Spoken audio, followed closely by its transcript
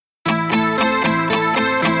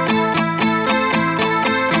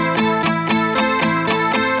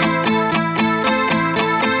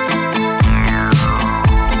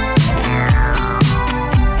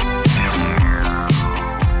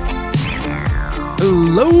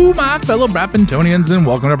Hello, my fellow Braptonians, and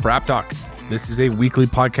welcome to Brap Talk. This is a weekly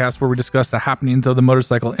podcast where we discuss the happenings of the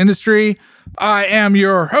motorcycle industry. I am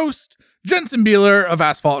your host, Jensen Beeler of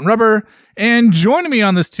Asphalt and Rubber, and joining me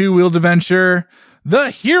on this two-wheeled adventure,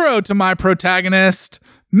 the hero to my protagonist,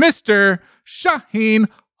 Mr. Shaheen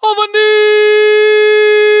Alvani!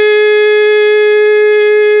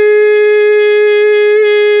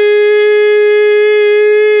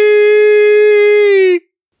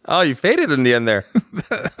 Oh, you faded in the end there.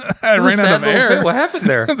 I ran out of air. What happened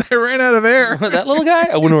there? They ran out of air. That little guy?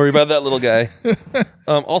 I wouldn't worry about that little guy.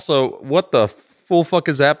 Also, what the full fuck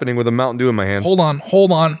is happening with a Mountain Dew in my hands? Hold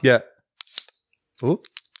on. Yeah. Ooh.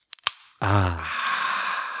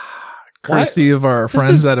 Courtesy of our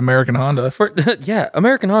friends at American Honda. Yeah,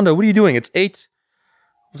 American Honda, what are you doing? It's 8.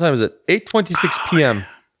 What time is it? 8:26 p.m.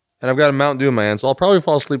 And I've got a Mountain Dew in my hand, so I'll probably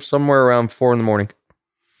fall asleep somewhere around 4 in the morning.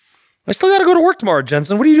 I still got to go to work tomorrow,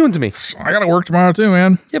 Jensen. What are you doing to me? I got to work tomorrow too,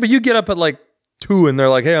 man. Yeah, but you get up at like 2 and they're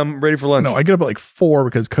like, hey, I'm ready for lunch. No, I get up at like 4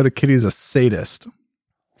 because Coda Kitty's a sadist.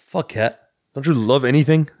 Fuck, Cat. Don't you love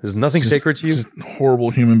anything? There's nothing sacred to you? She's a horrible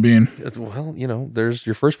human being. Well, you know, there's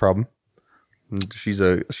your first problem. She's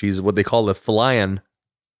what they call a felion.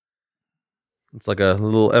 It's like a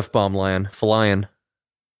little F-bomb lion. Felion.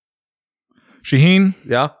 Shaheen,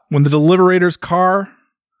 Yeah? when the deliberator's car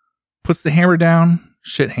puts the hammer down,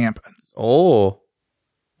 shit happens. Oh.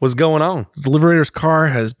 What's going on? The deliberator's car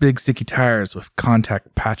has big sticky tires with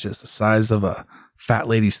contact patches the size of a fat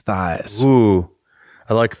lady's thighs. Ooh.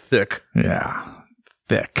 I like thick. Yeah.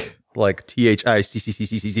 Thick. Like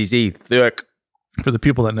THICCCCCC. Thick. For the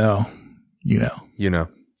people that know, you know. You know.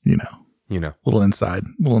 You know. You know. Little inside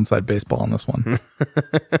baseball on this one.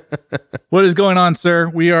 What is going on, sir?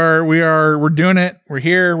 We're doing it. We're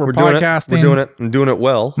here. We're podcasting. We're doing it and doing it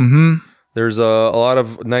well. Mm-hmm. There's a lot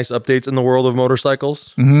of nice updates in the world of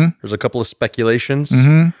motorcycles. Mm-hmm. There's a couple of speculations.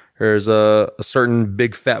 Mm-hmm. There's a certain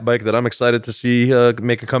big fat bike that I'm excited to see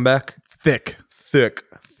make a comeback. Thick.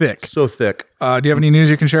 So thick. Do you have any news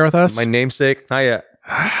you can share with us? My namesake? Not yet.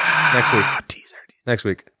 Next week. Teaser. Next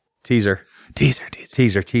week. Teaser. It's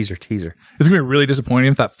gonna be really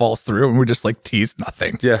disappointing if that falls through and we're just like tease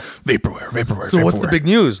nothing. Yeah. Vaporware. So what's the big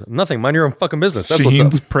news? Nothing. Mind your own fucking business. That's Shaheen's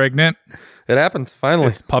what's up. pregnant. It happened. Finally.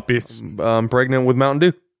 It's puppies. I'm pregnant with Mountain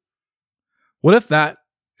Dew. What if that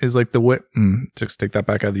is like the whip? Just take that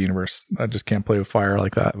back out of the universe. I just can't play with fire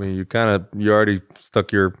like that. I mean, you already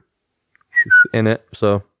stuck your in it.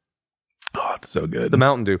 So Oh, it's so good. the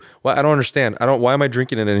Mountain Dew. Well, I don't understand. Why am I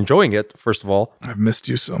drinking it and enjoying it? First of all, I've missed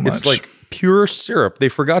you so much. it's like pure syrup. They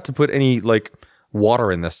forgot to put any like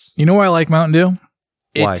water in this. You know why I like Mountain Dew?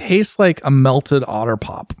 Why? It tastes like a melted Otter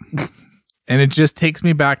Pop. And it just takes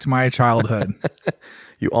me back to my childhood.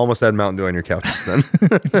 You almost had Mountain Dew on your couch then.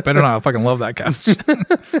 Better not. I fucking love that couch.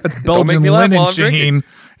 That's make Belgian me laugh linen, while I'm drinking. Shaheen.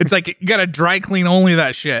 It's like you got to dry clean only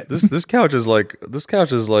that shit. This couch is like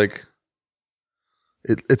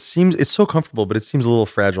it seems it's so comfortable, but it seems a little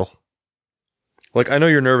fragile. Like I know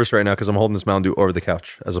you're nervous right now because I'm holding this Mountain Dew over the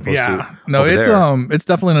couch as opposed to no, over it's there. it's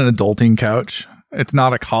definitely an adulting couch. It's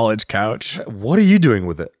not a college couch. What are you doing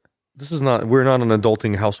with it? We're not an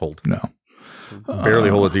adulting household. No. Barely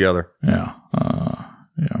hold it together. Yeah.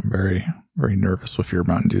 I'm very, very nervous with your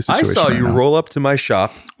Mountain Dew I situation. saw you now. roll up to my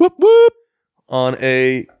shop Whoop whoop. on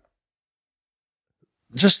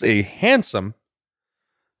just a handsome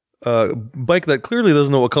bike that clearly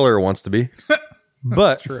doesn't know what color it wants to be.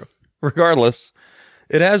 But True. regardless,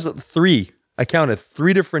 it has 3. I counted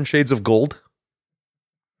 3 different shades of gold.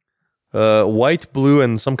 White, blue,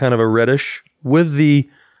 and some kind of a reddish with the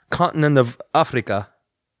continent of Africa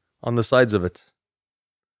on the sides of it.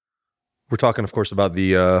 We're talking, of course, about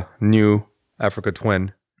the new Africa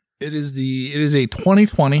Twin. It is a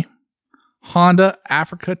 2020 Honda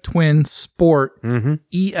Africa Twin Sport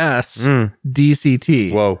ES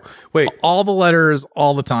DCT. Whoa. Wait, All the letters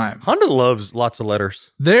all the time. Honda loves lots of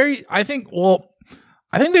letters. I think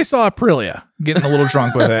they saw Aprilia getting a little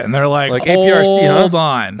drunk with it, and they're like APRC, huh? hold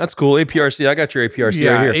on. That's cool. APRC. I got your APRC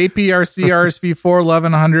Yeah, right here. APRC RSV4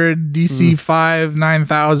 1100 DC5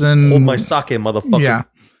 9000. Hold my sake, motherfucker. Yeah.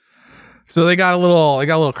 So they got a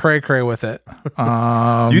little cray cray with it.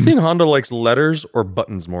 Do you think Honda likes letters or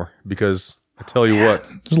buttons more? Because I tell you what,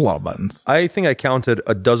 There's a lot of buttons. I think I counted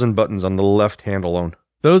a dozen buttons on the left hand alone.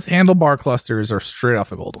 Those handlebar clusters are straight off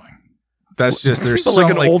the Goldwing. That's just there's Like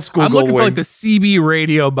so an old school I'm looking for Goldwing. like the CB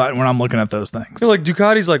radio button when I'm looking at those things. You know, like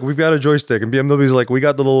Ducati's like, we've got a joystick, and BMW's like, we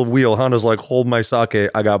got the little wheel. Honda's like, hold my sake,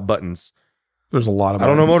 I got buttons. There's a lot of I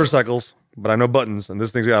buttons. don't know motorcycles, but I know buttons, and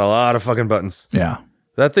this thing's got a lot of fucking buttons. Yeah.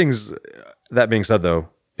 That being said, though,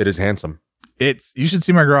 it is handsome. You should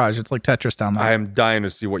see my garage. It's like Tetris down there. I am dying to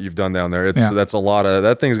see what you've done down there. Yeah. That's a lot of,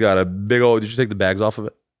 that thing's got a big old, did you take the bags off of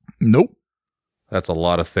it? Nope. That's a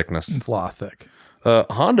lot of thickness. It's a lot thick.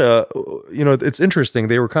 Honda, it's interesting.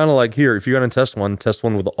 They were kind of like, here, if you're going to test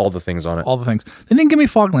one with all the things on it. All the things. They didn't give me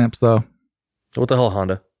fog lamps though. What the hell,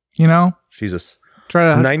 Honda? Jesus.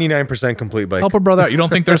 Try to 99% complete bike. help a brother out. You don't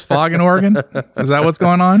think there's fog in Oregon? Is that what's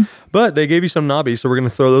going on? But they gave you some knobbies, so we're going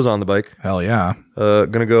to throw those on the bike. Hell yeah.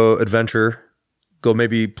 Going to go adventure. Go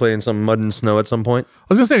maybe play in some mud and snow at some point. I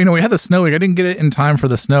was going to say, we had the snow week. I didn't get it in time for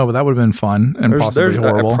the snow, but that would have been fun and possibly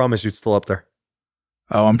horrible. I promise you it's still up there.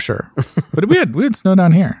 Oh, I'm sure. But we had snow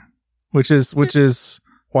down here, which is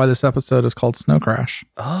why this episode is called Snow Crash.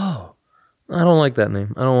 Oh, I don't like that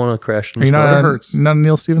name. I don't want to crash in Are you snow. That hurts. not a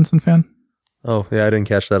Neil Stevenson fan? Oh, yeah, I didn't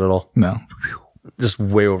catch that at all. No. Just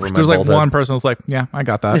way over my There's like bald one head. person who's like, yeah, I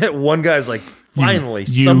got that. One guy's like, finally,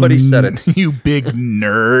 somebody said it. You big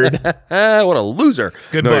nerd. What a loser.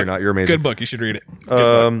 Good no, book. you're not. You're amazing. Good book. You should read it.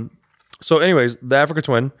 So anyways, the Africa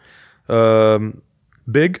Twin,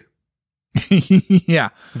 big, Yeah.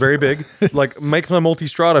 very big. Like makes my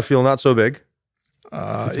Multistrada feel not so big.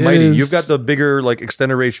 It's it mighty. is- You've got the bigger, like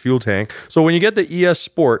extended range fuel tank. So when you get the ES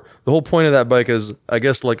Sport, the whole point of that bike is, I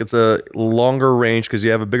guess, like it's a longer range because you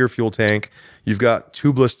have a bigger fuel tank. You've got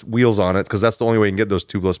tubeless wheels on it because that's the only way you can get those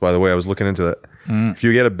tubeless. By the way, I was looking into it. If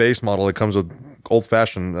you get a base model, it comes with old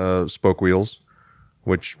fashioned spoke wheels,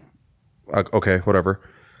 which okay, whatever.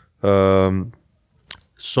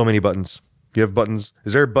 So many buttons. You have buttons.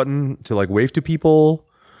 Is there a button to like wave to people?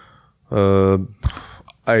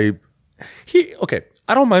 Okay,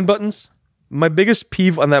 I don't mind buttons. My biggest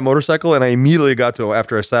peeve on that motorcycle, and I immediately got to it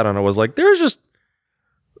after I sat on it, was like, there's just,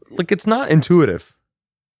 like, it's not intuitive.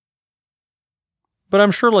 But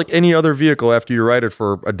I'm sure, like any other vehicle, after you ride it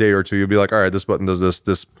for a day or two, you'll be like, all right, this button does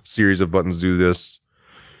this series of buttons do this,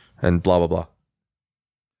 and blah, blah, blah.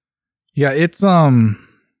 Yeah, it's there's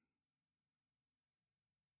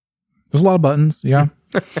a lot of buttons. Yeah.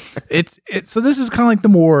 it's so this is kind of like the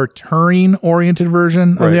more touring oriented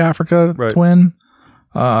version of the Africa Twin.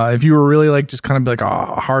 If you were really like just kind of like a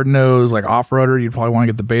hard nosed like off roader, you'd probably want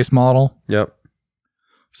to get the base model. Yep.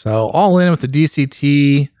 So all in with the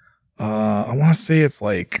DCT, I want to say it's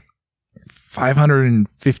like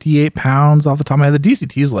 558 pounds off the top of my head. The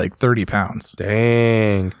DCT is like 30 pounds.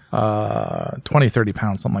 Dang. 30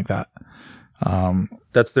 pounds, something like that.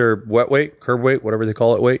 That's their wet weight, curb weight, whatever they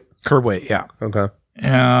call it, weight. Curb weight, yeah. Okay.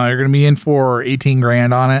 You're going to be in for 18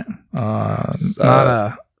 grand on it.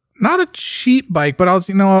 Not a cheap bike, but I was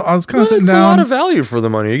kind of sitting down. It's a lot of value for the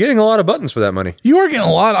money. You're getting a lot of buttons for that money. You are getting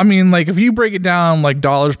a lot. I mean, like if you break it down like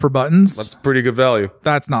dollars per buttons, That's pretty good value.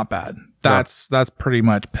 that's not bad. That's pretty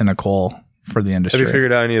much pinnacle for the industry. Have you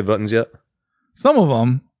figured out any of the buttons yet? Some of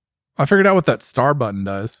them, I figured out what that star button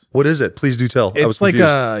does. What is it? Please do tell. I was It's like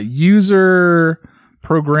confused. a user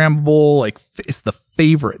programmable, like it's the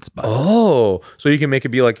favorites button. Oh, so you can make it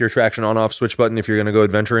be like your traction on off switch button if you're going to go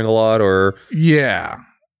adventuring a lot, or Yeah.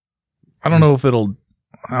 I don't know if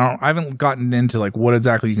I haven't gotten into like what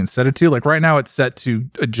exactly you can set it to. Like right now it's set to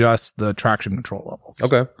adjust the traction control levels.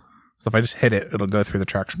 okay. So if I just hit it, it'll go through the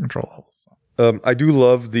traction control levels. I do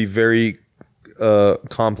love the very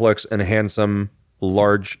complex and handsome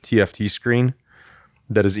large TFT screen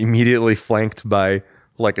that is immediately flanked by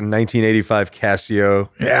like a 1985 Casio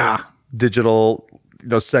Yeah. digital,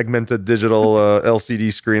 segmented digital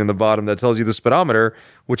LCD screen in the bottom that tells you the speedometer,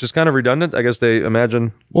 which is kind of redundant. I guess they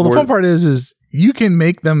imagine. Well, the fun part is you can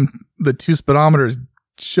make the two speedometers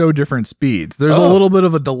show different speeds. There's a little bit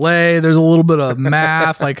of a delay. There's a little bit of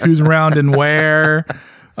math, like who's around and where.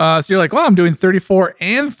 So you're like, well, I'm doing 34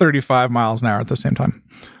 and 35 miles an hour at the same time.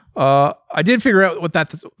 I did figure out what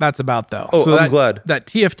that's about though. Oh, so I'm glad. That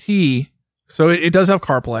TFT, so it does have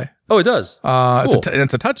CarPlay. Oh, it does. Cool.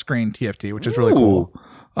 It's a touchscreen TFT, which is really cool.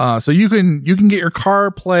 So you can get your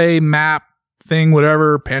CarPlay map thing,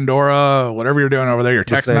 whatever, Pandora, whatever you're doing over there, your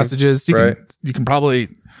text messages. You can probably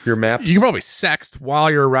your maps. You can probably sext while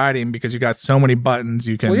you're riding because you got so many buttons.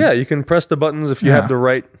 You can. Well, yeah, you can press the buttons if you have the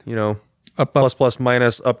right, up, plus, plus,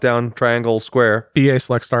 minus, up, down, triangle, square. BA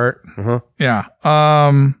select start. Uh-huh. Yeah.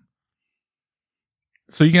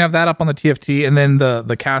 So you can have that up on the TFT, and then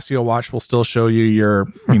the Casio watch will still show you your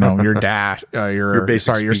your dash,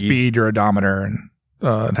 your speed, your odometer, and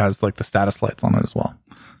it has like the status lights on it as well.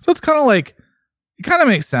 So it's kind of like it kind of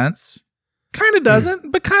makes sense. Kind of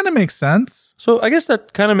doesn't, but kind of makes sense. So I guess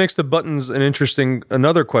that kind of makes the buttons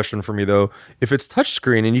another question for me though. If it's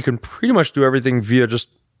touchscreen and you can pretty much do everything via just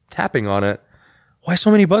tapping on it, why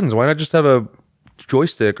so many buttons? Why not just have a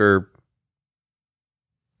joystick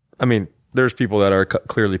there's people that are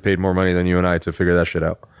clearly paid more money than you and I to figure that shit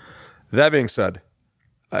out. That being said,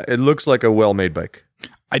 it looks like a well-made bike.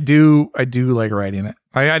 I do like riding it.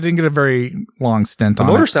 I didn't get a very long stint The on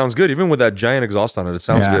motor it. sounds good, even with that giant exhaust on it. It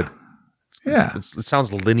sounds Yeah. good. Yeah. It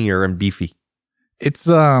sounds linear and beefy. It's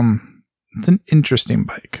an interesting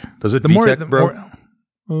bike. Does it The VTEC, bro?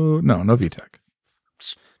 No VTEC.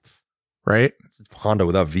 Right? It's Honda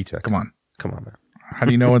without VTEC. Come on. Come on, man. How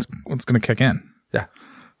do you know what's going to kick in? Yeah.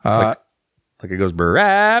 Uh, Like it goes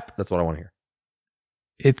brap. That's what I want to hear.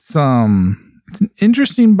 it's an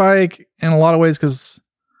interesting bike in a lot of ways because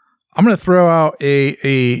I'm going to throw out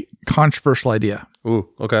a controversial idea. Ooh,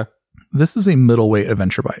 okay. This is a middleweight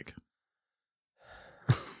adventure bike.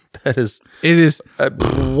 That is. It is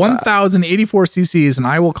 1,084 cc's, and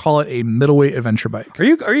I will call it a middleweight adventure bike. Are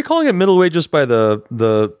you calling it middleweight just by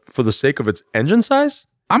the for the sake of its engine size?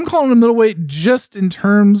 I'm calling it a middleweight just in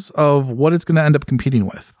terms of what it's going to end up competing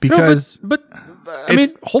with. Because but I mean,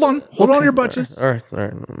 hold on to your butt cheeks. All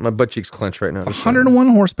right. My butt cheeks clench right now. It's 101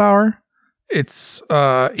 horsepower. It's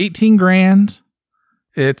 18 grand.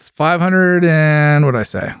 It's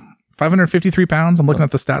 553 pounds. I'm looking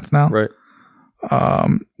at the stats now. Right.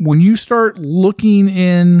 When you start looking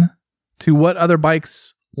in to what other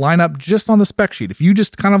bikes line up just on the spec sheet, if you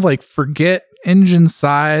just kind of like forget engine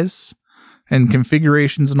size and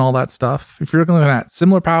configurations and all that stuff, if you're looking at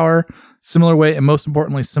similar power, similar weight, and most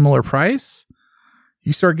importantly, similar price,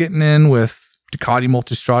 you start getting in with Ducati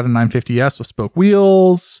Multistrada 950S with spoke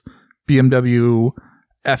wheels, BMW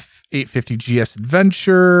F850 GS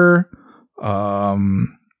Adventure,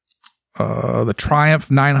 the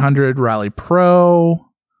Triumph 900 Rally Pro,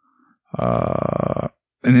 an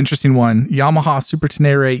interesting one, Yamaha Super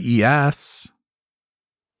Tenere ES.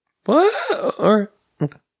 What? All right.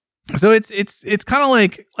 Okay. So it's kind of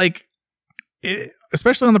like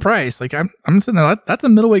especially on the price. Like I'm sitting there, that's a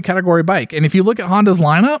middleweight category bike. And if you look at Honda's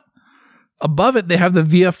lineup, above it they have the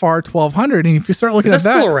VFR 1200, and if you start looking Is at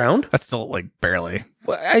that that, still around? that's still like barely.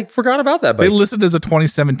 Well, I forgot about that bike. They listed as a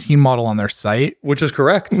 2017 model on their site. Which is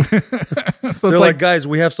correct. So They're it's like, guys,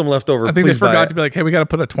 we have some left over. I think they Please buy forgot it." to be like, hey, we got to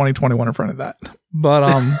put a 2021 in front of that. But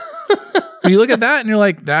when you look at that and you're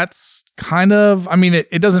like, that's kind of, I mean,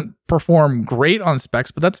 it doesn't perform great on specs,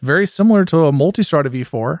 but that's very similar to a Multistrada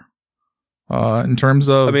V4 in terms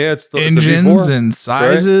of it's a engines V4, and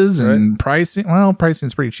sizes right? and pricing. Well, pricing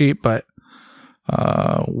is pretty cheap, but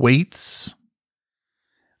weights.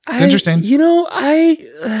 It's interesting.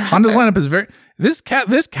 Honda's lineup is very. This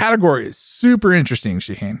category is super interesting,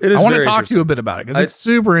 Shaheen. It is I want to very talk to you a bit about it because it's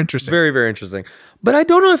super interesting. Very, very interesting. But I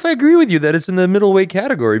don't know if I agree with you that it's in the middleweight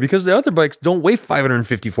category because the other bikes don't weigh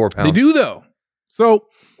 554 pounds. They do though. So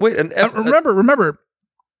Wait, and remember.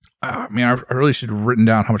 I really should have written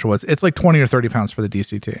down how much it was. It's like 20 or 30 pounds for the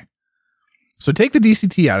DCT. So take the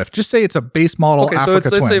DCT out. If just say it's a base model okay, Africa so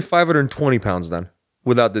Twin. let's say 520 pounds then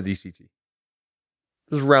without the DCT.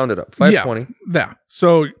 Just round it up. 520. Yeah.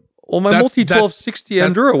 So Well, my Multi 1260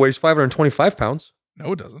 Enduro weighs 525 pounds.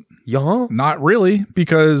 no, it doesn't. Yeah. Not really,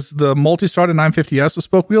 because the Multistrada 950S with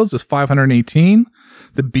spoke wheels is 518.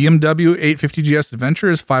 The BMW 850 GS Adventure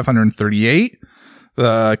is 538.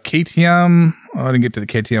 The KTM, I didn't get to the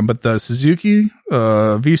KTM, but the Suzuki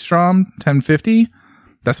V-Strom 1050,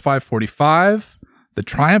 that's 545. The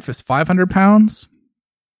Triumph is 500 pounds.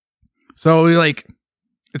 So like,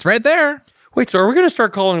 it's right there. Wait, so are we going to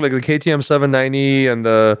start calling like the KTM 790 and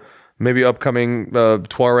the maybe upcoming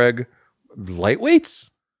Touareg lightweights?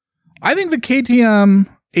 I think the KTM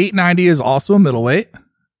 890 is also a middleweight,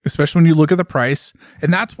 especially when you look at the price.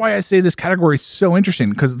 And that's why I say this category is so interesting,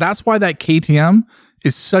 because that's why that KTM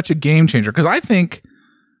is such a game changer. Because I think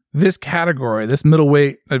this category, this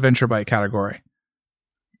middleweight adventure bike category,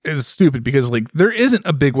 is stupid because like there isn't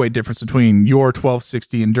a big weight difference between your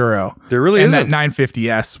 1260 Enduro There really and isn't. that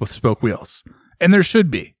 950S with spoke wheels. And there should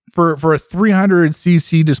be. For a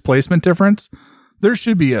 300cc displacement difference, there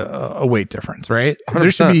should be a weight difference, right?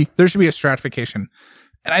 100%. There should be a stratification.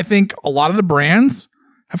 And I think a lot of the brands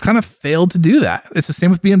have kind of failed to do that. It's the same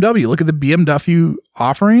with BMW. Look at the BMW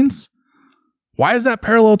offerings. Why is that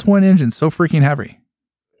parallel twin engine so freaking heavy?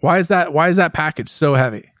 Why is that package so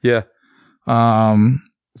heavy? Yeah.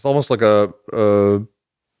 It's almost like I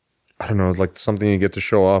don't know, like something you get to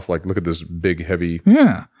show off. Like, look at this big, heavy.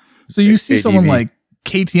 Yeah. So you see ADV. someone like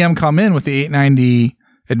KTM come in with the 890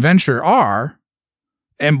 Adventure R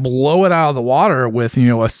and blow it out of the water with,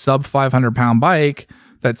 a sub 500 pound bike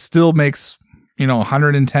that still makes,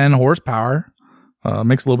 110 horsepower,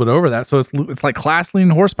 makes a little bit over that. So it's like class leading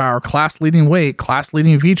horsepower, class leading weight, class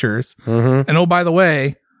leading features. Mm-hmm. And oh, by the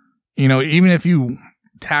way, even if you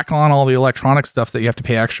tack on all the electronic stuff that you have to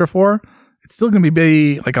pay extra for, it's still going to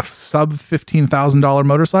be like a sub $15,000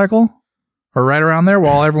 motorcycle. or right around there,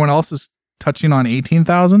 while everyone else is touching on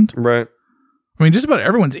 18,000. Right. I mean, just about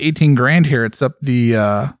everyone's 18 grand here, except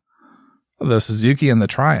the Suzuki and the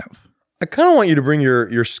Triumph. I kind of want you to bring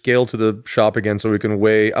your scale to the shop again so we can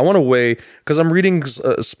weigh. I want to weigh, because I'm reading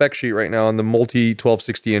a spec sheet right now on the Multi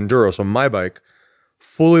 1260 Enduro. So my bike,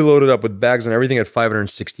 fully loaded up with bags and everything at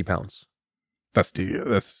 560 pounds. That's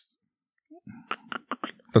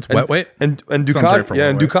wet weight. And Ducati,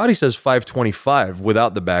 and Ducati says 525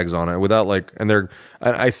 without the bags on it, without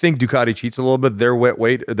I think Ducati cheats a little bit. Their wet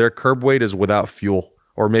weight, their curb weight is without fuel,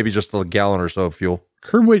 or maybe just a gallon or so of fuel.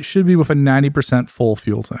 Curb weight should be with a 90% full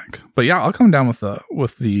fuel tank. But yeah, I'll come down with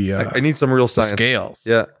the I need some real science scales.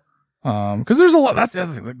 Yeah. Because there's a lot. That's the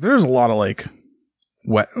other thing. Like, there's a lot of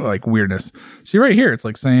wet weirdness. See right here, it's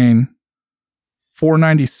saying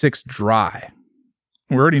 496 dry.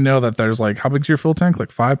 We already know that there's how big's your fuel tank?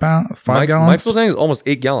 5 gallons? My fuel tank is almost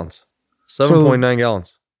 8 gallons. 7.9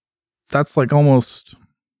 gallons. That's almost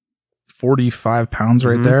 45 pounds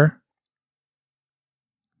right there.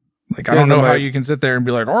 I don't know how you can sit there and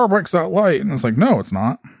be our bike's that light. And it's no, it's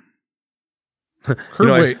not. Curb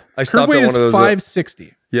weight. I stopped curb weight at one of those.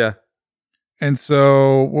 560. Yeah. And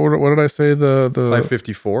so what did I say? The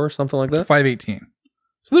 554 or something like that? 518.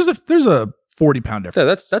 So there's a 40 pound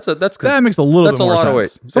difference. Yeah, that makes a little bit more sense. That's a lot of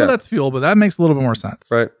weight. Some of that's fuel, but that makes a little bit more sense.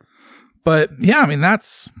 Right. But yeah, I mean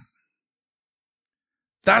that's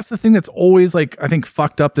the thing that's always I think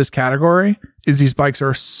fucked up this category is these bikes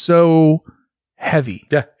are so heavy.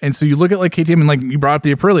 Yeah. And so you look at KTM and you brought up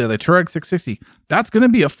the Aprilia, the Touareg 660. That's going to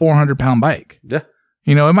be a 400 pound bike. Yeah.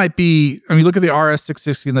 It might be, look at the RS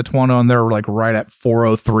 660 and the Tuono and they're right at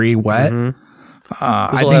 403 wet.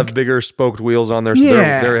 Mm-hmm. This will have bigger spoked wheels on there, so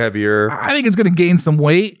they're heavier. I think it's going to gain some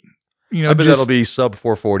weight. I bet that'll be sub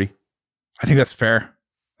 440. I think that's fair.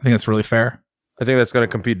 I think that's really fair. I think that's going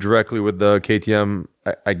to compete directly with the KTM,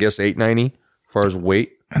 I guess 890 as far as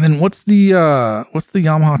weight. And then what's the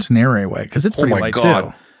Yamaha Tenere weigh? Because it's pretty light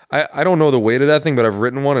too. I don't know the weight of that thing, but I've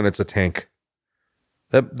ridden one and it's a tank.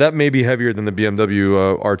 That may be heavier than the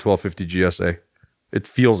BMW R1250 GSA. It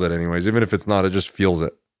feels it anyways. Even if it's not, it just feels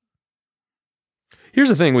it. Here's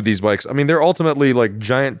the thing with these bikes. I mean, they're ultimately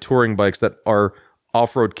giant touring bikes that are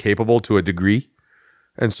off-road capable to a degree.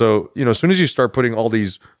 And so, as soon as you start putting all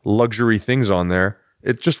these luxury things on there,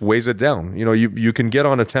 it just weighs it down. You can get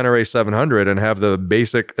on a Tenere 700 and have the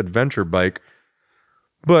basic adventure bike.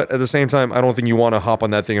 But at the same time, I don't think you want to hop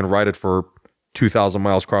on that thing and ride it for 2,000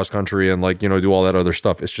 miles cross country and do all that other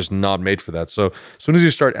stuff. It's just not made for that. So as soon as you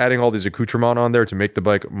start adding all these accoutrements on there to make the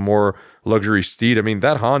bike more luxury steed, I mean,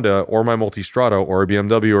 that Honda or my Multistrada or a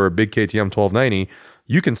BMW or a big KTM 1290,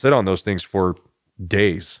 you can sit on those things for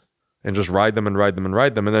days and just ride them and ride them and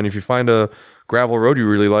ride them. And then if you find a gravel road you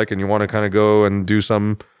really like and you want to kind of go and do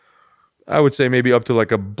some, I would say maybe up to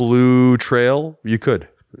a blue trail, you could,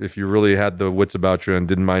 if you really had the wits about you and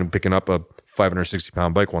didn't mind picking up a 560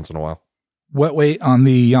 pound bike once in a while. Wet weight on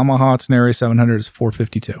the Yamaha Tenere 700 is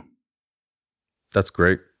 452. That's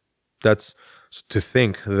great. That's to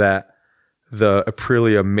think that the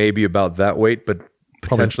Aprilia may be about that weight, but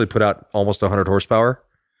potentially put out almost 100 horsepower.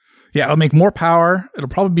 Yeah, it'll make more power. It'll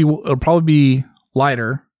probably be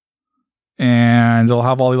lighter, and it'll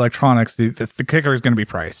have all the electronics. The kicker is going to be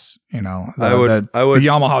price. The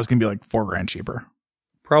Yamaha is going to be $4,000 cheaper.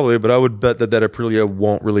 Probably, but I would bet that Aprilia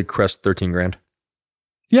won't really crest 13 grand.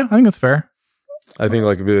 Yeah, I think that's fair. I think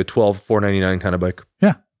it'd be a 499 kind of bike.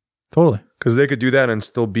 Yeah, totally. Because they could do that and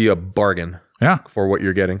still be a bargain. Yeah, for what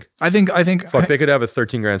you're getting. I think. They could have a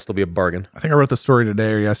 13 grand still be a bargain. I think I wrote the story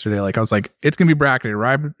today or yesterday. I was it's gonna be bracketed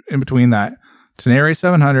right in between that Tenere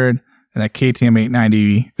 700 and that KTM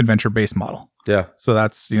 890 adventure base model. Yeah. So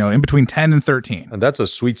that's in between 10 and 13, and that's a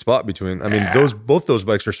sweet spot between. I mean, both those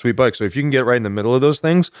bikes are sweet bikes. So if you can get right in the middle of those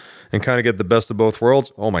things and kind of get the best of both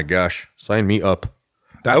worlds, oh my gosh, sign me up.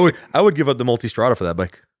 I would give up the Multistrada for that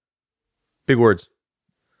bike. Big words.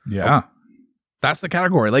 Yeah. That's the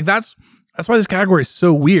category. That's why this category is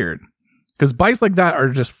so weird. Because bikes like that are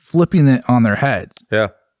just flipping it on their heads. Yeah.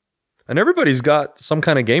 And everybody's got some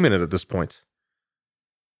kind of game in it at this point.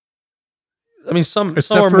 I mean, some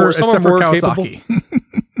are more capable.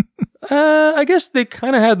 I guess they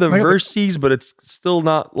kind of had the Versys, but it's still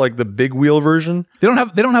not the big wheel version. They don't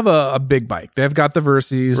have a big bike. They've got the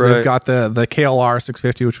Versys. Right. They've got the KLR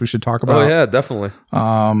 650, which we should talk about. Oh yeah, definitely.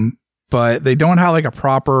 But they don't have a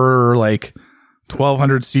proper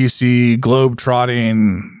 1200cc globe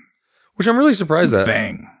trotting, which I'm really surprised at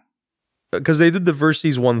thing. Because they did the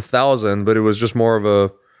Versys 1000, but it was just more of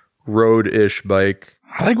a road-ish bike.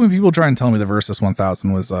 I like when people try and tell me the Versys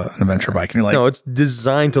 1000 was an adventure bike, and you're like, No, it's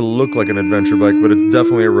designed to look like an adventure bike, but it's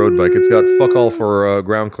definitely a road bike. It's got fuck all for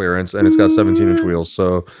ground clearance, and it's got 17-inch wheels.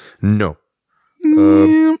 So no.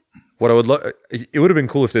 What I would love, it would have been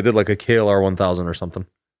cool if they did like a KLR 1000 or something.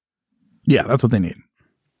 yeah, that's what they need.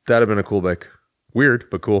 That'd have been a cool bike. Weird,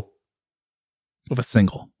 but cool. With a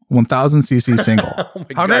single 1000cc single. Oh my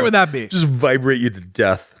How God. great would that be? Just vibrate you to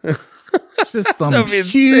death. Just some That'd be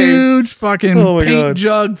insane. huge fucking Oh my paint God.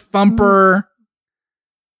 jug thumper.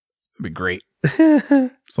 It'd be great.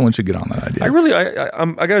 Someone should get on that idea.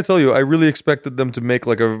 I gotta tell you, I really expected them to make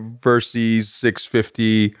like a Versys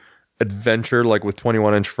 650 adventure, like with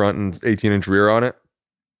 21-inch front and 18-inch rear on it.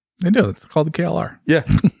 They do. It's called the KLR. Yeah.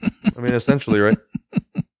 I mean, essentially, right?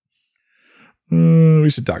 We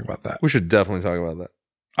should talk about that. We should definitely talk about that.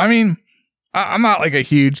 I mean, I'm not like a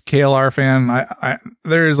huge KLR fan.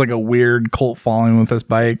 There is like a weird cult following with this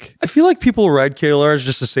bike. I feel like people ride KLRs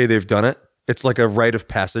just to say they've done it. It's like a rite of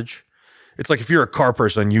passage. It's like if you're a car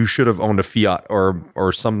person, you should have owned a Fiat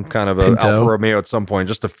or some kind of a Pinto. Alfa Romeo at some point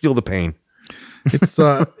just to feel the pain. It's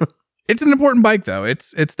it's an important bike though.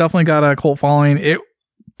 It's definitely got a cult following. It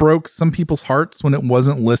broke some people's hearts when it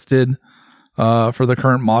wasn't listed for the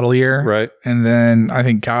current model year. Right. And then I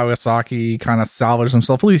think Kawasaki kind of salvaged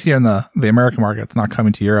himself, at least here in the American market. It's not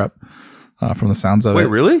coming to Europe from the sounds of it. Wait,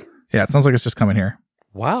 really? Yeah, it sounds like it's just coming here.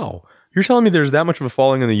 Wow. You're telling me there's that much of a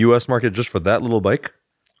following in the US market just for that little bike?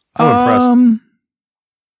 I'm impressed.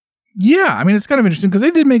 Yeah, I mean, it's kind of interesting because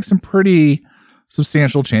they did make some pretty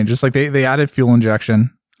substantial changes. Like they added fuel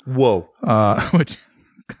injection, Whoa. which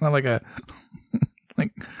is kind of like a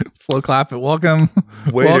like slow clap at welcome.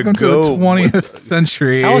 Way welcome to to go. the 20th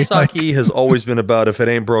century. Kawasaki has always been about if it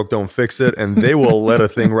ain't broke, don't fix it, and they will let a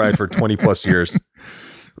thing ride for 20 plus years.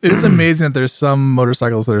 It is amazing that there's some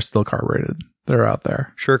motorcycles that are still carbureted. They're out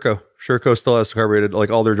there. Sherco still has carbureted. Like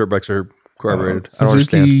all their dirt bikes are carbureted. I don't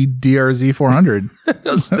understand. Suzuki DRZ 400.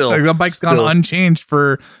 Still, Like, that bike's gone still. unchanged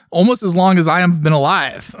for almost as long as I have been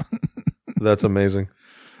alive. That's amazing.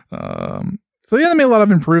 So yeah, they made a lot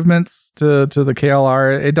of improvements to the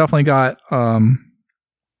KLR. It definitely got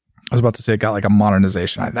I was about to say it got like a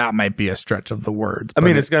modernization. That might be a stretch of the words. I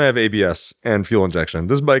mean, but it's going to have ABS and fuel injection.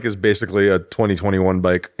 This bike is basically a 2021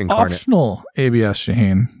 bike incarnate. optional ABS,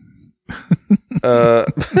 Shaheen. I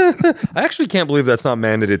actually can't believe that's not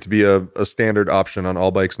mandated to be a standard option on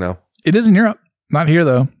all bikes now. It is in Europe, not here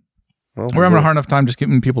though. Well, We're having a hard enough time just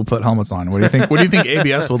getting people to put helmets on. What do you think? What do you think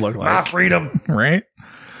ABS would look like? freedom. Right?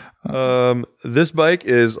 This bike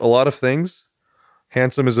is a lot of things.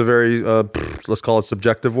 Handsome is a very, let's call it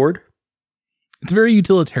subjective word. It's very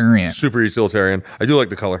utilitarian. Super utilitarian. I do like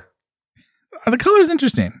the color. The color is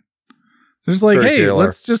interesting. There's like, Very hey, KLR.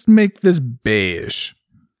 let's just make this beige.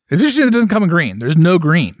 It's interesting that it doesn't come in green. There's no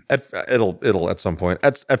green. It'll at some point.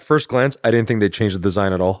 At first glance, I didn't think they changed the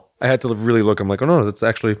design at all. I had to really look. I'm like, oh no, that's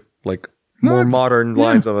actually like No, more it's- modern yeah.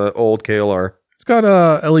 lines of an old KLR. It's got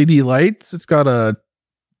LED lights. It's got a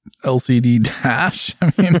LCD dash.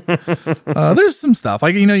 I mean, there's some stuff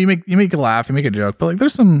like, you make a laugh, you make a joke, but like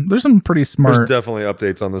there's some pretty There's smart definitely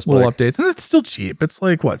updates on this little bike. updates, and it's still cheap. It's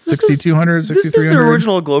like what, This is- 6,200, This is the 6,300.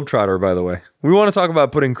 original Globetrotter, by the way. We want to talk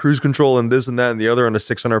about putting cruise control and this and that and the other on a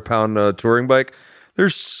 600-pound touring bike.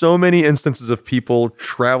 There's so many instances of people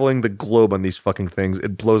traveling the globe on these fucking things.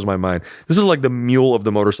 It blows my mind. This is like the mule of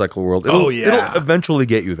the motorcycle world. It'll eventually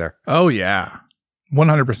get you there. Oh yeah,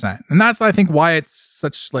 100%. And that's, I think, why it's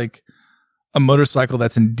such like a motorcycle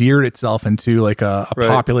that's endeared itself into like a Right.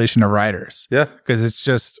 population of riders. Yeah. Because it's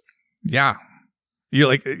just, yeah.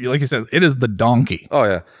 Like you said, it is the donkey. Oh,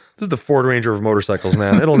 yeah. This is the Ford Ranger of motorcycles,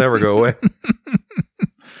 man. It'll never go away.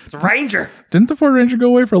 It's a Ranger. Didn't the Ford Ranger go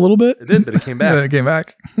away for a little bit? It did, but it came back. Yeah, it came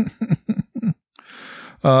back.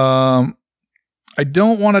 I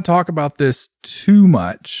don't want to talk about this too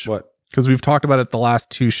much What? because we've talked about it the last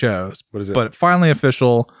two shows. What is it? But finally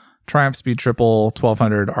official, Triumph Speed Triple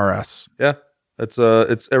 1200 RS. Yeah.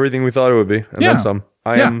 It's everything we thought it would be, and Yeah. then some.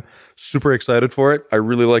 I Yeah. am super excited for it. I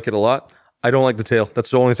really like it a lot. I don't like the tail. That's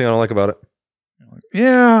the only thing I don't like about it.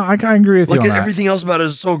 Yeah, I agree with you Like on that. everything else about it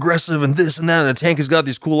is so aggressive and this and that, and the tank has got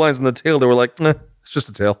these cool lines in the tail that were like, it's just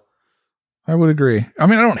a tail. I would agree. I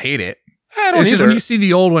mean, I don't hate it. I don't It's just either. when you see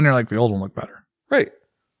the old one, you're like, the old one looked better. Right.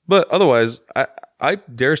 But otherwise, I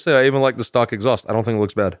dare say I even like the stock exhaust. I don't think it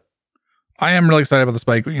looks bad. I am really excited about this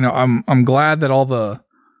bike. I'm glad that all the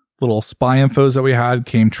little spy infos that we had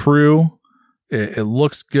came true. It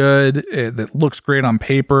looks good. It looks great on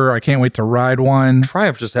paper. I can't wait to ride one.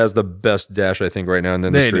 Triumph just has the best dash, I think, right now in the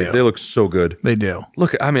industry. do. They look so good. They do.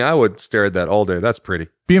 Look, I mean, I would stare at that all day. That's pretty.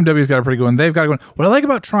 BMW's got a pretty good one. They've got a good one. What I like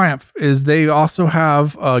about Triumph is they also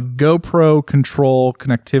have a GoPro control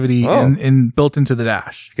connectivity in built into the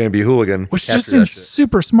dash, You're going to be a hooligan. which just seems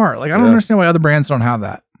super smart. Like, I don't understand why other brands don't have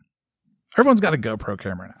that. Everyone's got a GoPro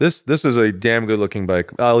camera now. This is a damn good looking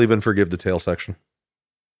bike. I'll even forgive the tail section.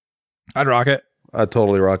 I'd rock it. I'd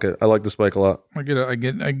totally rock it. I like this bike a lot. I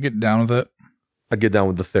get down with it. I'd get down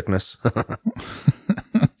with the thickness.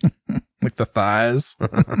 Like the thighs.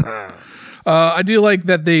 I do like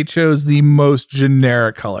that they chose the most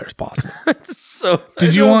generic colors possible.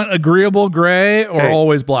 Did you want agreeable gray or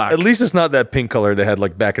always black? At least it's not that pink color they had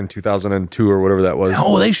like back in 2002 or whatever that was.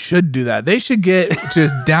 Oh, they should do that. They should get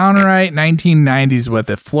just downright 1990s with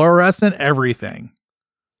it. Fluorescent everything.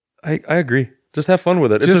 I agree. Just have fun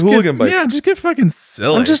with it. It's a hooligan bike. Yeah, just get fucking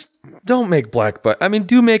silly. Don't make black bike. I mean,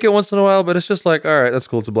 do make it once in a while, but it's just like, all right, that's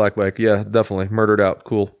cool. It's a black bike. Yeah, definitely. Murdered out.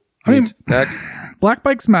 Cool. I mean, next. Black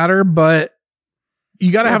bikes matter, but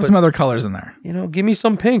you got to have some other colors in there. You know, give me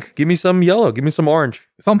some pink. Give me some yellow. Give me some orange.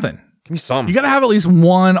 Something. Give me some. You got to have at least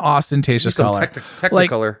one ostentatious color.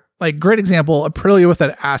 Technicolor. Like, great example, Aprilia with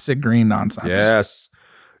that acid green nonsense. Yes.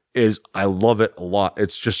 I love it a lot.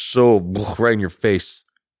 It's just so right in your face.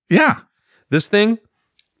 Yeah. This thing,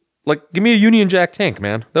 like, give me a Union Jack tank,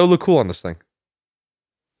 man. That would look cool on this thing.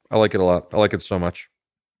 I like it a lot. I like it so much.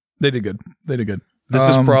 They did good. This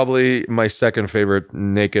is probably my second favorite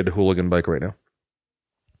naked hooligan bike right now.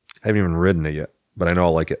 I haven't even ridden it yet, but I know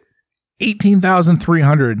I'll like it.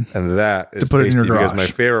 18,300. And that is to put tasty it in your because garage.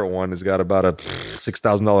 my favorite one has got about a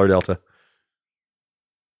 $6,000 Delta.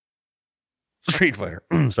 Street Fighter.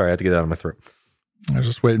 Sorry, I had to get that out of my throat. I was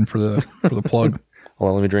just waiting for the plug. Hold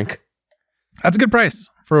on, let me drink. That's a good price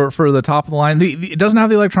for the top of the line. It doesn't have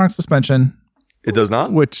the electronic suspension. It does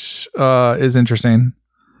not? Which is interesting.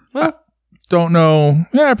 Well, don't know.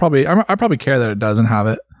 Yeah, I probably care that it doesn't have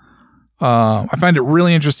it. I find it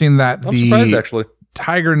really interesting that I'm surprised, actually.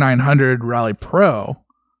 Tiger 900 Rally Pro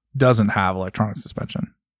doesn't have electronic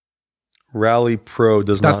suspension. Rally Pro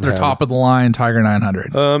does not have. That's their top of the line Tiger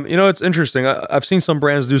 900. You know, it's interesting. I've seen some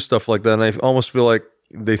brands do stuff like that, and I almost feel like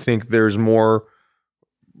they think there's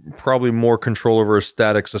probably more control over a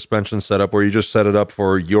static suspension setup where you just set it up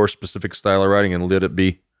for your specific style of riding and let it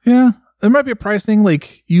be. Yeah. There might be a price thing.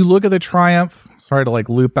 Like, you look at the Triumph. Sorry to like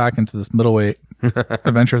loop back into this middleweight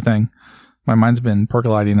adventure thing. My mind's been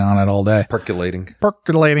percolating on it all day. Percolating.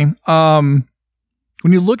 When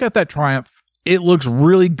you look at that Triumph, it looks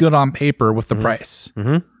really good on paper with the price.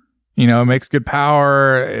 Mm-hmm. You know, it makes good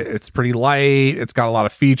power. It's pretty light. It's got a lot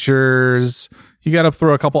of features. You got to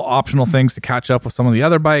throw a couple optional things to catch up with some of the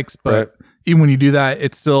other bikes. But even when you do that,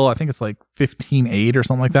 it's still, I think it's like 15.8 or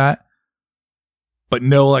something like that. But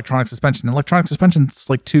no electronic suspension. Electronic suspension's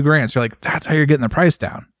like $2,000. So you're like, that's how you're getting the price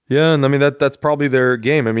down. Yeah, and I mean that's probably their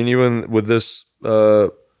game. I mean, even with this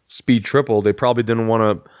Speed Triple, they probably didn't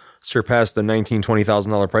want to surpass the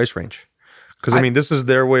 $19,000-$20,000 price range. Because I mean, this is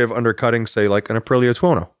their way of undercutting, say, like an Aprilia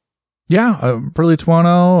Tuono. Yeah, a Aprilia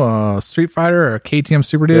Tuono, a Street Fighter, or a KTM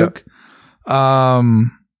Super Duke. Yeah.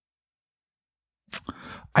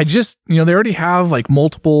 I just, they already have like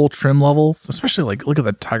multiple trim levels, especially like, look at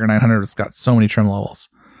the Tiger 900. It's got so many trim levels.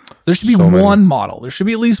 There should be one model. There should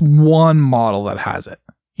be at least one model that has it.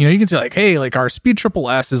 You can say like, hey, like our Speed Triple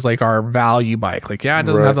S is like our value bike. Like, yeah, it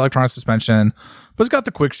doesn't have the electronic suspension, but it's got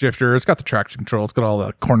the quick shifter. It's got the traction control. It's got all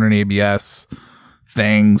the corner and ABS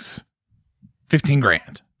things.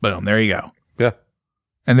 $15,000. Boom. There you go. Yeah.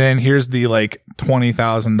 And then here's the like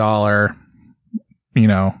 $20,000,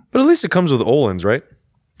 But at least it comes with Öhlins, right?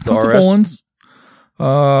 The comes RS? With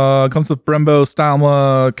Öhlins. Comes with Brembo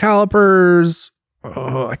Stalma calipers.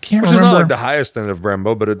 I can't remember. It's not like the highest end of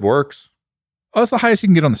Brembo, but it works. Oh, it's the highest you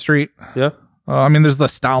can get on the street. Yeah. I mean, there's the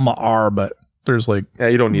Stalma R, but there's like... Yeah,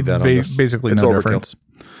 you don't need that on this. Basically no difference.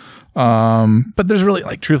 But there's really,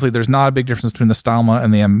 like, truthfully, there's not a big difference between the Stalma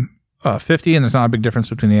and the M50, and there's not a big difference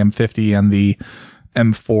between the M50 and the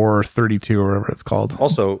M432 or whatever it's called.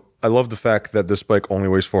 Also, I love the fact that this bike only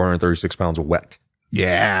weighs 436 pounds wet.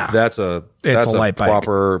 Yeah. That's a light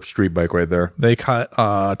proper bike. Street bike right there. They cut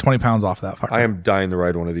 20 pounds off that. I am dying to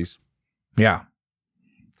ride one of these. Yeah.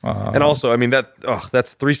 And also, I mean,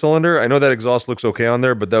 that's 3-cylinder. I know that exhaust looks okay on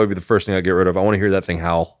there, but that would be the first thing I'd get rid of. I want to hear that thing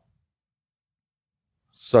howl.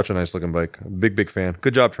 Such a nice looking bike. Big fan.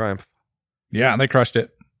 Good job, Triumph. Yeah, they crushed it.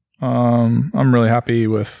 I'm really happy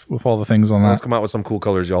with all the things on that. Let's come out with some cool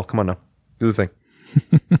colors, y'all. Come on now. Do the thing.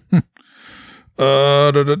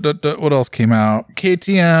 What else came out?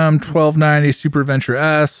 KTM 1290 Super Adventure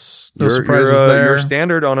S. No surprises there. Your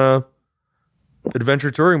standard on a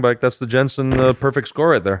adventure touring bike. That's the Jensen perfect score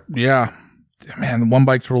right there. Yeah. Man, the one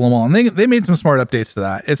bike to rule them all. And they made some smart updates to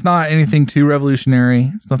that. It's not anything too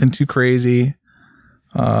revolutionary. It's nothing too crazy.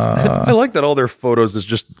 I like that all their photos is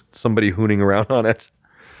just somebody hooning around on it.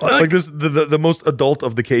 Like this, the most adult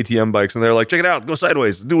of the KTM bikes. And they're like, check it out. Go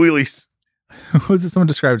sideways. Do wheelies. What was it someone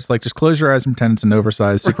described? It's like, just close your eyes and pretend it's an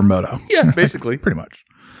oversized supermoto. Yeah, basically. Pretty much.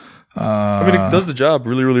 I mean, it does the job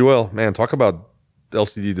really, really well. Man, talk about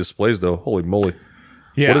LCD displays, though. Holy moly.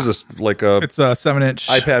 Yeah. What is this? Like it's a 7-inch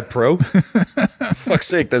iPad Pro? Fuck's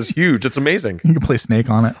sake, that's huge. It's amazing. You can play Snake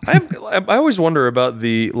on it. I always wonder about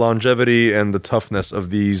the longevity and the toughness of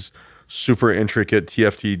these super intricate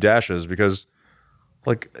TFT dashes because,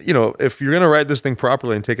 like, you know, if you're going to ride this thing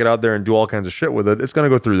properly and take it out there and do all kinds of shit with it, it's going to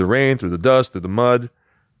go through the rain, through the dust, through the mud,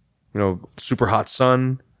 you know, super hot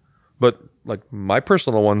sun. But, like, my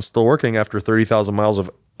personal one's still working after 30,000 miles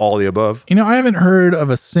of all the above. You know, I haven't heard of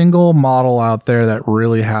a single model out there that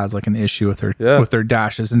really has like an issue with their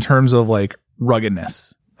dashes in terms of like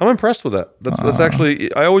ruggedness. I'm impressed with that. That's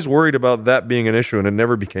actually, I always worried about that being an issue and it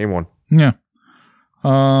never became one. Yeah.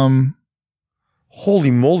 Holy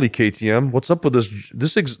moly, KTM. What's up with this?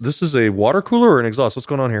 This is a water cooler or an exhaust? What's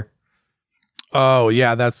going on here? Oh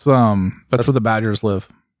yeah, that's where the Badgers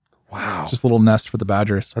live. Wow. Just a little nest for the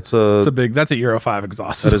Badgers. That's a Euro 5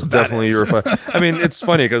 exhaust. That is definitely Euro 5. I mean, it's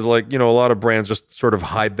funny because, like, you know, a lot of brands just sort of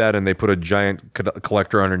hide that and they put a giant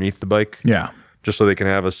collector underneath the bike. Yeah. Just so they can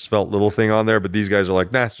have a svelte little thing on there. But these guys are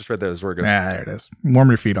like, nah, it's just right there. This is where it goes. Yeah, there it is. Warm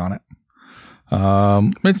your feet on it.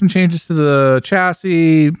 Made some changes to the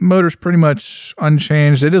chassis. Motor's pretty much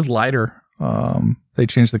unchanged. It is lighter. They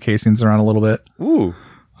changed the casings around a little bit. Ooh.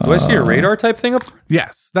 Do I see a radar type thing up?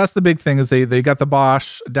 Yes, that's the big thing. Is they got the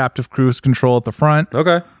Bosch adaptive cruise control at the front.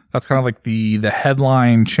 Okay, that's kind of like the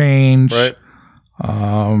headline change, right?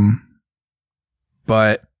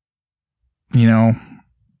 But you know,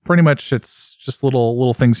 pretty much it's just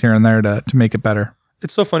little things here and there to make it better.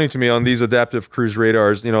 It's so funny to me on these adaptive cruise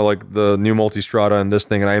radars. You know, like the new Multistrada and this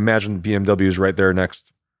thing, and I imagine BMW is right there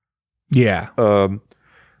next. Yeah,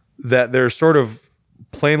 that they're sort of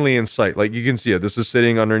plainly in sight. Like you can see it. This is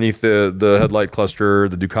sitting underneath the headlight cluster.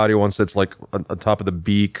 The Ducati one sits like on top of the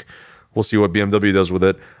beak. We'll see what BMW does with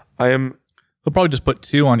it. They'll probably just put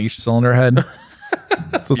 2 on each cylinder head. So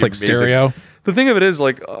it's like amazing. Stereo. The thing of it is,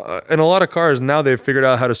 like, in a lot of cars now, they've figured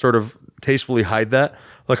out how to sort of tastefully hide that.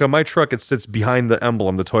 Like on my truck, it sits behind the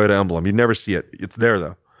emblem, the Toyota emblem. You never see it. It's there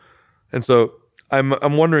though. And so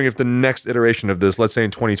I'm wondering if the next iteration of this, let's say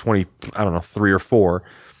in 2020, I don't know, 3 or 4,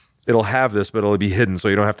 it'll have this, but it'll be hidden, so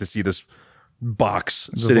you don't have to see this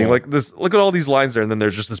box sitting like this. Look at all these lines there, and then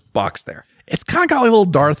there's just this box there. It's kind of got like a little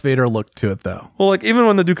Darth Vader look to it, though. Well, like even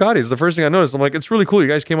when the Ducatis, the first thing I noticed, I'm like, it's really cool. You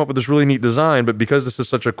guys came up with this really neat design, but because this is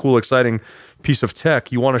such a cool, exciting piece of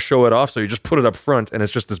tech, you want to show it off, so you just put it up front, and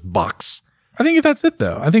it's just this box. I think that's it,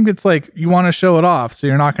 though. I think it's like you want to show it off, so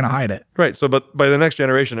you're not going to hide it. Right. So, but by the next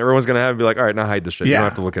generation, everyone's going to have to be like, all right, now hide this shit. Yeah. You don't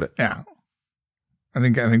have to look at it. Yeah. I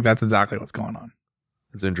think that's exactly what's going on.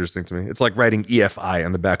 It's interesting to me. It's like writing EFI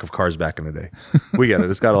on the back of cars back in the day. We get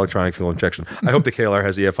it. It's got electronic fuel injection. I hope the KLR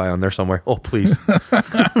has EFI on there somewhere. Oh, please.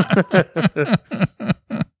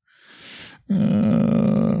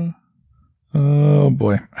 Oh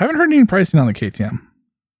boy, I haven't heard any pricing on the KTM.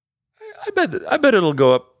 I bet it'll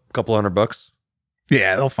go up a couple $100.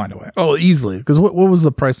 Yeah, they'll find a way. Oh, easily. Because what was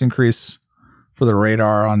the price increase for the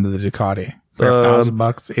radar onto the Ducati?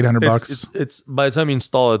 $1,000, $800. It's by the time you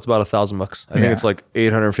install it, it's about $1,000. I think it's like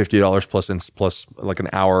 $850 plus like an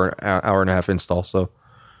hour and a half install. So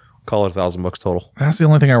call it $1,000 total. That's the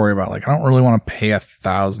only thing I worry about. Like I don't really want to pay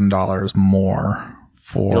 $1,000 more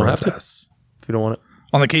for this. If you don't want it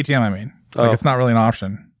on the KTM, I mean, like it's not really an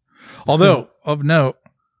option. Although of note,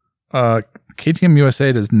 KTM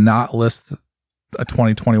USA does not list a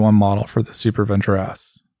 2021 model for the Super Adventure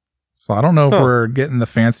S. So I don't know if we're getting the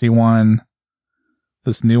fancy one,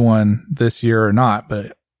 this new one this year or not,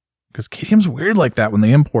 but because KTM's weird like that when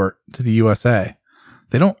they import to the USA.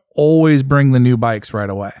 They don't always bring the new bikes right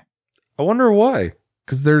away. I wonder why.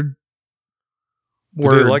 Because they're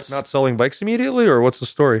words. Do they like not selling bikes immediately, or what's the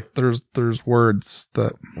story? There's words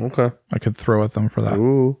that I could throw at them for that.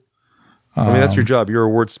 Ooh. I mean, that's your job. You're a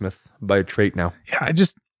wordsmith by trait now. Yeah,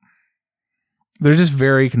 they're just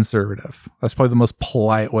very conservative. That's probably the most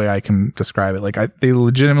polite way I can describe it. Like they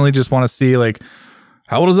legitimately just want to see like,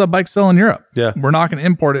 how well does that bike sell in Europe? Yeah. We're not going to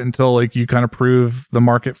import it until like you kind of prove the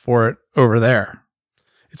market for it over there.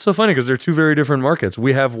 It's so funny because they're two very different markets.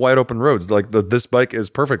 We have wide open roads. Like this bike is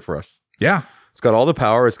perfect for us. Yeah. It's got all the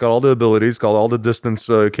power. It's got all the abilities. It's got all the distance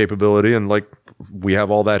capability. And like, we have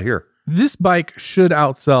all that here. This bike should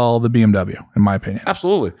outsell the BMW, in my opinion.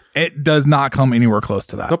 Absolutely. It does not come anywhere close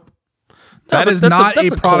to that. Nope. That is not a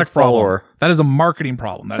product follower. That is a marketing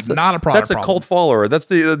problem. That's not a product problem. That's a cult follower. That's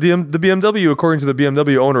the BMW, according to the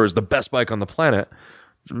BMW owner, is the best bike on the planet.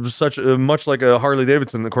 Much like a Harley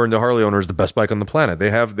Davidson, according to Harley owner, is the best bike on the planet.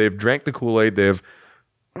 They've drank the Kool-Aid. They've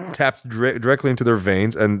tapped directly into their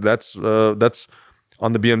veins, and that's on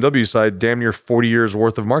the BMW side, damn near 40 years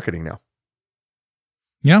worth of marketing now.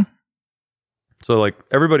 Yeah. So like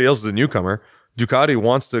everybody else is a newcomer. Ducati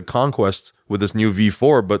wants to conquest with this new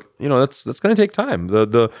V4, but that's going to take time.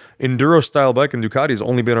 The enduro style bike in Ducati has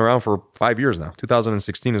only been around for 5 years now.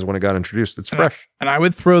 2016 is when it got introduced. It's fresh. And I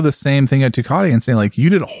would throw the same thing at Ducati and say, like, you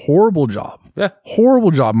did a horrible job. Yeah.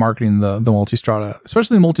 Horrible job marketing the Multistrada,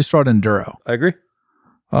 especially the Multistrada Enduro. I agree.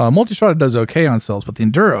 Multistrada does okay on sales, but the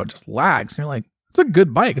Enduro just lags. And you're like, it's a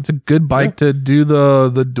good bike. It's a good bike to do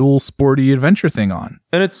the dual sporty adventure thing on.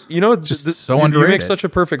 And it's, just so underrated. You make such a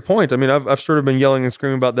perfect point. I mean, I've sort of been yelling and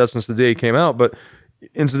screaming about that since the day it came out. But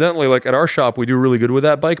incidentally, like at our shop, we do really good with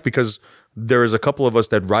that bike because there is a couple of us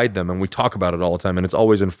that ride them and we talk about it all the time. And it's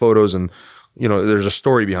always in photos and, there's a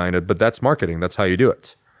story behind it. But that's marketing. That's how you do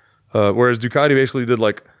it. Whereas Ducati basically did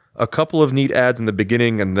like a couple of neat ads in the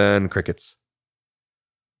beginning and then crickets.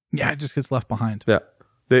 Yeah, it just gets left behind. Yeah.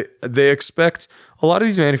 They expect, a lot of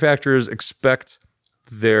these manufacturers expect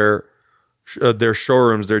their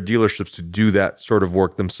showrooms, their dealerships to do that sort of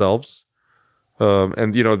work themselves.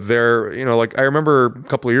 And like I remember a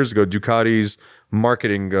couple of years ago, Ducati's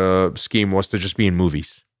marketing scheme was to just be in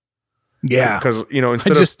movies. Yeah. Because,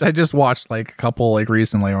 I just watched like a couple like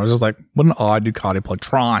recently. I was just like, what an odd Ducati plug.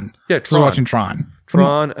 Tron. Yeah, Tron. I was watching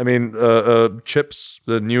Tron. I mean, Chips,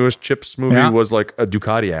 the newest Chips movie was like a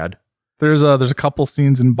Ducati ad. There's a couple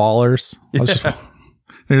scenes in Ballers. You're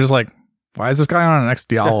just like, why is this guy on an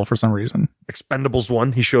ex-Diablo for some reason? Expendables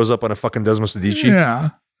 1, he shows up on a fucking Desmos Medici.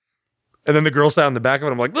 Yeah. And then the girl sat on the back of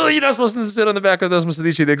it. I'm like, you're not supposed to sit on the back of Desmos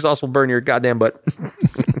Medici. The exhaust will burn your goddamn butt.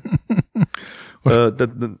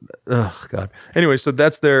 God. Anyway, so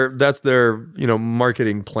that's their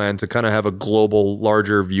marketing plan to kind of have a global,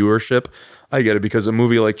 larger viewership. I get it because a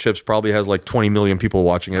movie like Chips probably has like 20 million people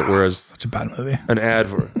watching it, whereas such a bad movie. An ad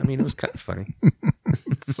it was kind of funny.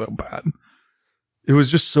 It's so bad. It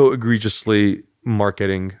was just so egregiously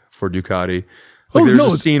marketing for Ducati. Like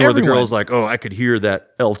there's a scene where the girl's like, "Oh, I could hear that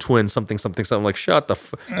L twin something something something." Like, shut the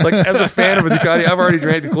like. As a fan of a Ducati, I've already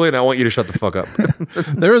drank the Kool-Aid, and I want you to shut the fuck up.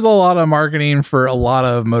 There's a lot of marketing for a lot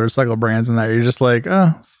of motorcycle brands in that. You're just like,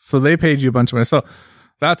 so they paid you a bunch of money. So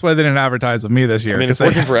that's why they didn't advertise with me this year. I mean, it's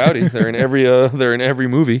working for Audi. They're in every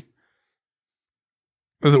movie.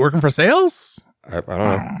 Is it working for sales? I don't know.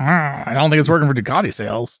 I don't think it's working for Ducati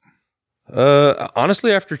sales.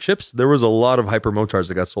 Honestly, after Chips, there was a lot of hyper motards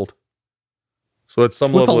that got sold. So at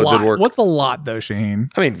some level, it did work. What's a lot though, Shane?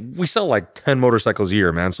 I mean, we sell like 10 motorcycles a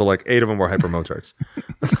year, man. So like 8 of them were hyper motards.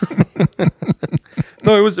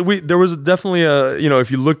 No, there was definitely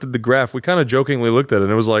if you looked at the graph, we kind of jokingly looked at it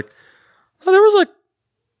and it was like, there was like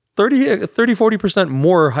 40%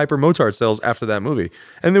 more hyper motard sales after that movie.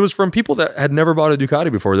 And it was from people that had never bought a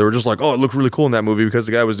Ducati before. They were just like, oh, it looked really cool in that movie because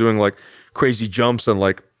the guy was doing like crazy jumps and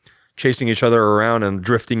like chasing each other around and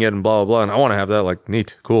drifting it and blah, blah, blah. And I want to have that. Like,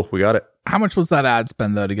 neat, cool, we got it. How much was that ad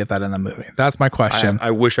spend though to get that in the movie? That's my question.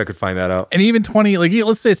 I wish I could find that out. And even 20, like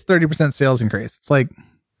let's say it's 30% sales increase. It's like,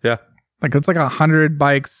 yeah, like it's like 100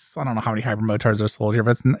 bikes. I don't know how many hyper motards are sold here,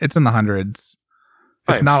 but it's in the hundreds.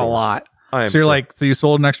 It's not a lot. So you're like, so you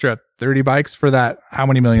sold an extra 30 bikes for that. How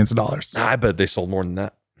many millions of dollars? I bet they sold more than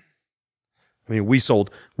that. I mean, we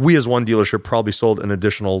as one dealership probably sold an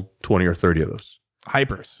additional 20 or 30 of those.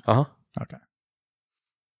 Hypers. Uh-huh. Okay.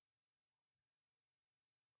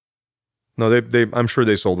 No, I'm sure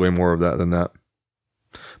they sold way more of that than that.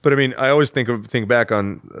 But I mean, I always think back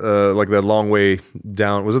on like that Long Way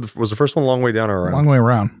Down. Was the first one Long Way Down or around? Long Way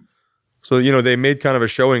Around. So, they made kind of a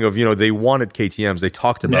showing of, they wanted KTMs. They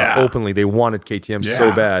talked about openly they wanted KTMs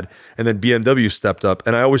so bad. And then BMW stepped up.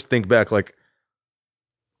 And I always think back like,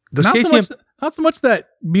 not so much that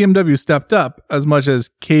BMW stepped up as much as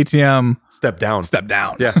KTM stepped down.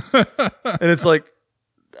 Yeah. And it's like,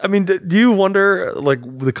 I mean, do you wonder like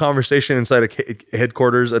the conversation inside of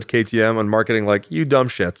headquarters at KTM on marketing, like, you dumb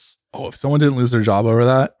shits? Oh, if someone didn't lose their job over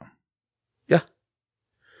that. Yeah.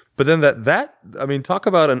 But then I mean, talk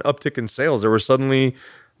about an uptick in sales. There were suddenly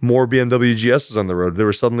more BMW GSs on the road. There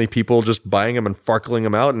were suddenly people just buying them and farkling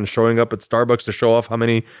them out and showing up at Starbucks to show off how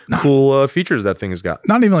many cool features that thing has got.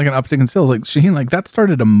 Not even like an uptick in sales. Like, Shaheen, like that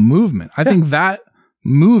started a movement. I think that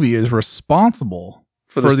movie is responsible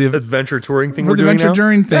for the adventure touring thing for we're the doing adventure now?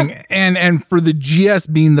 touring thing, and for the GS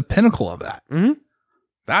being the pinnacle of that. Mhm.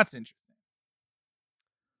 That's interesting.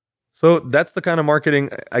 So that's the kind of marketing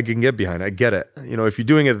I can get behind. I get it. You know, if you're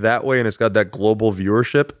doing it that way and it's got that global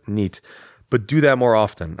viewership, neat. But do that more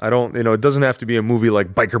often. I don't, you know, it doesn't have to be a movie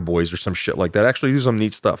like Biker Boys or some shit like that. Actually do some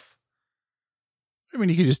neat stuff. I mean,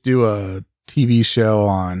 you could just do a TV show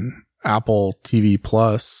on Apple TV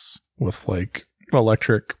Plus with like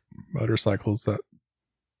electric motorcycles that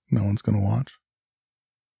no one's going to watch.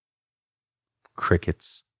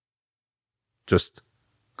 Crickets. Just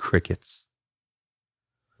crickets.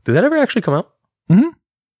 Did that ever actually come out? Mm-hmm.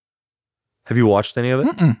 Have you watched any of it?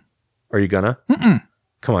 Mm-mm. Are you gonna? Mm-mm.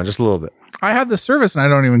 Come on, just a little bit. I have the service and I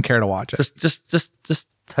don't even care to watch it. Just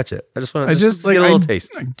touch it. I just want I to just get a little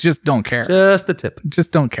taste. I just don't care. Just the tip.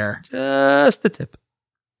 Just don't care. Just the tip.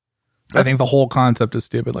 I think the whole concept is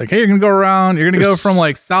stupid. Like, hey, you're going to go around. You're going to go from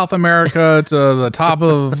like South America to the top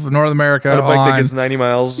of North America. On a bike that on, gets 90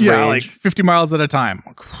 miles yeah, range. like 50 miles at a time.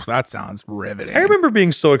 That sounds riveting. I remember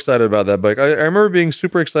being so excited about that bike. I remember being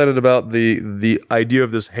super excited about the idea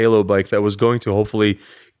of this Halo bike that was going to hopefully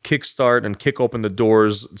kickstart and kick open the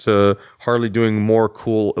doors to Harley doing more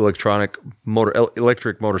cool electric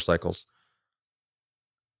motorcycles.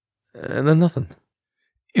 And then nothing.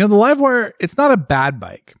 You know, the Livewire, it's not a bad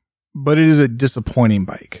bike, but it is a disappointing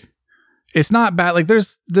bike. It's not bad. Like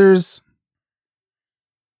it's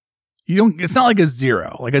not like a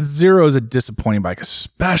Zero. Like a Zero is a disappointing bike,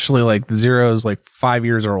 especially like the Zero's like 5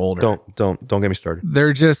 years or older. Don't get me started.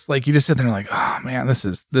 They're just like, you just sit there and like, oh man, this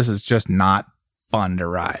is just not fun to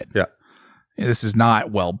ride. Yeah. This is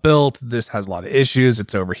not well built. This has a lot of issues.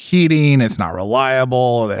 It's overheating. It's not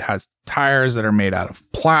reliable. It has tires that are made out of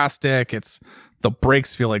plastic. The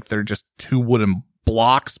brakes feel like they're just two wooden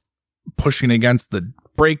blocks pushing against the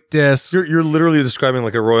brake disc. You're literally describing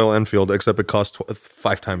like a Royal Enfield, except it costs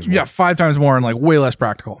 5 times more. Yeah, 5 times more and like way less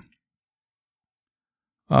practical.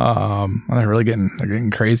 They're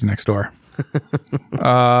getting crazy next door.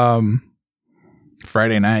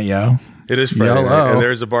 Friday night, yo. It is Friday night, and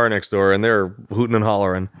there's a bar next door, and they're hooting and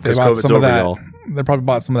hollering because COVID's over, y'all. They probably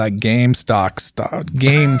bought some of that GameStop stock.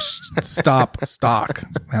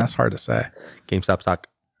 Man, that's hard to say. GameStop stock.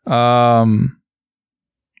 Where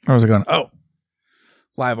was I going? Oh,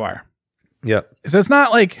 Livewire. Yeah. So it's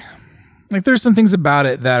not like there's some things about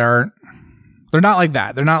it that they're not like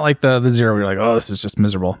that. They're not like the Zero where you're like, oh, this is just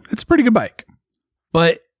miserable. It's a pretty good bike,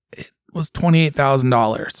 but it was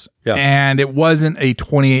 $28,000. Yeah. And it wasn't a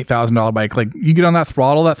 $28,000 bike. Like you get on that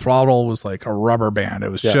throttle was like a rubber band. It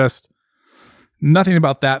was just nothing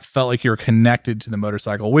about that felt like you were connected to the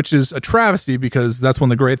motorcycle, which is a travesty because that's one of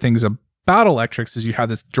the great things about electrics is you have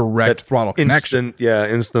this direct throttle connection.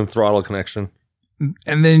 Instant throttle connection.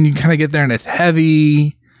 And then you kind of get there and it's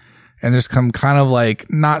heavy and there's some kind of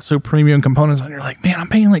like not so premium components and you're like, man, I'm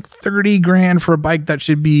paying like $30,000 for a bike that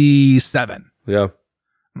should be $7,000. Yeah.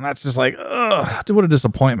 And that's just like, ugh, what a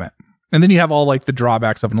disappointment. And then you have all like the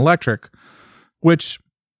drawbacks of an electric, which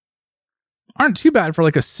aren't too bad for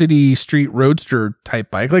like a city street roadster type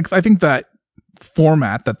bike. Like I think that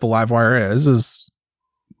format that the Livewire is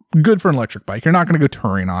good for an electric bike. You're not going to go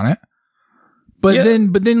touring on it. But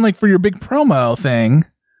then like for your big promo thing,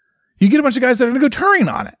 you get a bunch of guys that are going to go touring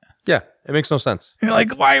on it. Yeah. It makes no sense. And you're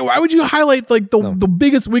like, why would you highlight like the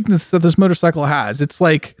biggest weakness that this motorcycle has? It's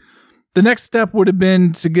like, the next step would have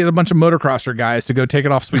been to get a bunch of motocrosser guys to go take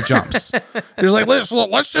it off sweet jumps. You're like,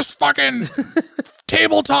 let's just fucking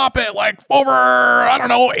tabletop it like over, I don't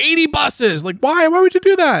know, 80 buses. Like, why? Why would you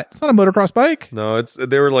do that? It's not a motocross bike. No,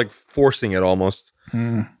 they were like forcing it almost.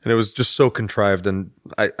 And it was just so contrived. And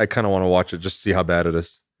I kind of want to watch it just to see how bad it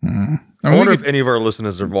is. I wonder if any of our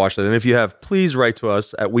listeners have watched it. And if you have, please write to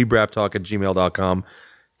us at webraptalk@gmail.com.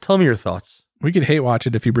 Tell me your thoughts. We could hate watch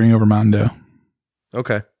it if you bring over Mountain Dew.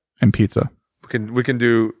 Okay. And pizza. We can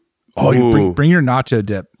do. Oh, you bring your nacho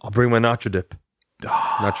dip. I'll bring my nacho dip.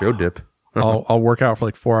 Nacho dip. I'll work out for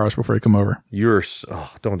like 4 hours before you come over.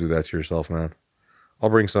 Don't do that to yourself, man.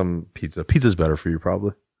 I'll bring some pizza. Pizza's better for you,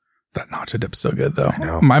 probably. That nacho dip's so good,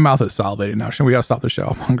 though. My mouth is salivating now. We gotta stop the show.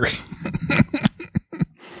 I'm hungry.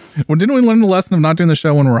 Well, didn't we learn the lesson of not doing the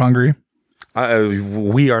show when we're hungry?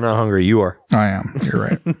 We are not hungry. You are. I am. You're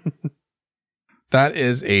right. That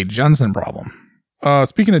is a Jensen problem.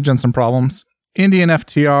 Speaking of Jensen problems, Indian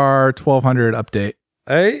FTR 1200 update.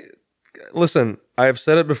 Hey, listen, I've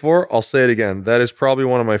said it before. I'll say it again. That is probably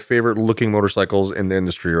one of my favorite looking motorcycles in the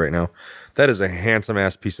industry right now. That is a handsome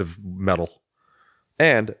ass piece of metal.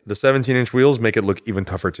 And the 17-inch wheels make it look even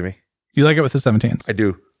tougher to me. You like it with the 17s? I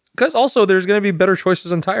do. Because also there's going to be better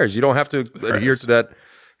choices on tires. You don't have to adhere to that,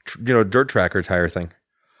 dirt tracker tire thing.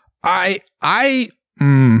 I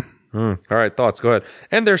All right, thoughts. Go ahead.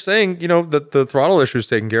 And they're saying, that the throttle issue is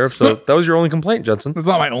taken care of. So that was your only complaint, Jensen. That's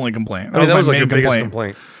not my only complaint. That was my like your main biggest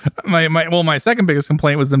complaint. My second biggest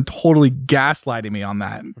complaint was them totally gaslighting me on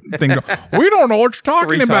that thing. We don't know what you're talking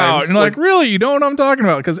 3 about. times. And like, really, you don't know what I'm talking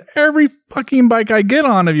about? Because every fucking bike I get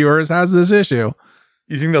on of yours has this issue.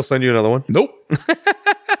 You think they'll send you another one? Nope.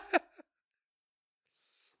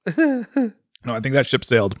 No, I think that ship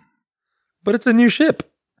sailed. But it's a new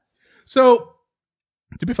ship. So,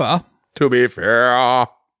 to be fair,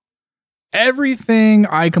 everything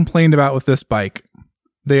I complained about with this bike,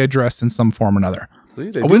 they addressed in some form or another.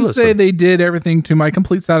 See, I wouldn't say they did everything to my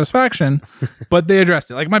complete satisfaction, but they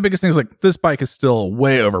addressed it. Like, my biggest thing is like, this bike is still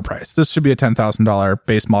way overpriced. This should be a $10,000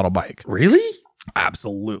 base model bike. Really?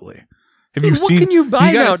 Absolutely. What can you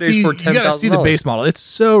buy nowadays for $10,000? You got to see the base model. It's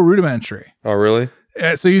so rudimentary. Oh, really?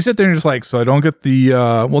 So you sit there and just like, so I don't get the,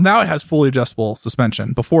 now it has fully adjustable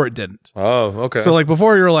suspension. Before it didn't. Oh, okay. So like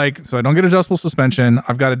before you were like, so I don't get adjustable suspension.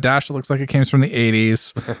 I've got a dash that looks like it came from the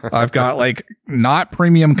 80s. I've got like not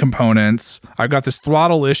premium components. I've got this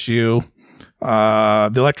throttle issue.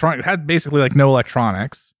 The electronic had basically like no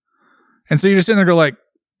electronics. And so you just sit there and go like,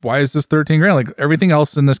 why is this 13 grand? Like everything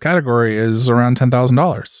else in this category is around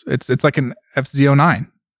 $10,000. It's like an FZ09.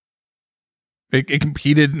 It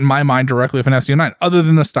competed in my mind directly with an FZ09, other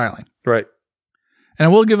than the styling. Right. And I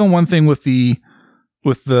will give them one thing with the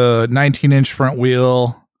 19-inch front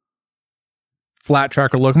wheel, flat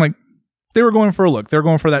tracker look. I'm like, they were going for a look. They're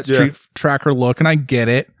going for that street tracker look, and I get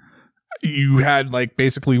it. You had like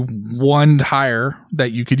basically one tire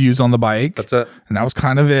that you could use on the bike. That's it. And that was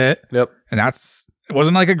kind of it. Yep. And it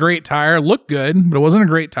wasn't like a great tire. It looked good, but it wasn't a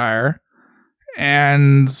great tire.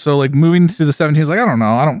 And so like moving to the 17 is like, I don't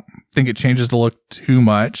know. I don't think it changes the look too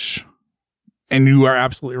much. And you are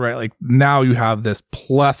absolutely right. Like now you have this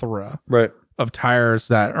plethora of tires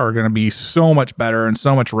that are going to be so much better and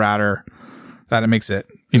so much radder that it makes it,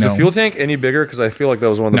 Is the fuel tank any bigger? Because I feel like that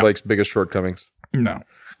was one of the bike's biggest shortcomings. No.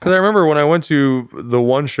 Because I remember when I went to the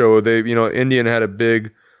one show, Indian had a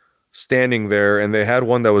big standing there, and they had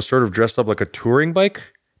one that was sort of dressed up like a touring bike,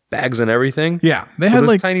 bags and everything. Yeah, they had this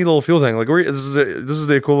like tiny little fuel tank. Like this is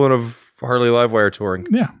the equivalent of Harley Livewire touring.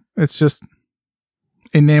 Yeah, it's just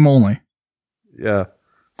in name only. Yeah,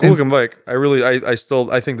 cool looking bike. I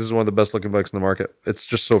think this is one of the best looking bikes in the market. It's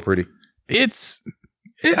just so pretty.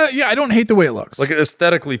 I don't hate the way it looks. Like it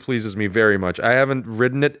aesthetically pleases me very much. I haven't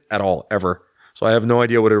ridden it at all ever, so I have no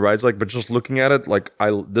idea what it rides like. But just looking at it, like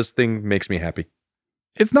this thing makes me happy.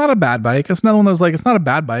 It's not a bad bike. It's another one that was like, it's not a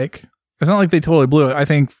bad bike. It's not like they totally blew it. I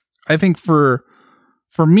think for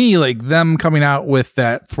me, like them coming out with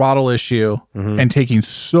that throttle issue and taking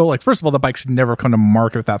first of all, the bike should never come to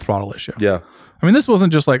market with that throttle issue. Yeah. I mean, this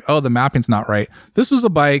wasn't just like, oh, the mapping's not right. This was a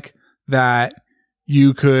bike that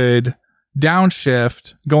you could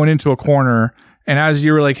downshift going into a corner, and as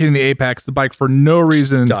you were like hitting the apex, the bike for no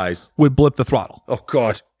reason would blip the throttle. Oh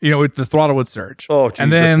God. The throttle would surge. Oh, geez,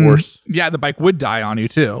 and then, that's worse. Yeah, the bike would die on you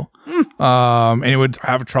too. And it would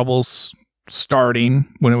have troubles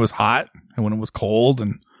starting when it was hot and when it was cold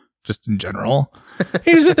and just in general.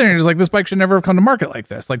 You just sit there and you're just like, this bike should never have come to market like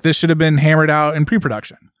this. Like this should have been hammered out in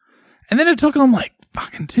pre-production. And then it took them like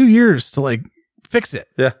fucking 2 years to like fix it.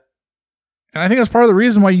 Yeah. And I think that's part of the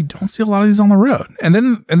reason why you don't see a lot of these on the road. And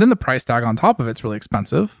then the price tag on top of it's really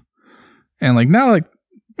expensive. And like now, like,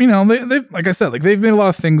 they've, like I said, like they've made a lot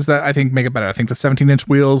of things that I think make it better. I think the 17-inch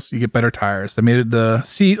wheels, you get better tires. They made the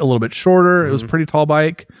seat a little bit shorter. It was a pretty tall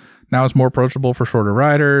bike. Now it's more approachable for shorter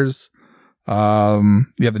riders. You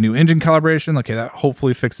have the new engine calibration. Okay, that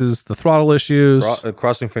hopefully fixes the throttle issues.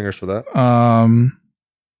 Crossing fingers for that.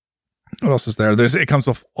 What else is there? It comes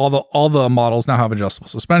with all the models now have adjustable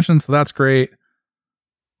suspension, so that's great.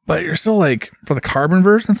 But you're still like, for the carbon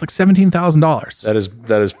version, it's like $17,000.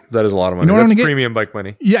 That is a lot of money. You know what That's premium bike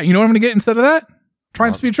money. Yeah, you know what I'm going to get instead of that?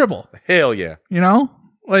 Triumph Speed Triple. Hell yeah.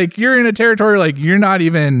 Like you're in a territory like you're not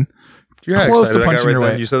even close to punching your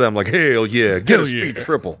way. You said that, I'm like, hell yeah, get a Speed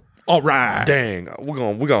Triple. All right. Dang,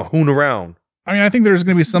 we're gonna hoon around. I mean, I think there's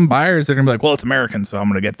going to be some buyers that are going to be like, well, it's American, so I'm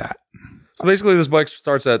going to get that. So basically, this bike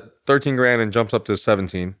starts at 13 grand and jumps up to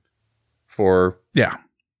 17 for. Yeah.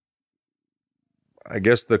 I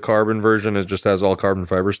guess the carbon version just has all carbon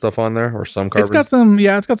fiber stuff on there, or some carbon. It's got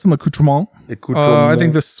some accoutrement. I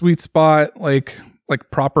think the sweet spot, like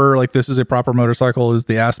proper, like this is a proper motorcycle, is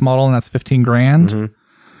the S model, and that's 15 grand. Mm-hmm.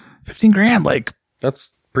 15 grand, like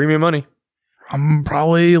that's premium money. I'm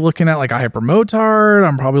probably looking at like a Hyper Motard.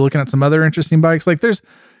 I'm probably looking at some other interesting bikes. Like there's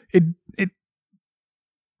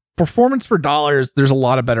performance for dollars. There's a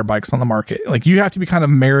lot of better bikes on the market. Like you have to be kind of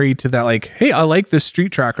married to that. Like, hey, I like this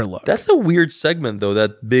street tracker look. That's a weird segment though.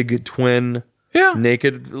 That big twin Yeah.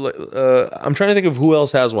 Naked. I'm trying to think of who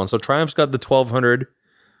else has one. So Triumph's got the 1200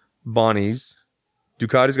 Bonnies.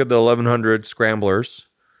 Ducati's got the 1100 Scramblers.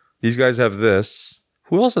 These guys have this.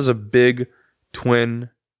 Who else has a big twin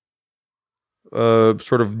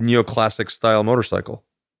sort of neoclassic style motorcycle?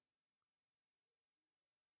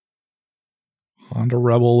 Honda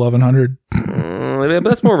Rebel 1100. But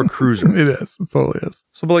that's more of a cruiser. It is. It totally is.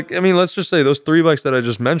 So, but like, I mean, let's just say those three bikes that I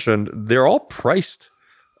just mentioned, they're all priced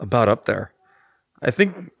about up there. I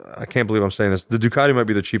can't believe I'm saying this. The Ducati might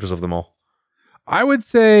be the cheapest of them all. I would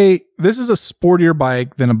say this is a sportier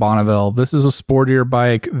bike than a Bonneville. This is a sportier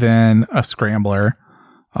bike than a Scrambler.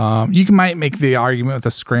 Might make the argument with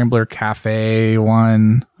a Scrambler Cafe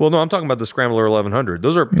one. Well, no, I'm talking about the Scrambler 1100.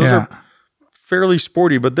 Those are fairly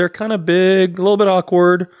sporty, but they're kind of big, a little bit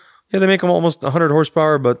awkward. Yeah, they make them almost 100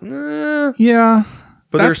 horsepower, but yeah.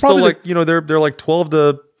 But they're still like, they're like $12,000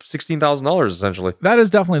 to $16,000 essentially. That is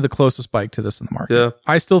definitely the closest bike to this in the market. Yeah.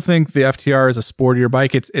 I still think the FTR is a sportier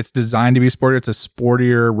bike. It's designed to be sportier. It's a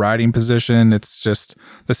sportier riding position. It's just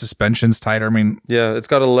the suspension's tighter. I mean, yeah, it's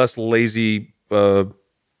got a less lazy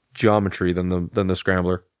geometry than the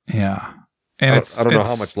Scrambler. Yeah. And I don't know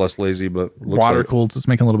how much less lazy, but water cooled, so it's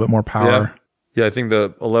making a little bit more power. Yeah, I think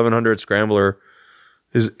the 1100 Scrambler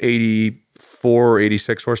is 84 or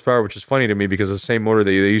 86 horsepower, which is funny to me because the same motor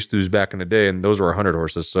they used to use back in the day, and those were 100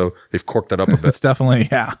 horses, so they've corked that up a bit. It's definitely,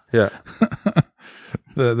 yeah. Yeah.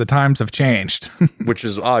 The times have changed. Which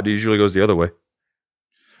is odd. It usually goes the other way.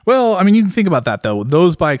 Well, I mean, you can think about that, though.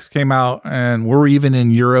 Those bikes came out, and were we even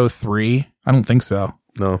in Euro 3? I don't think so.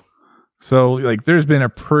 No. So, like, there's been a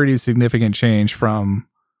pretty significant change from,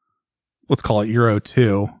 let's call it Euro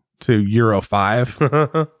 2 to Euro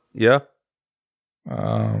 5. Yeah.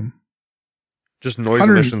 Just noise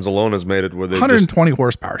emissions alone has made it where they 120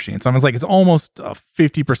 horsepower machines. I mean, it's almost a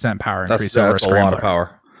 50% power increase over a That's a Scrambler. lot of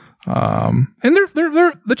power. And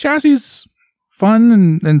they're the chassis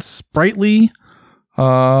fun and sprightly.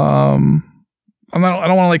 I don't want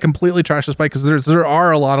to like completely trash this bike because there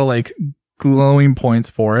are a lot of like glowing points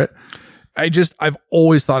for it. I've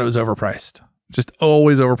always thought it was overpriced. Just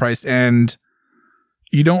always overpriced, and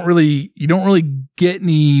you don't really get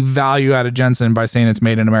any value out of Jensen by saying it's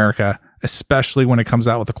made in America, especially when it comes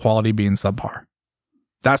out with the quality being subpar.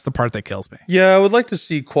 That's the part that kills me. Yeah, I would like to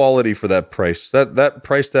see quality for that price. That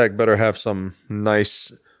price tag better have some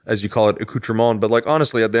nice, as you call it, accoutrement. But like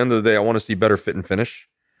honestly, at the end of the day, I want to see better fit and finish.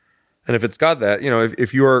 And if it's got that,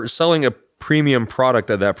 if you are selling a premium product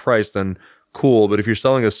at that price, then cool. But if you're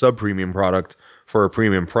selling a sub-premium product for a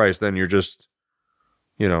premium price, then you're just,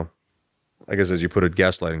 I guess as you put it,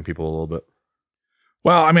 gaslighting people a little bit.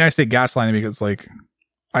 Well, I mean, I say gaslighting because like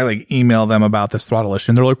I like email them about this throttle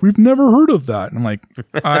issue and they're like, we've never heard of that. And I'm like,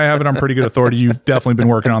 I have it on pretty good authority. You've definitely been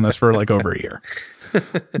working on this for like over a year.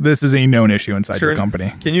 This is a known issue inside your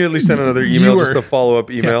company. Can you at least send another email, just a follow-up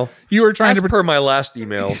email? Yeah, you were trying per my last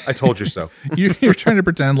email, I told you so. You're trying to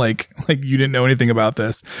pretend like you didn't know anything about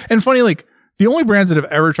this. And funny, like the only brands that have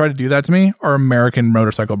ever tried to do that to me are American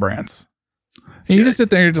motorcycle brands. And you just sit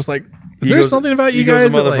there and you're just like, is there something about you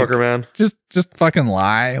guys that motherfucker, man. Just fucking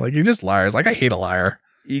lie? Like you're just liars. Like I hate a liar.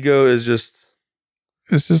 Ego is just,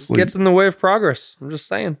 it's just like, gets in the way of progress. I'm just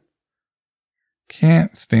saying.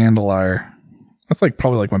 Can't stand a liar. That's like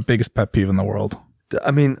probably like my biggest pet peeve in the world.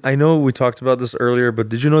 I mean, I know we talked about this earlier, but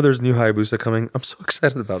did you know there's new Hayabusa coming? I'm so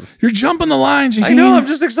excited about it. You're jumping the line, Shaheen. I know. I'm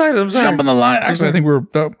just excited. I'm sorry. Jumping the line. Actually, I think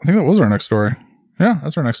that was our next story. Yeah,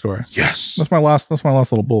 that's our next story. Yes. That's my last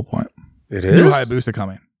little bullet point. It is? New Hayabusa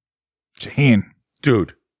coming. Shaheen.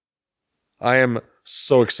 Dude. I am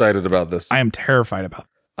so excited about this. I am terrified about this.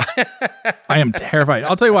 I am terrified.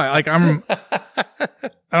 I'll tell you why. Like I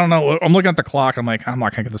don't know. I'm looking at the clock. I'm like, I'm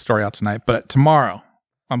not gonna get the story out tonight, but tomorrow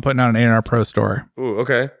I'm putting out an A&R Pro story. Ooh,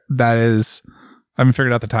 okay. That is, I haven't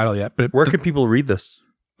figured out the title yet, but where can people read this?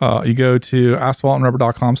 You go to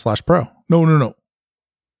asphaltandrubber.com/pro. No.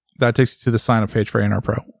 That takes you to the sign up page for A&R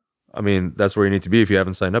Pro. I mean, that's where you need to be if you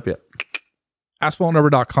haven't signed up yet.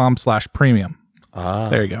 asphaltandrubber.com/premium.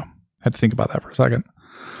 There you go. Had to think about that for a second.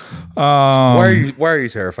 Why are you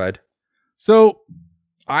terrified? So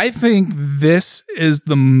I think this is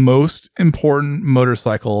the most important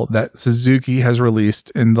motorcycle that Suzuki has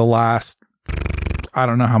released in the last, I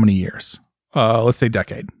don't know how many years. Let's say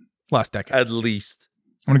decade. Last decade. At least.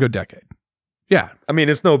 I'm going to go decade. Yeah. I mean,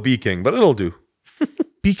 it's no B-King, but it'll do.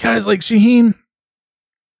 Because like Shaheen,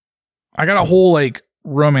 I got a whole like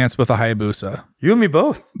romance with a Hayabusa. You and me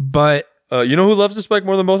both. But you know who loves this bike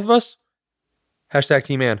more than both of us? Hashtag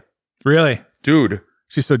T-Man. Really? Dude.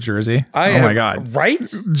 She's so Jersey. My God. Right?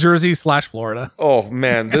 Jersey/Florida. Oh,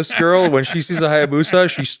 man. This girl, when she sees a Hayabusa,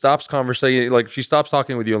 she stops conversating. Like, she stops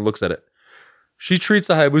talking with you and looks at it. She treats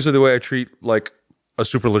the Hayabusa the way I treat like a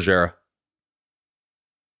Superleggera.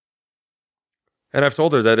 And I've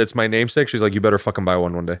told her that it's my namesake. She's like, you better fucking buy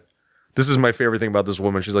one day. This is my favorite thing about this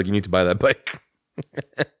woman. She's like, you need to buy that bike.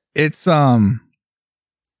 It's when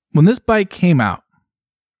this bike came out,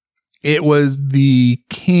 it was the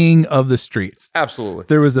king of the streets. Absolutely.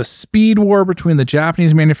 There was a speed war between the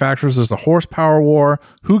Japanese manufacturers. There's a horsepower war.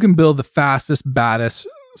 Who can build the fastest, baddest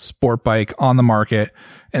sport bike on the market?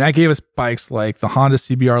 And that gave us bikes like the Honda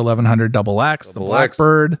CBR 1100 XX, the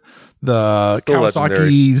Blackbird, the Still Kawasaki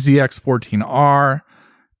legendary. ZX14R,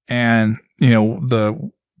 and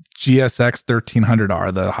the GSX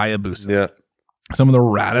 1300R, the Hayabusa. Yeah. Some of the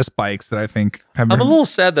raddest bikes that I think have been. I'm a little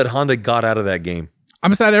sad that Honda got out of that game.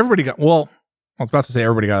 I'm sad everybody got. Well, I was about to say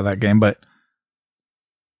everybody got out of that game, but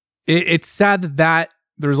it's sad that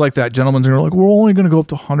there's like that gentleman's who are like, we're only going to go up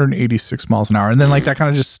to 186 miles an hour, and then like that kind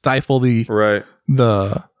of just stifle the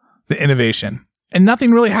innovation, and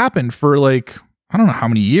nothing really happened for like I don't know how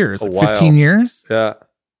many years, like 15 years. Yeah,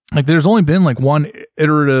 like there's only been like one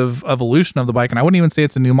iterative evolution of the bike, and I wouldn't even say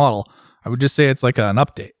it's a new model. I would just say it's like an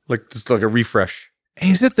update, just like a refresh. And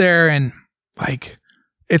you sit there and like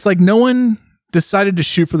it's like no one decided to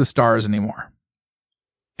shoot for the stars anymore.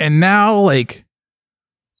 And now like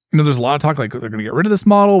there's a lot of talk like they're going to get rid of this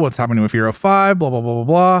model. What's happening with Euro 5, blah, blah, blah, blah,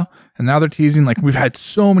 blah. And now they're teasing like we've had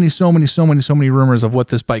so many rumors of what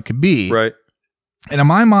this bike could be. Right. And in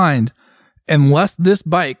my mind, unless this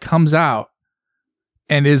bike comes out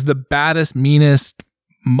and is the baddest, meanest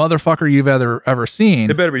motherfucker you've ever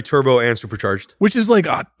seen, It better be turbo and supercharged. which is like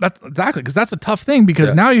that's exactly because that's a tough thing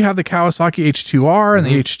because now you have the Kawasaki H2R and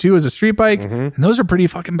the H2 as a street bike, and those are pretty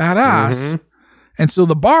fucking badass. And so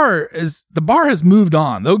the bar has moved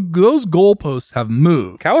on. Those goalposts have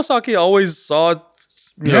moved. Kawasaki always saw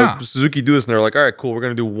Suzuki do this, and they're like, all right, cool, we're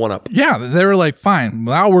going to do one up. Yeah, they were like, fine,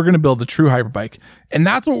 now we're going to build the true hyperbike. And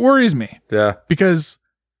that's what worries me. Yeah. Because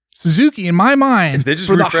Suzuki, in my mind... If they just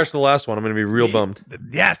refresh the last one, I'm going to be real bummed.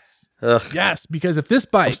 Yes. Ugh. Yes, because if this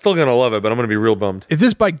bike... I'm still going to love it, but I'm going to be real bummed. If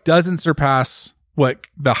this bike doesn't surpass what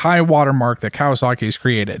the high watermark that Kawasaki has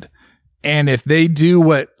created, and if they do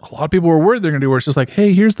what a lot of people were worried they're going to do, where it's just like,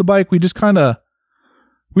 hey, here's the bike, we just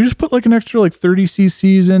put like an extra like 30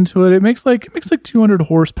 cc's into it. It makes like 200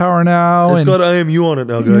 horsepower now. It's got IMU on it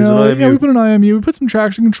now, guys. Yeah, we put an IMU. We put some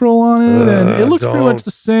traction control on it, and it looks pretty much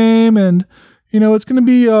the same. And it's going to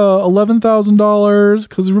be $11,000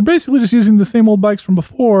 because we're basically just using the same old bikes from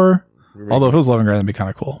before. Although if it was $11,000, that'd be kind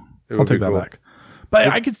of cool. I'll take that back. But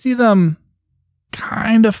I could see them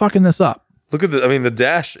kind of fucking this up. Look at the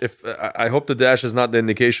dash. I hope the dash is not the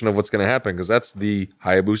indication of what's going to happen because that's the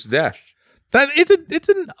Hayabusa dash. That it's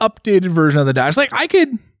an updated version of the dash. Like I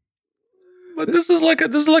could, but this is like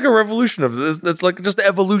a revolution of this. That's like just the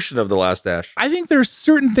evolution of the last dash. I think there's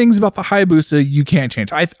certain things about the Hayabusa you can't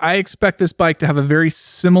change. I expect this bike to have a very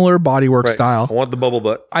similar bodywork style. I want the bubble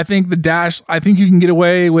butt. I think the dash. I think you can get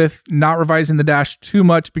away with not revising the dash too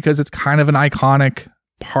much because it's kind of an iconic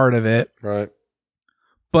part of it. Right.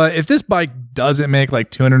 But if this bike doesn't make like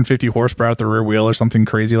 250 horsepower at the rear wheel or something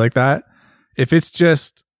crazy like that, if it's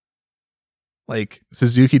just like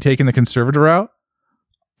Suzuki taking the conservative route,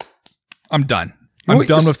 I'm done. I'm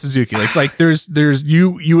done with Suzuki. Like there's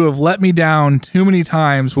you have let me down too many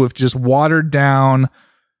times with just watered down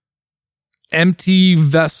empty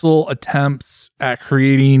vessel attempts at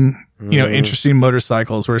creating, interesting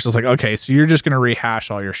motorcycles where it's just like, okay, so you're just going to rehash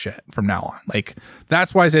all your shit from now on. Like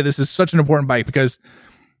that's why I say this is such an important bike because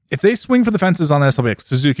if they swing for the fences on this, I'll be like,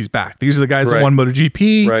 Suzuki's back. These are the guys that won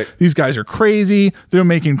MotoGP. Right. These guys are crazy. They're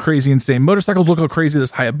making crazy, insane motorcycles. Look how crazy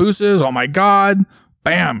this Hayabusa is. Oh my God.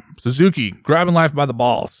 Bam. Suzuki grabbing life by the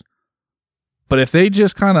balls. But if they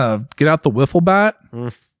just kind of get out the wiffle bat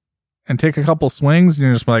and take a couple swings, and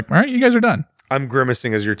you're just like, all right, you guys are done. I'm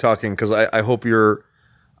grimacing as you're talking because I hope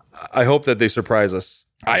that they surprise us.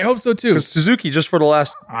 I hope so too. Suzuki, just for the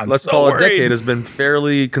last, let's call it decade, has been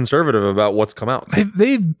fairly conservative about what's come out.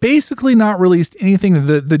 They've basically not released anything.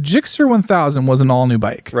 The Gixxer 1000 was an all new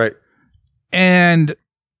bike, right? And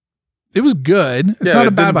it was good. It's not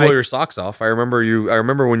a bad didn't bike. Blow your socks off. I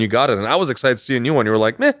remember when you got it, and I was excited to see a new one. You were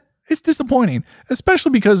like, meh. It's disappointing,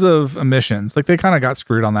 especially because of emissions. Like they kind of got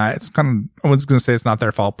screwed on that. It's kind of, I was going to say it's not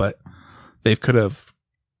their fault, but they could have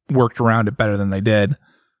worked around it better than they did.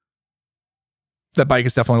 That bike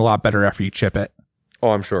is definitely a lot better after you chip it. Oh,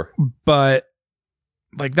 I'm sure. But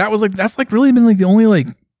like that's really been like the only like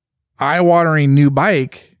eye-watering new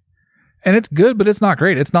bike. And it's good, but it's not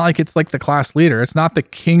great. It's not like it's like the class leader. It's not the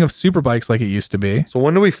king of super bikes like it used to be. So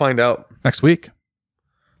when do we find out? Next week.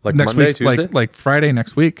 Like next Monday, week, Tuesday? like Friday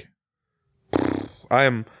next week.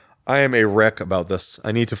 I'm I am a wreck about this.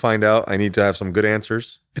 I need to find out. I need to have some good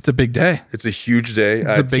answers. It's a big day. It's a huge day.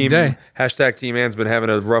 It's a big day. Hashtag Team Anne's been having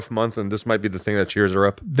a rough month, and this might be the thing that cheers her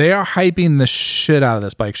up. They are hyping the shit out of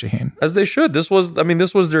this bike, Shaheen. As they should. This was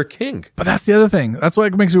their king. But that's the other thing. That's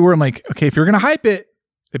what makes me worry. I'm like, okay, if you're going to hype it,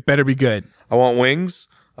 it better be good. I want wings.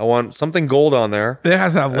 I want something gold on there. It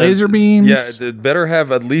has to have laser beams. Yeah, it better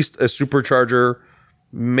have at least a supercharger,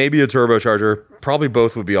 maybe a turbocharger. Probably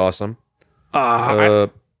both would be awesome.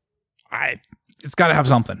 It's got to have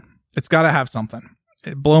something. It's got to have something.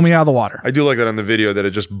 Blow me out of the water. I do like that on the video that it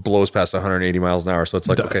just blows past 180 miles an hour. So it's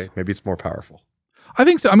like, okay, maybe it's more powerful. I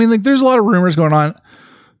think so. I mean, like, there's a lot of rumors going on.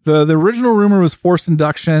 The original rumor was forced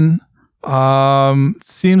induction.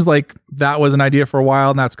 Seems like that was an idea for a while,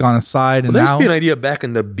 and that's gone aside. And there used now to be an idea back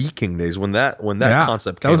in the B-King days when that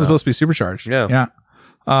concept came that was out. supposed to be supercharged. Yeah.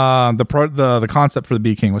 The concept for the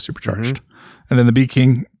B-King was supercharged, and then the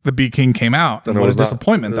B-King came out, and what a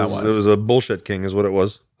disappointment that was. It was a bullshit king, is what it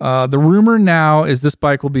was. The rumor now is this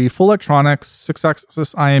bike will be full electronics,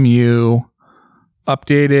 6-axis IMU,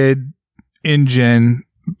 updated engine,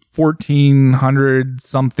 1400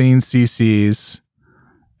 something cc's,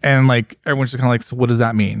 and like everyone's just kind of like, so what does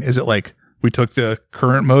that mean? Is it like we took the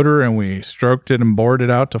current motor and we stroked it and bored it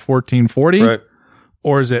out to 1440, right?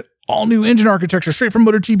 Or is it all new engine architecture straight from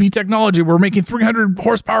MotoGP technology? We're making 300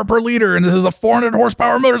 horsepower per liter, and this is a 400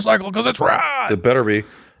 horsepower motorcycle because it's rad. It better be.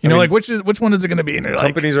 I mean, like which one is it going to be? And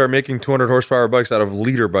companies are making 200 horsepower bikes out of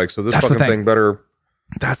liter bikes, so this fucking thing better.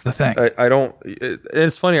 That's the thing. I don't.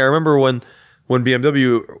 It's funny. I remember when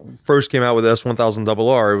BMW first came out with the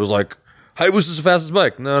S1000RR, it was like, Hayabusa is the fastest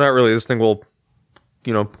bike. No, not really. This thing will,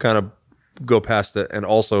 kind of go past it and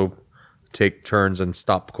also take turns and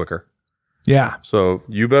stop quicker. Yeah. So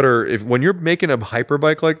you better, when you're making a hyper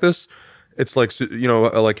bike like this, it's like,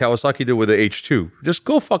 like Kawasaki did with the H2. Just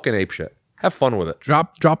go fucking ape shit. Have fun with it.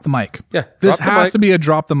 Drop the mic. Yeah. This has to be a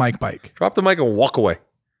drop the mic bike. Drop the mic and walk away.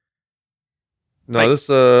 No,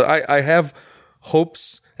 I have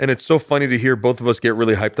hopes, and it's so funny to hear both of us get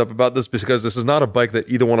really hyped up about this because this is not a bike that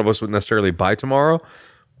either one of us would necessarily buy tomorrow,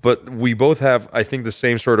 but we both have, I think, the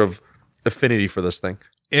same sort of affinity for this thing.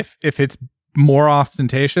 If it's more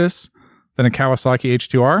ostentatious than a Kawasaki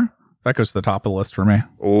H2R, that goes to the top of the list for me.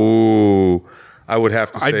 Oh, I would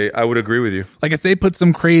have to say, I would agree with you. Like if they put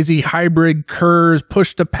some crazy hybrid KERS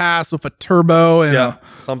push to pass with a turbo and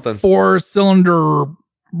something 4-cylinder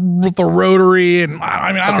with a rotary, and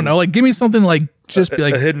I don't know, like give me something like just be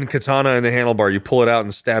like a hidden katana in the handlebar. You pull it out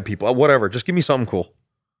and stab people. Whatever. Just give me something cool.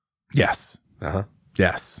 Yes.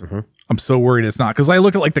 Yes. Mm-hmm. I'm so worried it's not, because I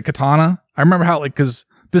look at like the katana. I remember how because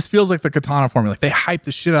this feels like the katana for me. Like they hype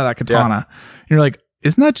the shit out of that katana. And you're like,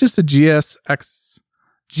 isn't that just a GSX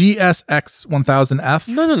 1000F?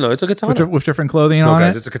 No. It's a katana with different clothing on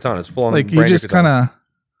guys, it. It's a katana. It's full on. Like you just kind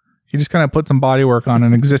of put some body work on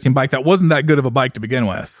an existing bike that wasn't that good of a bike to begin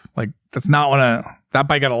with. Like that's not that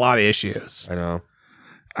bike got a lot of issues. I know.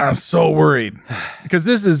 I'm so worried because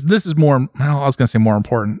this is more. Well, I was going to say more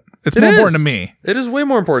important. It's more important to me. It is way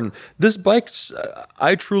more important. This bike,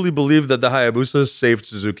 I truly believe that the Hayabusa saved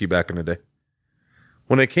Suzuki back in the day.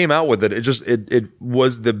 When it came out with it, it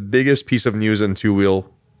was the biggest piece of news in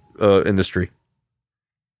two-wheel industry.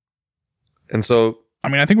 And so, I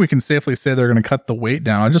mean, I think we can safely say they're going to cut the weight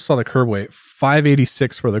down. I just saw the curb weight,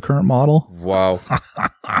 586 for the current model. Wow.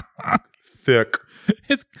 Thick.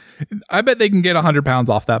 I bet they can get 100 pounds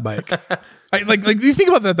off that bike. Like you think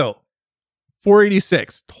about that though.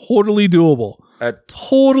 486, totally doable.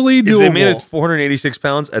 Totally doable. If they made it 486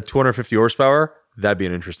 pounds at 250 horsepower, that'd be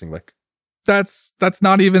an interesting bike. That's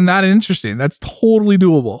not even that interesting. That's totally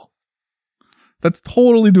doable. I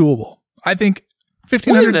think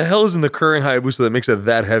 1500. What in the hell is in the current Hayabusa that makes it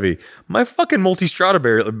that heavy? My fucking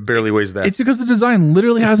Multistrada barely weighs that. It's because the design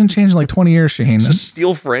literally hasn't changed in like 20 years, Shaheen. Just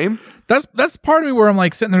steel frame? That's part of me where I'm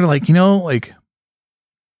like sitting there like, like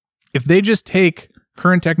if they just take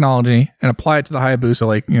current technology and apply it to the Hayabusa,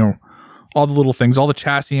 like, all the little things, all the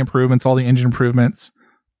chassis improvements, all the engine improvements,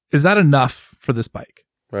 is that enough for this bike?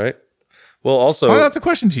 Right. Well, also, that's a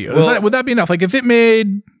question to you. Would that be enough? Like if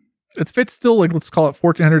it's still like, let's call it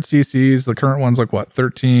 1400 cc's, the current one's like what,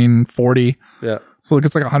 1340. Yeah. So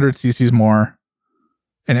it's like 100 cc's more,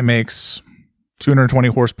 and it makes 220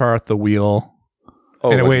 horsepower at the wheel. Oh,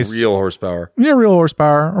 and it like weighs real horsepower. Yeah, real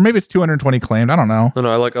horsepower, or maybe it's 220 claimed. I don't know.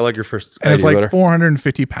 No, I like your first. And it's like better.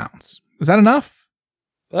 450 pounds. Is that enough?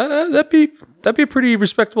 That'd be a pretty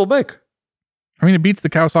respectable bike. I mean, it beats the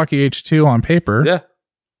Kawasaki H2 on paper. Yeah,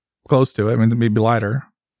 close to it. I mean, maybe lighter.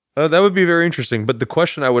 That would be very interesting. But the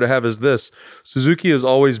question I would have is this. Suzuki has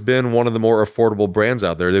always been one of the more affordable brands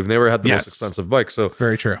out there. They've never had the most expensive bike. So It's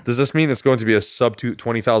very true. does this mean it's going to be a sub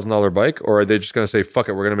 $20,000 bike? Or are they just going to say, fuck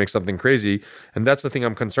it, we're going to make something crazy? And that's the thing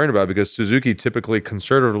I'm concerned about, because Suzuki typically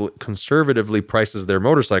conservatively prices their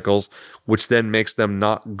motorcycles, which then makes them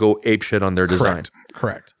not go apeshit on their design.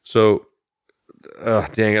 Correct. So,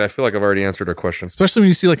 dang it, I feel like I've already answered our question. Especially when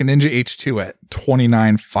you see like a Ninja H2 at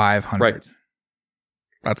 $29,500. Right.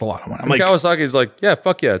 That's a lot of money. I'm And like, Kawasaki's like, yeah,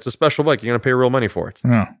 fuck yeah, it's a special bike. You're going to pay real money for it.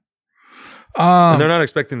 no. And they're not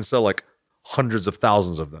expecting to sell like hundreds of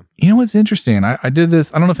thousands of them. You know what's interesting? I did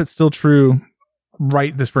this. I don't know if it's still true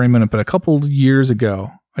right this very minute, but a couple years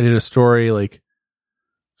ago, I did a story like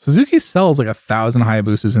Suzuki sells like 1,000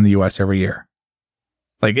 Hayabusas in the US every year.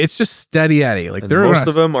 Like it's just steady Eddie. Like And most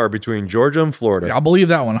of them are between Georgia and Florida. I'll believe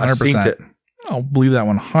that one 100%. I'll believe that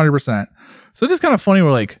one 100%. So it's just kind of funny.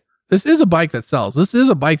 We're like, this is a bike that sells. This is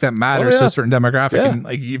a bike that matters to a certain demographic. Yeah. And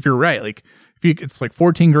like, if you're right, like it's like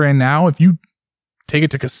 14 grand now. If you take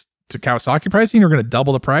it to Kawasaki pricing, you're going to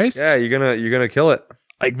double the price. Yeah, you're gonna kill it.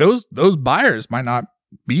 Like those buyers might not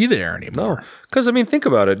be there anymore. No, because I mean, think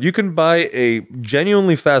about it. You can buy a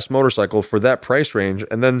genuinely fast motorcycle for that price range,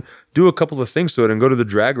 and then do a couple of things to it, and go to the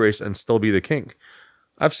drag race and still be the king.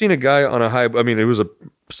 I've seen a guy on it was a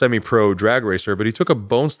semi-pro drag racer, but he took a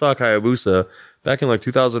bone stock Hayabusa back in like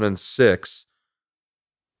 2006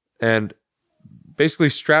 and basically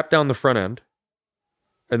strapped down the front end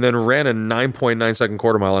and then ran a 9.9 second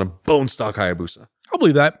quarter mile on a bone stock Hayabusa. I'll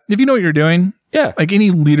believe that. If you know what you're doing, Yeah. like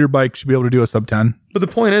any leader bike should be able to do a sub 10. But the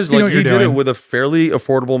point is, You know like, what he you're did it doing. with a fairly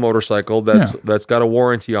affordable motorcycle that's got a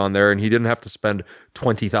warranty on there, and he didn't have to spend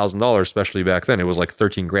 $20,000, especially back then. It was like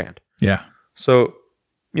 13 grand. Yeah. So,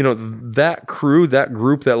 you know, that crew, that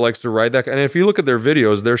group that likes to ride that, and if you look at their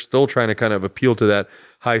videos, they're still trying to kind of appeal to that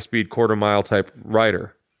high speed quarter mile type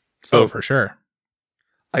rider. So For sure.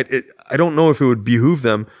 I don't know if it would behoove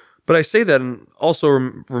them, but I say that and also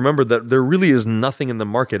remember that there really is nothing in the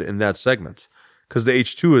market in that segment, because the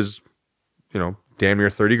H2 is, you know, damn near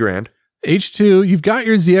 30 grand. H2, you've got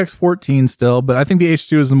your ZX14 still, but I think the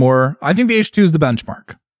H2 is the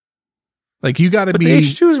benchmark. Like you got to But be. the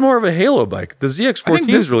H2 is more of a halo bike. The ZX14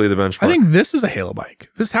 is really the benchmark. I think this is a halo bike.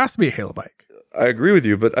 This has to be a halo bike. I agree with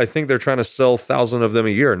you, but I think they're trying to sell 1,000 of them a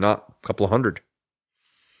year, not a couple of hundred.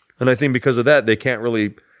 And I think because of that, they can't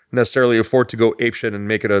really necessarily afford to go apeshit and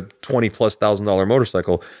make it a $20,000+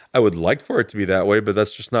 motorcycle. I would like for it to be that way, but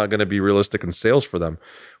that's just not going to be realistic in sales for them,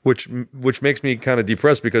 which makes me kind of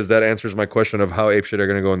depressed, because that answers my question of how apeshit are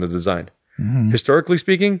going to go in the design. Mm-hmm. Historically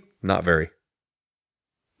speaking, not very.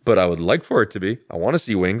 But I would like for it to be. I want to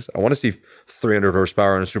see wings. I want to see 300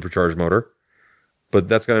 horsepower on a supercharged motor. But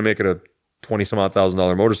that's going to make it a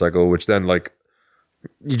 $20,000 motorcycle, which then, like,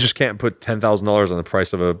 you just can't put $10,000 on the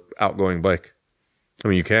price of a outgoing bike. I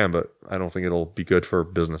mean, you can, but I don't think it'll be good for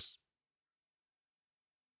business.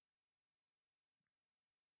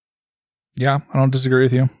 Yeah, I don't disagree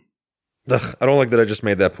with you. Ugh, I don't like that I just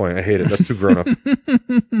made that point. I hate it. That's too grown up.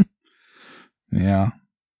 Yeah.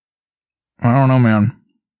 I don't know, man.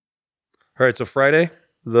 All right, so Friday,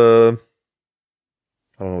 I don't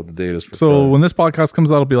know what the date is for So Friday. when this podcast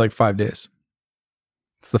comes out, it'll be like 5 days.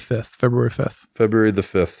 It's the 5th, February 5th. February the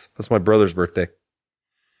 5th. That's my brother's birthday.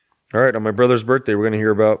 All right, on my brother's birthday, we're going to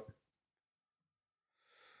hear about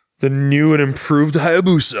the new and improved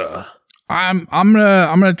Hayabusa, I'm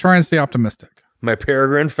gonna try and stay optimistic. my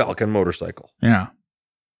Peregrine Falcon motorcycle. Yeah.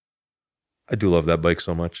 I do love that bike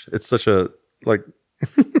so much. It's such a, like,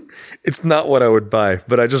 it's not what I would buy,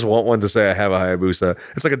 but I just want one to say I have a Hayabusa.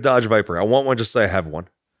 It's like a Dodge Viper. I want one just to say I have one,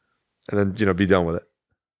 and then, you know, be done with it.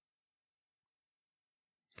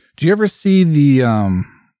 Do you ever see the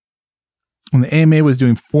when the AMA was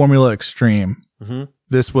doing Formula Extreme? Mm-hmm.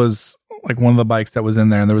 This was like one of the bikes that was in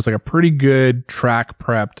there, and there was like a pretty good track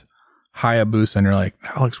prepped Hayabusa, and you're like,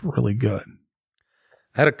 that looks really good.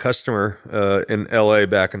 I had a customer in LA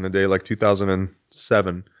back in the day, like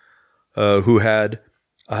 2007, who had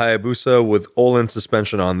a Hayabusa with Olin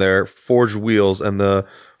suspension on there, forged wheels, and the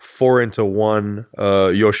 4-into-1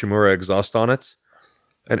 Yoshimura exhaust on it.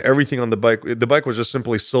 And everything on the bike was just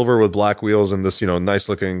simply silver with black wheels and this, you know, nice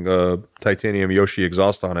looking titanium Yoshi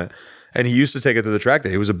exhaust on it. And he used to take it to the track day.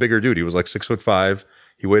 He was a bigger dude. He was like 6'5".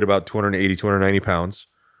 He weighed about 280, 290 pounds.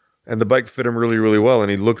 And the bike fit him really, really well.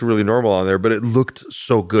 And he looked really normal on there, but it looked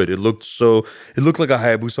so good. It looked like a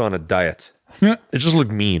Hayabusa on a diet. Yeah. It just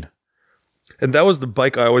looked mean. And that was the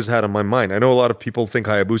bike I always had in my mind. I know a lot of people think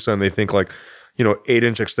Hayabusa and they think like, you know,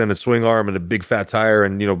 8-inch extended swing arm and a big fat tire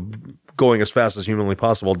and, you know, going as fast as humanly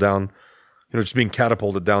possible down, you know, just being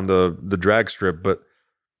catapulted down the drag strip. But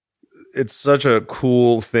it's such a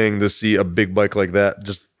cool thing to see a big bike like that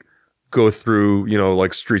just go through,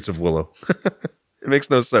 like streets of Willow. It makes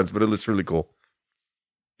no sense, but it looks really cool.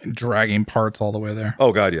 And dragging parts all the way there.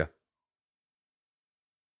 Oh, God, yeah.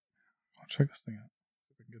 I'll check this thing out.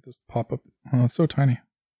 If I can get this to pop up. Oh, it's so tiny.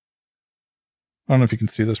 I don't know if you can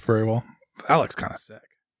see this very well. That looks kind of sick.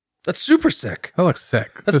 That's super sick. That looks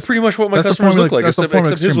sick. That's pretty much what my customers look like,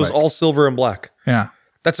 except his was all silver and black. Yeah.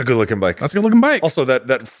 That's a good looking bike. That's a good looking bike. Also,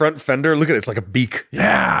 that front fender, look at it. It's like a beak.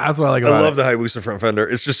 Yeah, that's what I like about it. I love the Hayabusa front fender.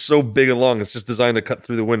 It's just so big and long. It's just designed to cut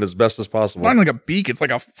through the wind as best as possible. It's not like a beak. It's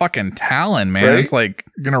like a fucking talon, man. Right? It's like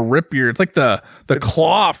gonna rip your. It's like the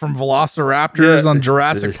claw from Velociraptors on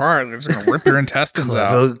Jurassic Park. It's gonna rip your intestines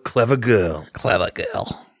out. Clever girl. Clever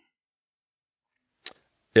girl.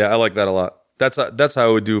 Yeah, I like that a lot. That's how I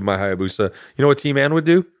would do my Hayabusa. You know what T-Man would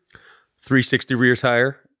do? 360 rear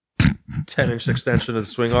tire. 10-inch extension of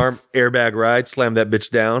the swing arm, airbag ride, slam that bitch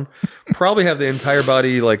down. Probably have the entire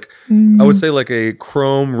body I would say like a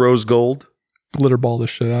chrome rose gold. Glitter ball the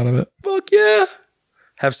shit out of it. Fuck yeah.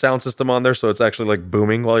 Have sound system on there so it's actually like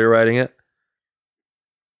booming while you're riding it.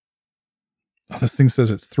 Oh, this thing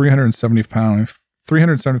says it's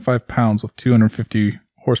 375 pounds with 250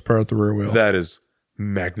 horsepower at the rear wheel. That is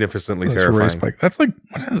magnificently That's terrifying. a race bike. That's like,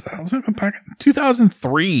 what is that? That's like back in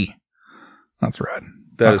 2003. That's rad.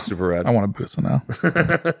 That is super rad. I want a Busa now.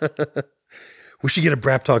 We should get a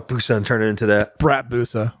Brap Talk Busa and turn it into that. Brat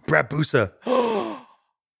Busa. Brap Busa.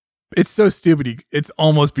 It's so stupid. It's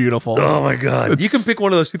almost beautiful. Oh my God. You can pick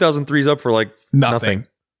one of those 2003s up for like nothing.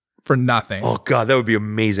 For nothing. Oh God, that would be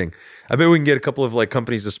amazing. I bet we can get a couple of like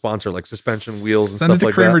companies to sponsor like suspension wheels and Send stuff it to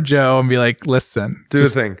like Kramer that. Joe and be like, listen. Do the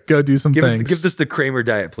thing. Go do some things. Give this the Kramer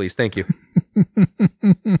diet, please. Thank you.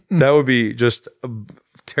 That would be just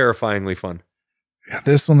terrifyingly fun. Yeah,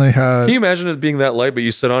 this one they had. Can you imagine it being that light, but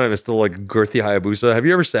you sit on it and it's still like girthy Hayabusa? Have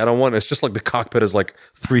you ever sat on one? It's just like the cockpit is like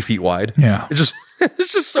 3 feet wide. Yeah. It's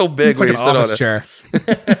just so big. It's like an office chair.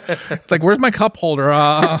 Like, where's my cup holder?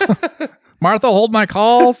 Martha, hold my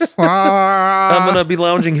calls. I'm going to be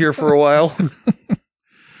lounging here for a while.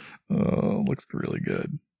 Oh, looks really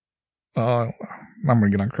good. I'm going to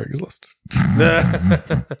get on Craigslist.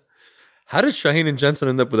 How did Shaheen and Jensen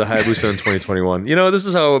end up with a Hayabusa in 2021? This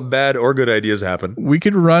is how bad or good ideas happen. We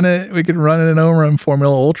could run it. We could run it in OMRA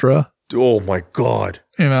Formula Ultra. Oh my God.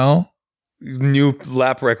 New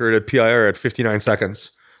lap record at PIR at 59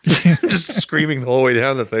 seconds. Just screaming the whole way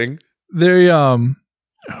down the thing. They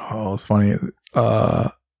it's funny.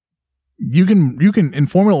 You can in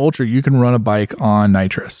Formula Ultra you can run a bike on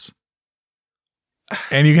nitrous.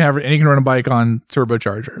 And you can run a bike on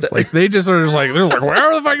turbochargers. Like they just are just like they're like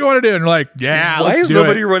whatever the fuck you want to do, and you're like, yeah. Why is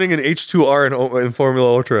nobody running an H2R in Formula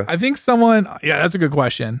Ultra? I think someone. Yeah, that's a good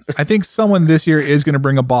question. I think someone this year is going to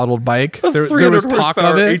bring a bottled bike. There was talk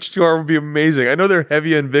of it. H2R would be amazing. I know they're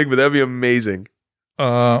heavy and big, but that'd be amazing.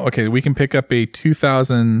 Okay, we can pick up a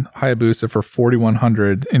 2000 Hayabusa for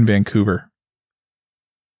 $4,100 in Vancouver.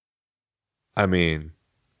 I mean,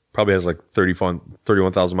 probably has like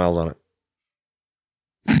 31,000 miles on it.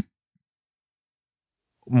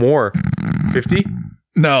 More. 50?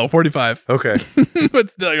 No, 45. Okay. But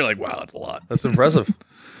still, you're like, wow, that's a lot. That's impressive.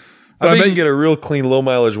 I bet you can get a real clean, low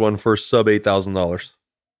mileage one for sub $8,000.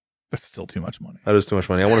 That's still too much money. That is too much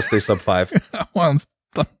money. I want to stay sub 5. I'm sub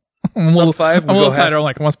 5? I'm a little tighter. I'm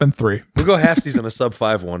like, I want to spend 3. We'll go half season a sub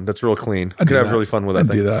 5 one. That's real clean. Could have really fun with that I'd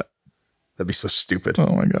thing. do that. That'd be so stupid.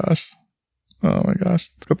 Oh my gosh.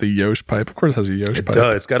 It's got the Yosh pipe. Of course it has a Yosh pipe.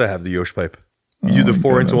 It's got to have the Yosh pipe. You do the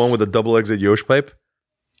 4-into-1 with a double exit Yosh pipe.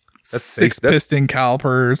 That's 6 piston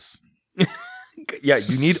calipers. Yeah,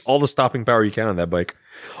 you need all the stopping power you can on that bike.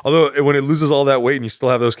 Although when it loses all that weight and you still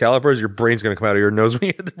have those calipers, your brain's going to come out of your nose when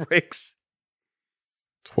you hit the brakes.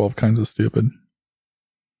 12 kinds of stupid.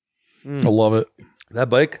 I love it. That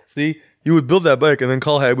bike, see, you would build that bike and then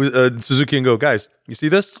call Suzuki and go, guys, you see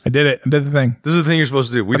this? I did it. I did the thing. This is the thing you're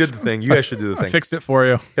supposed to do. We did the thing. You guys should do the thing. I fixed it for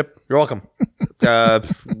you. Yep, you're welcome. Can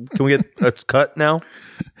we get a cut now?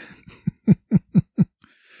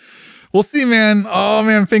 We'll see, man. Oh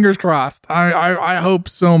man, fingers crossed. I hope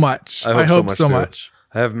so much. I hope so much.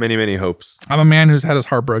 I have many, many hopes. I'm a man who's had his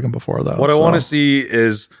heart broken before, though. What I want to see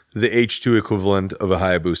is the H2 equivalent of a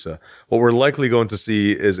Hayabusa. What we're likely going to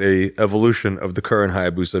see is a evolution of the current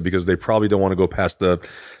Hayabusa because they probably don't want to go past the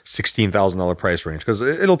 $16,000 price range because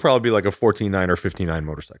it'll probably be like a 14.9 or 15.9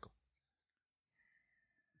 motorcycle.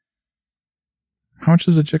 How much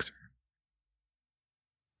is a Gixxer?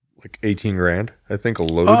 Like 18 grand, I think, a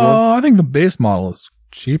loaded one. Oh, I think the base model is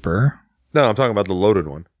cheaper. No, I'm talking about the loaded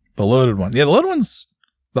one. The loaded one. Yeah, the loaded one's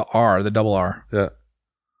the R, the double R. Yeah.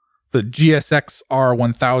 The GSX R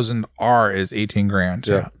 1000R is 18 grand.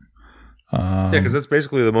 Yeah. Because that's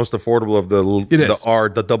basically the most affordable of the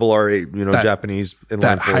double R8, Japanese inline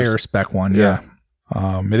that fours. higher spec one. Yeah.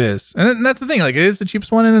 It is. And that's the thing. Like, it is the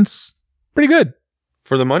cheapest one, and it's pretty good.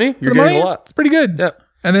 For the money, you're getting a lot. It's pretty good. Yeah.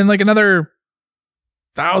 And then like another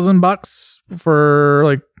 $1,000 for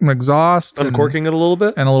like an exhaust, uncorking it a little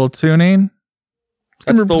bit, and a little tuning.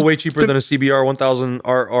 That's still way cheaper than a CBR 1000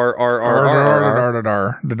 RRRR.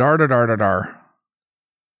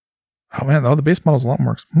 Oh man, the base model's a lot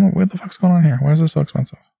more expensive. What the fuck's going on here? Why is this so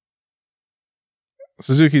expensive?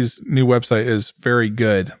 Suzuki's new website is very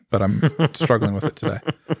good, but I'm struggling with it today.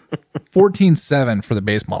 14.7 for the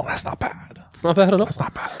base model. That's not bad. It's not bad at all. That's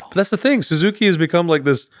not bad at all. But that's the thing. Suzuki has become like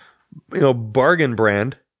this, bargain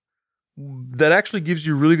brand that actually gives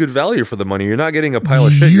you really good value for the money. You're not getting a pile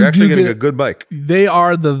of shit. You're actually getting a good bike. They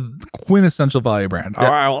are the quintessential value brand.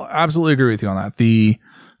 Yep. I'll absolutely agree with you on that.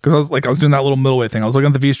 Because I was doing that little middleweight thing. I was looking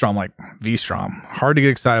at the V-Strom, like, V-Strom. Hard to get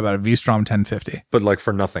excited about a V-Strom 1050. But like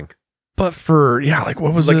for nothing. But for,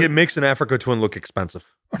 what was it? It makes an Africa Twin look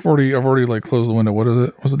expensive. I've already like closed the window. What is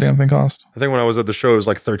it? What's the damn thing cost? I think when I was at the show, it was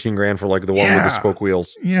like $13,000 for like the one with the spoke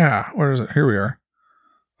wheels. Yeah. Where is it? Here we are.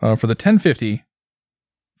 For the 1050,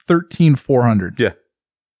 $13,400. Yeah.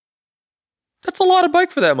 That's a lot of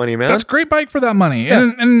bike for that money, man. That's a great bike for that money.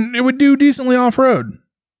 Yeah. And it would do decently off-road.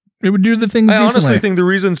 It would do the things decently. I honestly think the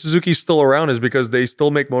reason Suzuki's still around is because they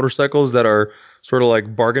still make motorcycles that are sort of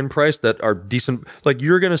like bargain price, that are decent. Like,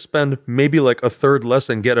 you're going to spend maybe like a third less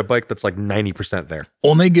and get a bike that's like 90% there.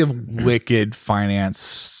 Well, and they give wicked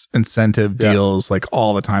finance incentive deals like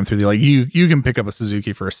all the time through the, like, you can pick up a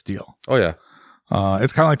Suzuki for a steal. Oh yeah.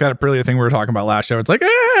 It's kind of like that Aprilia thing we were talking about last show. It's like,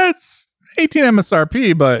 it's 18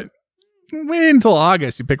 MSRP, but wait until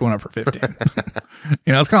August, you pick one up for 15. It's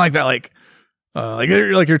kind of like that, like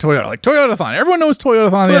your Toyota, like Toyotathon. Everyone knows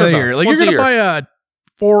Toyotathon the other year. Like, you're going to buy a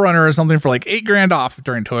 4Runner or something for like $8,000 off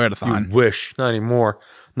during Toyotathon. You wish, not anymore.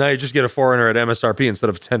 Now you just get a 4Runner at MSRP instead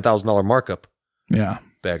of a $10,000 markup. Yeah.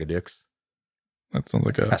 Bag of dicks. That sounds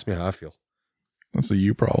like ask me how I feel. That's a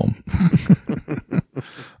you problem.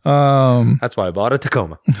 That's why I bought a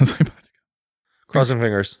Tacoma. Crossing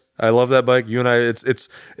fingers. I love that bike. You and I, it's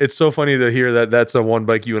so funny to hear that that's a one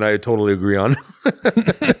bike you and I totally agree on.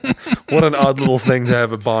 What an odd little thing to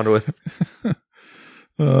have a bond with.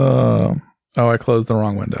 I closed the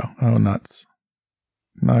wrong window. Oh, nuts.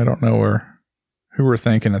 No, I don't know who we're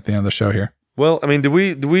thinking at the end of the show here. Well, I mean,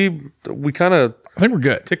 we kind of, I think we're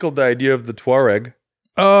good. Tickled the idea of the Touareg.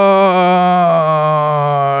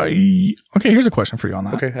 Okay, here's a question for you on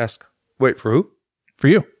that. Okay, ask. Wait, for who? For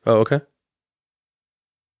you. Oh, okay.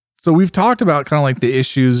 So we've talked about kind of like the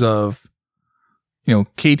issues of,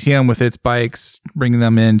 KTM with its bikes, bringing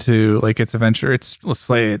them into like its adventure. Let's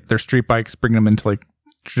say their street bikes, bringing them into like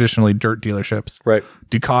traditionally dirt dealerships. Right.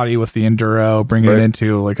 Ducati with the Enduro, bringing it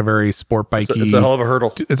into like a very sport bikey. It's a hell of a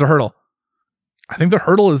hurdle. It's a hurdle. I think the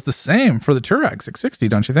hurdle is the same for the Touareg 660,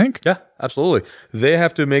 don't you think? Yeah, absolutely. They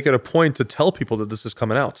have to make it a point to tell people that this is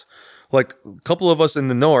coming out. Like, a couple of us in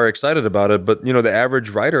the know are excited about it, but the average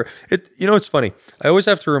rider, it's funny. I always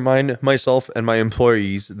have to remind myself and my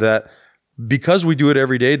employees that because we do it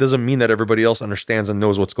every day doesn't mean that everybody else understands and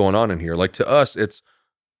knows what's going on in here. Like, to us, it's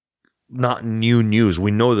not new news.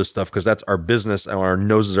 We know this stuff because that's our business and our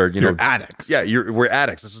noses are, You're addicts. Yeah, we're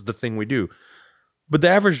addicts. This is the thing we do. But the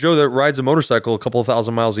average Joe that rides a motorcycle a couple of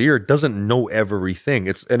thousand miles a year doesn't know everything.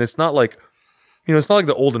 It's not like, it's not like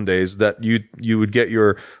the olden days that you would get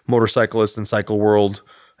your Motorcyclist and Cycle World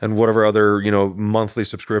and whatever other, monthly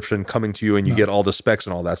subscription coming to you and you get all the specs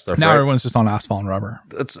and all that stuff. Now everyone's just on Asphalt and Rubber.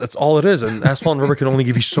 That's all it is. And Asphalt and Rubber can only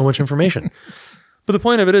give you so much information. But the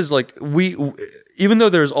point of it is, like, even though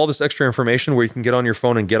there's all this extra information where you can get on your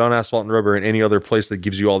phone and get on Asphalt and Rubber and any other place that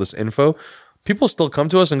gives you all this info, people still come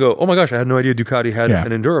to us and go, oh my gosh, I had no idea Ducati had an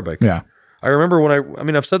Enduro bike. Yeah. I remember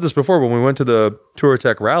when I've said this before, when we went to the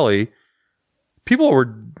Touratech Rally, people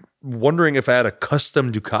were wondering if I had a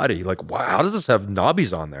custom Ducati. Like, wow, how does this have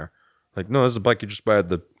knobbies on there? Like, no, this is a bike you just buy at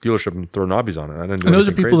the dealership and throw knobbies on it. And those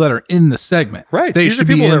are people that are in the segment. Right. They should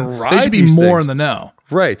be more in the know.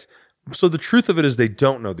 Right. So the truth of it is they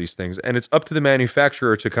don't know these things. And it's up to the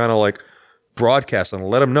manufacturer to kind of like broadcast and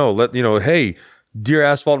let them know. Hey, dear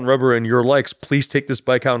Asphalt and Rubber and your likes, please take this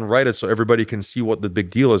bike out and ride it so everybody can see what the big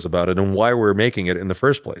deal is about it and why we're making it in the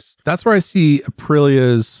first place. That's where I see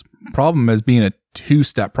Aprilia's problem as being a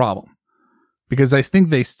two-step problem, because I think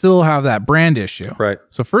they still have that brand issue. Right.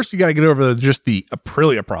 So first you got to get over just the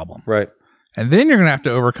Aprilia problem. Right. And then you're going to have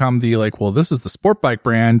to overcome the this is the sport bike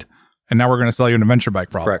brand and now we're going to sell you an adventure bike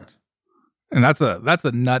problem. Correct. And that's a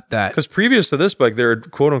nut that Because previous to this bike, their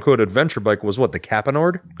quote unquote adventure bike was what? The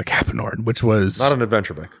Capanord? the Capanord, which was Not an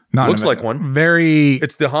adventure bike. not Looks an- like one. very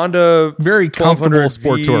It's the Honda very comfortable 1200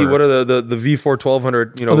 sport V, tour. What are the V4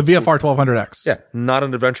 1200? You know, the VFR 1200X. yeah, not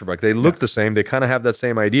an adventure bike. They look the same. They kind of have that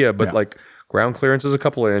same idea, but Yeah. like ground clearance is a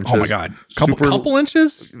couple of inches. Oh my god, couple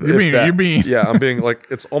inches. if that. You're being. Yeah, I'm being like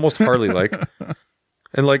it's almost Harley like,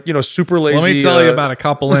 and like super lazy. Let me tell you about a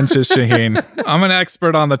couple inches, Shaheen. I'm an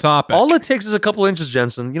expert on the topic. All it takes is a couple inches,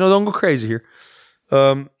 Jensen. Don't go crazy here.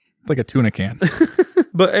 Like a tuna can.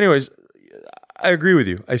 But anyways, I agree with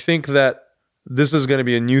you. I think that this is going to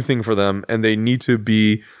be a new thing for them, and they need to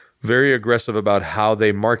be very aggressive about how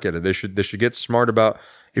they market it. They should get smart about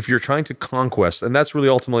if you're trying to conquest, and that's really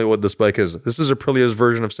ultimately what this bike is. This is Aprilia's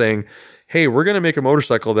version of saying, "Hey, we're going to make a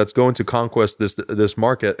motorcycle that's going to conquest this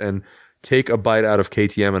market and take a bite out of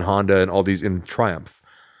KTM and Honda and all these in Triumph."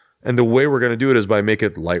 And the way we're going to do it is by make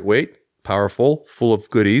it lightweight, powerful, full of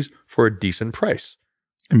goodies for a decent price.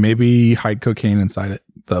 And maybe hide cocaine inside it,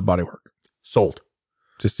 the bodywork. Sold.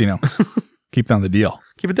 Just, keep down the deal.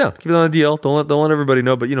 Keep it down. Keep it on the DL. Don't let everybody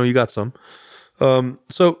know, but you got some.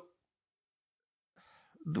 So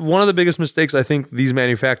one of the biggest mistakes I think these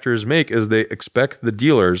manufacturers make is they expect the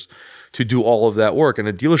dealers to do all of that work. And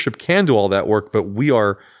a dealership can do all that work, but we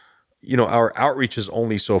are, our outreach is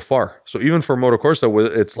only so far. So even for Moto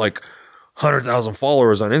Corsa, it's like 100,000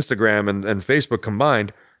 followers on Instagram and Facebook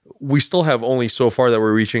combined, we still have only so far that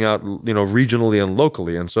we're reaching out, regionally and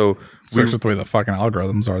locally. And so Especially with the way the fucking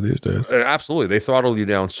algorithms are these days. absolutely, they throttle you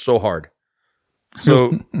down so hard.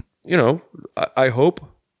 So, I hope,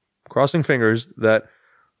 crossing fingers, that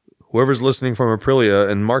whoever's listening from Aprilia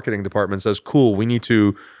and marketing department says, cool, we need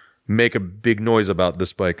to make a big noise about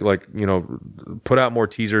this bike. Like, put out more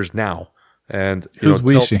teasers now. And Who's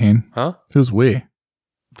we, Shaheen? Huh? Who's we?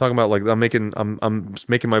 I'm talking about like I'm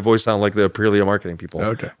making my voice sound like the Aprilia marketing people.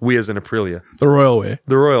 Okay. We as in Aprilia. The royal we.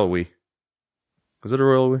 The royal we. Is it a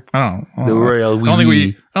royal we? I don't know. The royal we. I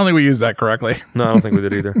don't think we used that correctly. No, I don't think we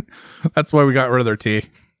did either. That's why we got rid of their T.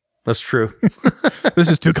 That's true. This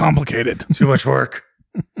is too complicated. Too much work.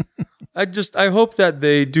 I hope that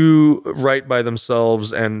they do right by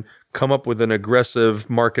themselves and come up with an aggressive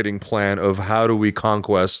marketing plan of how do we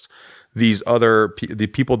conquest these the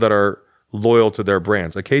people that are loyal to their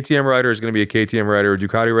brands. A KTM rider is going to be a KTM rider. A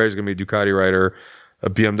Ducati rider is going to be a Ducati rider. A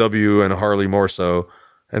BMW and a Harley more so.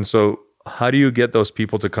 And so how do you get those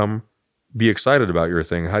people to come be excited about your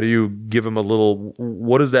thing? How do you give them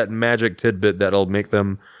what is that magic tidbit that'll make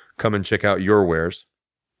them come and check out your wares?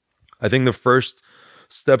 I think the first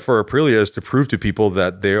step for Aprilia is to prove to people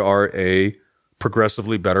that they are a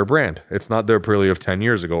progressively better brand. It's not the Aprilia of 10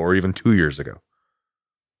 years ago or even 2 years ago.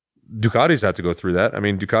 Ducati's had to go through that. I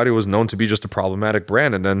mean, Ducati was known to be just a problematic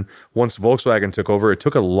brand. And then once Volkswagen took over, it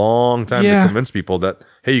took a long time to convince people that,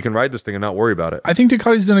 hey, you can ride this thing and not worry about it. I think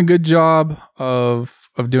Ducati's done a good job of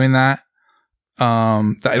doing that.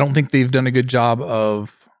 I don't think they've done a good job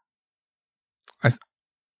of...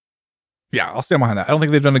 I'll stand behind that. I don't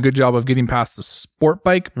think they've done a good job of getting past the sport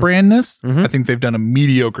bike brandness. Mm-hmm. I think they've done a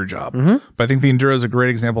mediocre job. Mm-hmm. But I think the Enduro is a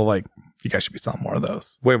great example of like, you guys should be selling more of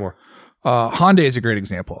those. Way more. Hyundai is a great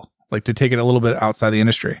example. Like to take it a little bit outside the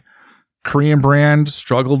industry. Korean brand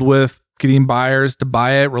struggled with getting buyers to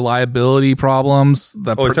buy it, reliability problems.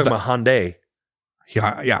 You're talking about Hyundai.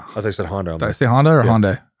 Yeah. I thought you said Honda. Did I say Honda or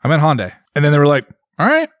Hyundai? I meant Hyundai. And then they were like, all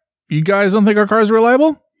right, you guys don't think our cars are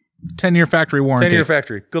reliable? 10-year factory warranty. 10-year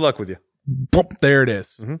factory. Good luck with you. Boop, there it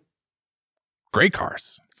is. Mm-hmm. Great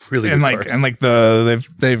cars. Really good cars.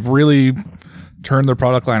 They've really turned their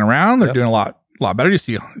product line around. They're doing a lot better. You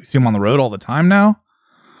see them on the road all the time now.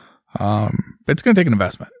 It's going to take an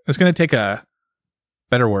investment. It's going to take a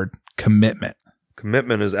better word, commitment.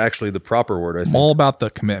 Commitment is actually the proper word, I think. All about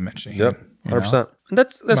the commitment, Shane. Yep, 100%. And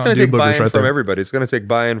that's going to take buy-in from everybody. It's going to take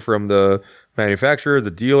buy-in from the manufacturer,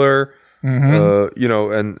 the dealer,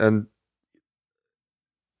 and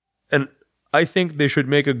I think they should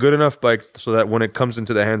make a good enough bike so that when it comes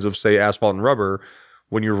into the hands of, say, Asphalt and Rubber,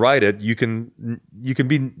 when you ride it, you can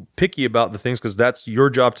be picky about the things because that's your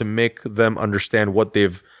job to make them understand what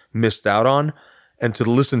they've missed out on and to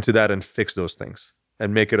listen to that and fix those things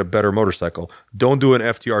and make it a better motorcycle. Don't do an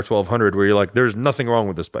FTR 1200 where you're like, there's nothing wrong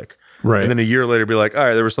with this bike. Right. And then a year later be like, all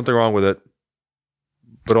right, there was something wrong with it,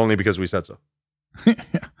 but only because we said so.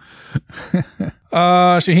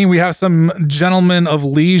 Shaheen, we have some gentlemen of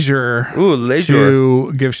leisure,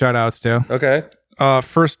 to give shout outs to. Okay.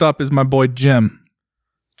 First up is my boy Jim.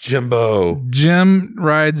 Jimbo. Jim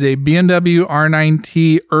rides a BMW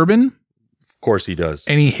R9T Urban. Of course he does.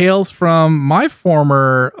 And he hails from my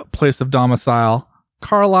former place of domicile,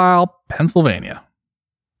 Carlisle, Pennsylvania.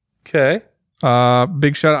 Okay.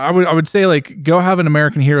 Big shout out. I would say like go have an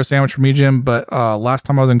American Hero sandwich for me, Jim. But last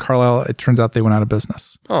time I was in Carlisle, it turns out they went out of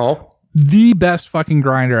business. Oh, the best fucking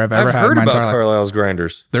grinder I've ever had heard in my about entire life. Carlisle's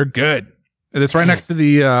grinders. They're good. It's right next to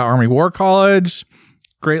the Army War College.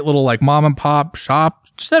 Great little like mom and pop shop.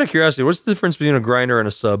 Just out of curiosity, what's the difference between a grinder and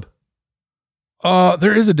a sub?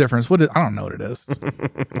 There is a difference. I don't know what it is.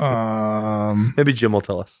 Maybe Jim will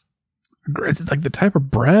tell us. Is it like the type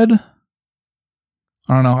of bread?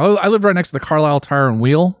 I don't know. I live right next to the Carlisle Tire and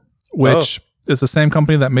Wheel, which is the same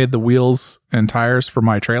company that made the wheels and tires for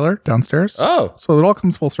my trailer downstairs. Oh. So it all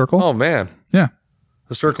comes full circle. Oh, man. Yeah.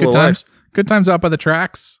 The circle Good of times. life. Good times out by the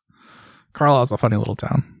tracks. Carlisle's a funny little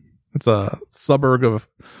town. It's a suburb of...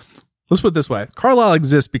 Let's put it this way. Carlisle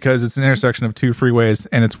exists because it's an intersection of two freeways,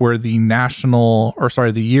 and it's where the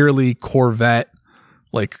the yearly Corvette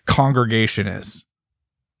like congregation is.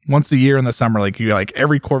 Once a year in the summer,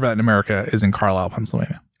 every Corvette in America is in Carlisle,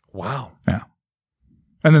 Pennsylvania. Wow. Yeah.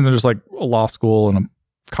 And then there's like a law school and a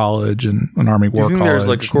college and an Army War Do you think College. there's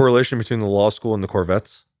like a correlation between the law school and the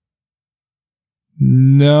Corvettes?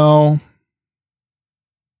 No.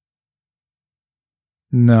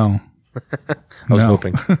 I was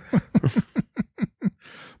hoping.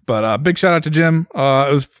 But big shout out to Jim.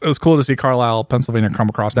 It was cool to see Carlisle, Pennsylvania come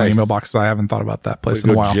across my Nice. email box. I haven't thought about that place Way to in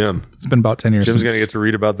a go, while. Jim. It's been about 10 years Jim's since. going to get to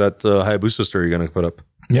read about that Hayabusa story you're going to put up.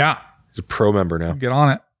 Yeah. He's a pro member now. Get on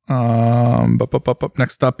it.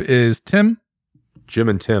 Next up is Tim. Jim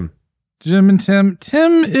and Tim. Jim and Tim.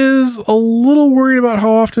 Tim is a little worried about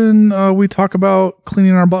how often we talk about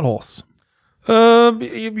cleaning our buttholes.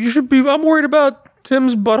 You should be. I'm worried about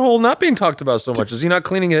Tim's butthole not being talked about so much. Is he not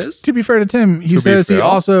cleaning his? To be fair to Tim, he To be says he fair.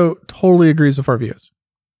 also totally agrees with our views.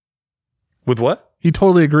 With what? He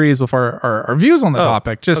totally agrees with our views on the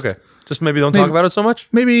topic. Just Just maybe don't talk about it so much?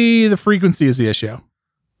 maybe the frequency is the issue.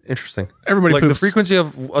 Interesting. Everybody Like the poops. frequency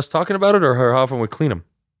of us talking about it or how often we clean them?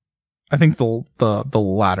 I think the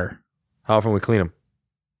latter. How often we clean them?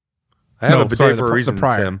 I have No, a bidet sorry, for the a reason,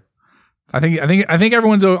 prior. Tim. I think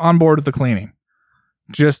everyone's on board with the cleaning.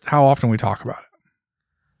 Just how often we talk about it.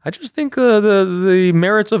 I just think the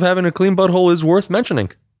merits of having a clean butthole is worth mentioning.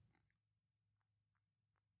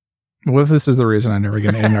 What if this is the reason I never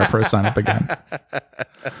get an A&R Pro sign up again?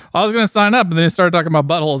 I was going to sign up, and then they started talking about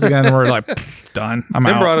buttholes again, and we're like, done. I'm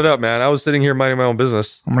Tim out. brought it up, man. I was sitting here minding my own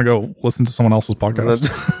business. I'm going to go listen to someone else's podcast.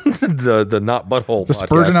 the not butthole Does podcast.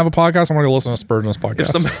 Spurgeon have a podcast? I'm going to go listen to Spurgeon's If,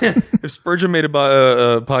 podcast. if Spurgeon made a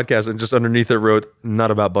podcast and just underneath it wrote not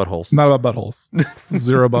about buttholes. Not about buttholes.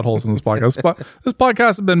 Zero buttholes in this podcast. This podcast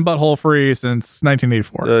has been butthole free since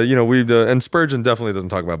 1984. And Spurgeon definitely doesn't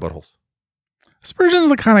talk about buttholes. Spurgeon's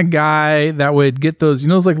the kind of guy that would get those,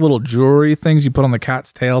 those like little jewelry things you put on the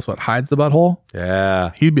cat's tail so it hides the butthole.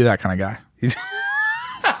 Yeah. He'd be that kind of guy.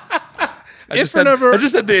 I just had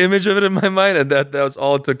the image of it in my mind, and that was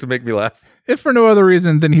all it took to make me laugh. If for no other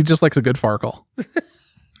reason, then he just likes a good farkle.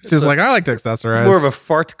 He's just like, I like to accessorize. It's more of a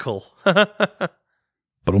farticle.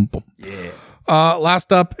 Ba-dum-bum. Yeah.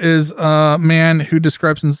 Last up is a man who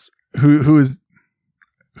describes who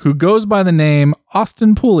goes by the name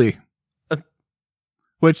Austin Pooley,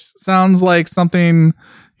 which sounds like something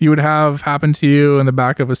you would have happen to you in the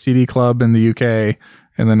back of a CD club in the UK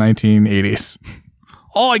in the 1980s.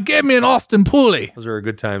 Oh, get me an Austin Pooley. Those are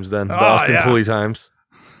good times then. The Austin Pooley times.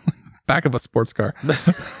 Back of a sports car.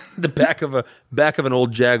 The back of an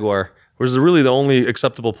old Jaguar, which is really the only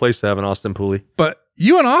acceptable place to have an Austin Pooley. But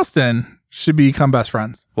you and Austin should become best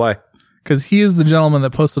friends. Why? Because he is the gentleman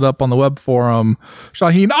that posted up on the web forum,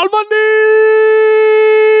 Shaheen Alvandi.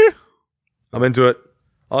 I'm into it.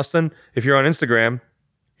 Austin, if you're on Instagram,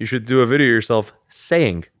 you should do a video of yourself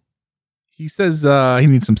saying. He says he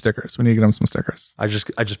needs some stickers. We need to get him some stickers. I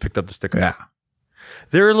just picked up the stickers. Yeah.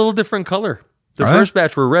 They're a little different color. The Are first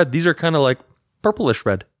batch were red. These are kind of like purplish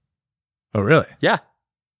red. Oh, really? Yeah.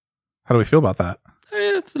 How do we feel about that?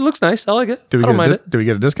 It looks nice. I like it. Do we I don't mind Do we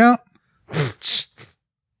get a discount? it.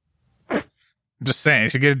 I'm just saying, you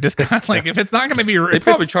should get a discount. Like, if it's not going to be... They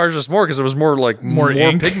probably charged us more because there was more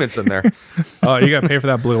ink. pigments in there. Oh, you got to pay for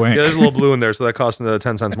that blue ink. Yeah, there's a little blue in there, so that cost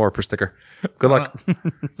 10 cents more per sticker. Good luck.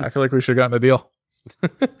 I feel like we should have gotten a deal. I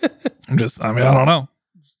don't know.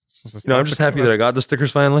 I'm just happy that I got the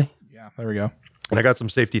stickers finally. Yeah, there we go. And I got some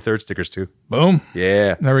safety third stickers too. Boom.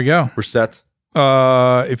 Yeah. There we go. We're set.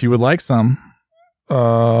 If you would like some,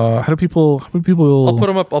 how do people... I'll put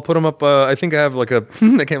them up. I think I have like a...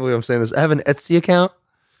 I can't believe I'm saying this. I have an Etsy account.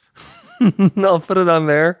 I'll put it on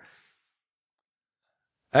there.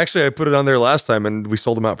 Actually, I put it on there last time and we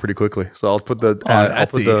sold them out pretty quickly. So I'll put the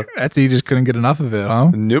Etsy just couldn't get enough of it, huh?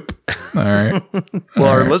 Nope. All right. Well,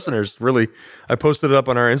 our listeners, really, I posted it up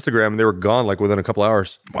on our Instagram and they were gone like within a couple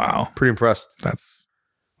hours. Wow. Pretty impressed.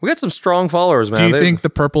 We got some strong followers, man. Do you think the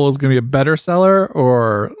purple is going to be a better seller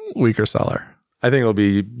or weaker seller? I think it'll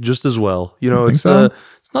be just as well. You know, it's not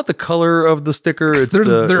the color of the sticker. It's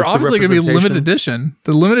they're obviously going to be limited edition.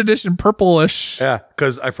 The limited edition purplish. Yeah,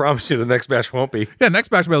 because I promise you the next batch won't be. Yeah, next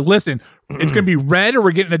batch will be like, listen, it's going to be red or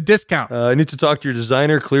we're getting a discount. I need to talk to your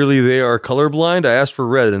designer. Clearly they are colorblind. I asked for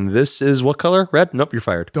red and this is what color? Red? Nope, you're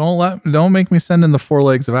fired. Don't make me send in the 4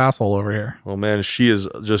 legs of asshole over here. Oh man, she is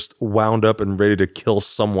just wound up and ready to kill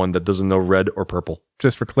someone that doesn't know red or purple.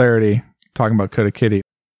 Just for clarity, talking about Coda Kitty.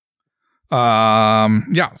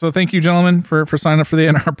 So thank you, gentlemen, for signing up for the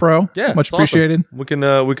NR Pro. Yeah, much appreciated.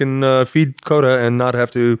 Awesome. We can feed Coda and not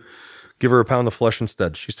have to give her a pound of flesh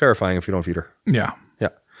instead. She's terrifying if you don't feed her. Yeah.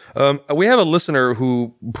 We have a listener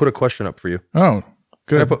who put a question up for you. Oh,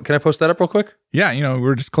 good. Can I post that up real quick? Yeah,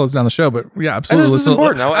 we're just closing down the show, but yeah, absolutely. This is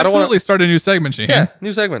important. I don't want to start a new segment, Shaheen. Yeah,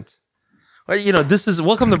 new segment. Well, this is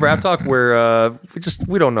welcome to Brap Talk, where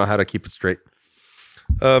we don't know how to keep it straight.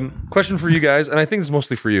 Question for you guys, and I think it's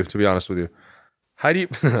mostly for you, to be honest with you. How do you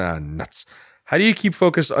nuts? How do you keep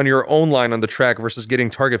focus on your own line on the track versus getting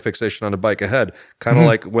target fixation on the bike ahead? Kind of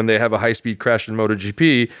like when they have a high-speed crash in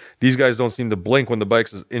MotoGP, these guys don't seem to blink when the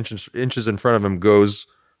bike's inches in front of them goes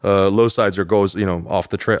low sides or goes off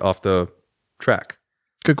the track.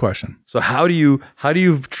 Good question. So how do you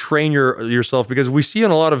train yourself? Because we see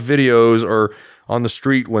in a lot of videos or on the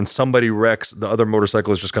street when somebody wrecks, the other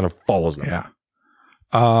motorcyclist just kind of follows them. Yeah.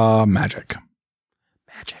 Magic.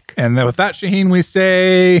 And then with that, Shaheen, we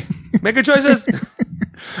say make good choices.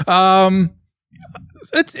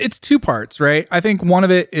 It's 2 parts, right? I think one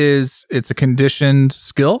of it is it's a conditioned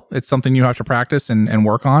skill. It's something you have to practice and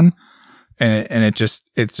work on. And it's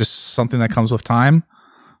just something that comes with time.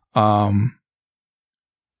 And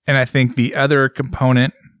I think the other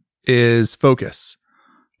component is focus.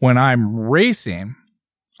 When I'm racing,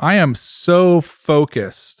 I am so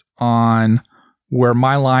focused on where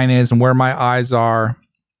my line is and where my eyes are,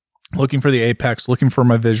 looking for the apex, looking for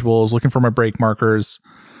my visuals, looking for my brake markers,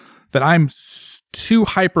 that I'm too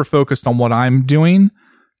hyper focused on what I'm doing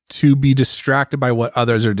to be distracted by what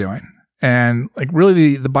others are doing. And like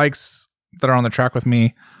really the bikes that are on the track with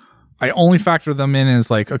me, I only factor them in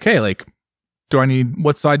as like, okay, like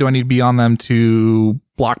what side do I need to be on them to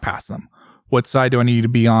block past them? What side do I need to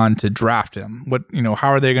be on to draft them? How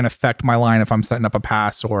are they going to affect my line if I'm setting up a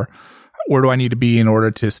pass, or where do I need to be in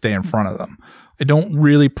order to stay in front of them? I don't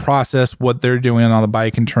really process what they're doing on the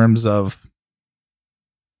bike in terms of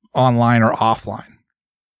online or offline.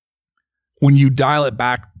 When you dial it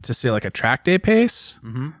back to say like a track day pace,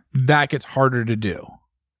 that gets harder to do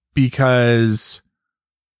because,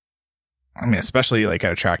 especially like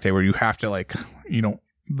at a track day where you have to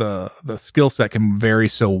the skill set can vary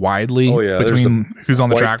so widely between who's on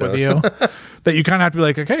the track with you that you kind of have to be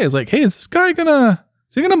like, okay, it's like, hey, is this guy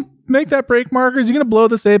is he gonna make that brake marker? Is he gonna blow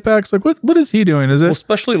this apex? Like, what is he doing? Is it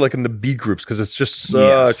especially like in the B groups, because it's just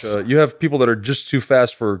such you have people that are just too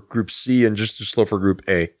fast for group C and just too slow for group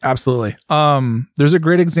A. Absolutely. There's a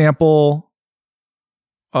great example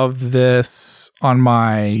of this on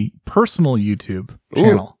my personal YouTube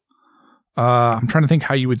channel. I'm trying to think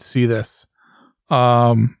how you would see this.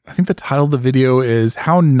 I think the title of the video is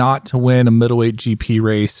 "How Not to Win a Middleweight GP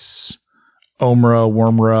Race,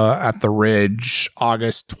 Wormra at the Ridge,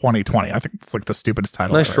 August 2020." I think it's like the stupidest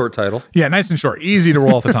title. Nice short title. Yeah, nice and short. Easy to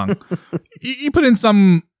roll off the tongue. You put in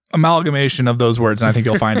some amalgamation of those words and I think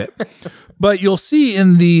you'll find it. But you'll see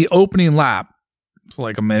in the opening lap, so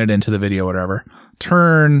like a minute into the video, whatever,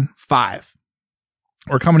 turn 5.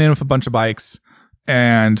 We're coming in with a bunch of bikes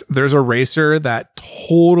and there's a racer that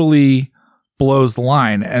totally blows the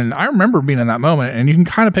line. And I remember being in that moment, and you can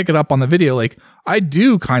kind of pick it up on the video. Like I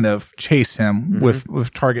do kind of chase him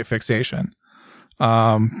with target fixation.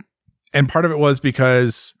 And part of it was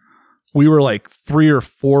because we were like 3 or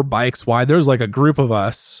 4 bikes wide. There's like a group of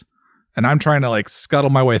us and I'm trying to like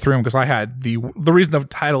scuttle my way through them because I had the reason the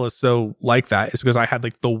title is so like that is because I had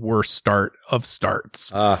like the worst start of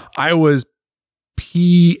starts. I was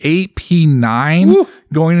P8, P9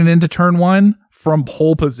 going into turn 1 from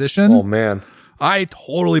pole position. Oh man. I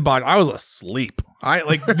totally bought. I was asleep. I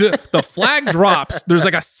like the flag drops. There's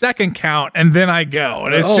like a second count, and then I go,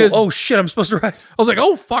 and it's just oh shit! I'm supposed to ride. I was like,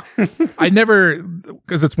 oh fuck! I never,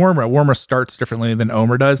 because it's Wormra. Wormra starts differently than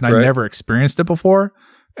Omer does, and I never experienced it before,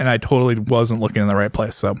 and I totally wasn't looking in the right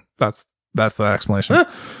place. So that's the explanation.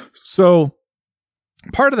 So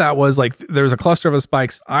part of that was like there's a cluster of us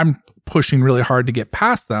bikes. I'm pushing really hard to get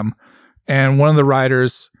past them. And one of the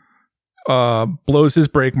riders blows his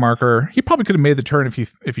brake marker. He probably could have made the turn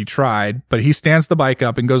if he tried, but he stands the bike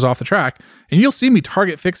up and goes off the track. And you'll see me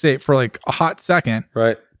target fixate for like a hot second.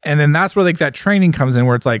 Right. And then that's where like that training comes in,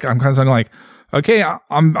 where it's like I'm kind of like, okay,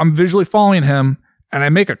 I'm visually following him, and I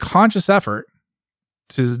make a conscious effort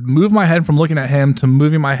to move my head from looking at him to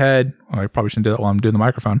moving my head. Oh, I probably shouldn't do that while I'm doing the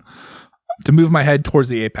microphone. To move my head towards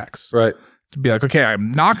the apex. Right. To be like, okay,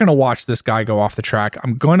 I'm not going to watch this guy go off the track.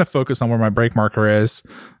 I'm going to focus on where my brake marker is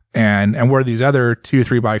and where these other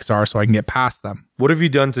 2-3 bikes are so I can get past them. What have you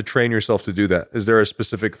done to train yourself to do that? Is there a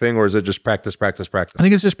specific thing, or is it just practice? I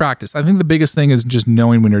think it's just practice. I think the biggest thing is just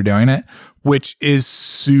knowing when you're doing it, which is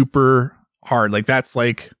super hard. Like that's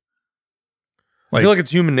like I feel like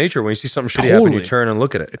it's human nature. When you see something shitty Totally. happen, you turn and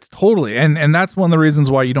look at it. it's totally, and that's one of the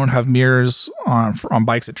reasons why you don't have mirrors on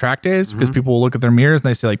bikes at track days, because people will look at their mirrors and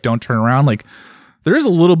they say like, don't turn around. Like there is a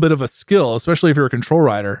little bit of a skill, especially if you're a control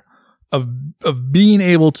rider, of being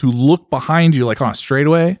able to look behind you, like on a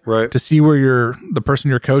straightaway, Right. to see where the person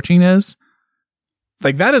you're coaching is.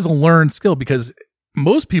 Like that is a learned skill, because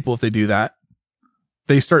most people, if they do that,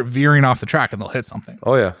 they start veering off the track and they'll hit something.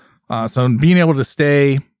 Oh yeah. So being able to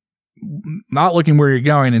stay not looking where you're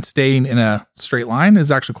going and staying in a straight line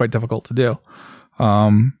is actually quite difficult to do.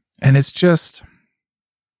 And it's just,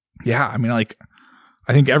 yeah, I mean, like,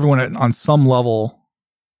 I think everyone on some level,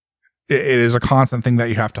 it is a constant thing that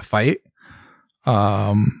you have to fight.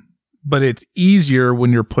 But it's easier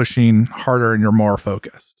when you're pushing harder and you're more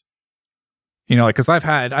focused. You know, like, cause I've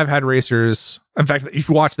had racers, in fact, if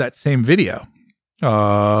you watch that same video,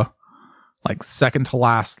 like second to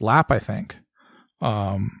last lap, I think,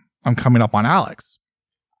 I'm coming up on Alex,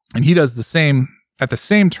 and he does the same at the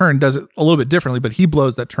same turn, does it a little bit differently, but he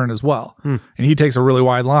blows that turn as well. And he takes a really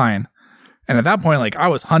wide line. And at that point, like, I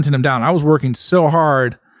was hunting him down. I was working so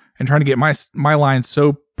hard and trying to get my line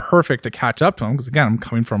so perfect to catch up to him. Cause again, I'm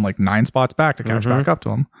coming from like 9 spots back to catch back up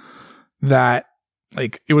to him, that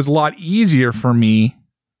like, it was a lot easier for me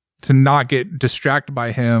to not get distracted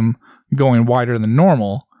by him going wider than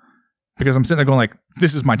normal, because I'm sitting there going like,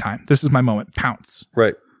 this is my time. This is my moment. Pounce.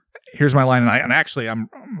 Right. Here's my line. And actually I'm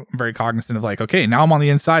very cognizant of like, okay, now I'm on the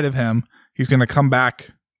inside of him. He's going to come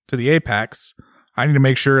back to the apex. I need to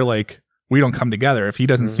make sure like we don't come together. If he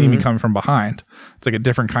doesn't see me coming from behind, it's like a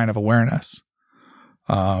different kind of awareness.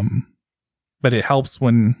 But it helps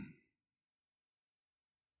when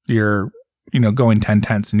you're, going 10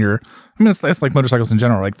 tenths and it's like motorcycles in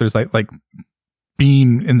general. Like there's like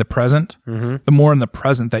being in the present. The more in the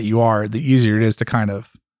present that you are, the easier it is to kind of,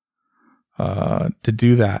 to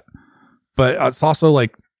do that. But it's also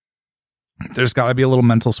like, there's got to be a little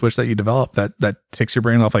mental switch that you develop that takes your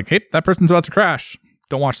brain off like, hey, that person's about to crash.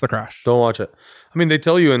 Don't watch the crash. Don't watch it. I mean, they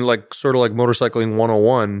tell you in like sort of like motorcycling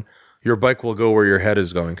 101, your bike will go where your head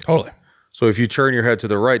is going. Totally. So if you turn your head to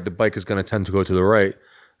the right, the bike is going to tend to go to the right.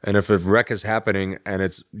 And if a wreck is happening and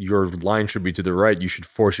it's your line should be to the right, you should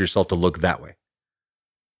force yourself to look that way.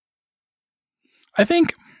 I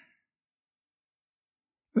think,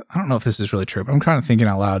 I don't know if this is really true, but I'm kind of thinking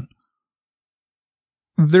out loud.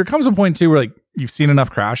 There comes a point too where like you've seen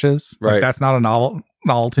enough crashes. Right. Like, that's not a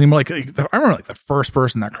novelty anymore. Like I remember like the first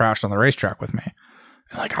person that crashed on the racetrack with me.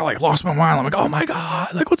 And like I like lost my mind. I'm like, oh my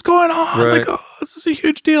God, like what's going on? Right. Like, oh, this is a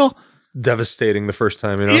huge deal. Devastating the first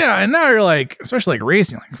time, Yeah, and now you're like, especially like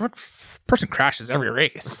racing, like what person crashes every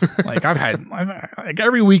race? Like I've had like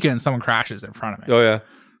every weekend someone crashes in front of me. Oh yeah.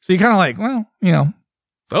 So you kind of like, well,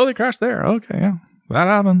 oh, they crashed there. Okay, yeah, that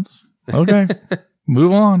happens. Okay,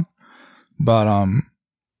 move on. But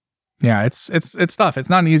yeah, it's tough. It's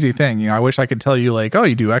not an easy thing. I wish I could tell you like, oh,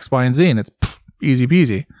 you do X, Y, and Z, and it's easy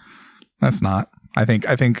peasy. That's not. I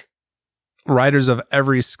think riders of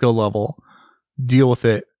every skill level deal with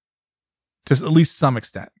it to at least some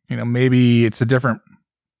extent. Maybe it's a different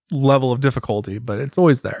level of difficulty, but it's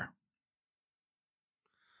always there.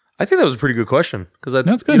 I think that was a pretty good question, because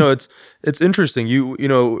That's good. It's interesting.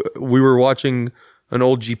 We were watching an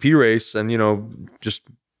old GP race, and just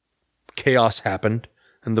chaos happened,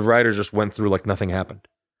 and the riders just went through like nothing happened.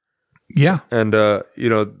 Yeah, and but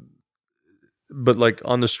like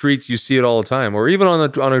on the streets, you see it all the time, or even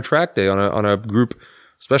on a track day, on a group,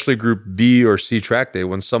 especially group B or C track day,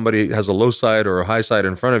 when somebody has a low side or a high side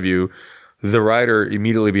in front of you, the rider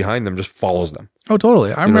immediately behind them just follows them. Oh,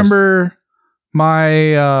 totally. I remember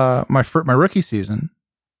my rookie season.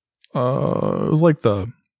 It was like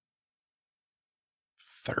the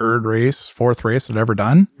 4th race I'd ever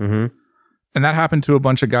done. Mm-hmm. And that happened to a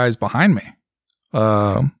bunch of guys behind me.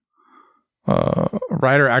 A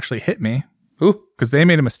rider actually hit me. Ooh. Because they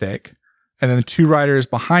made a mistake. and then the 2 riders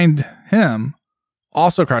behind him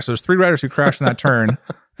also crashed. So there's 3 riders who crashed in that turn,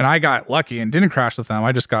 and I got lucky and didn't crash with them.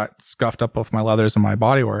 I just got scuffed up with my leathers and my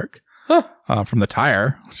bodywork from the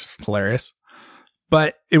tire, which is hilarious.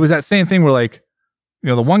 But it was that same thing where, like, you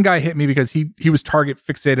know, the one guy hit me because he was target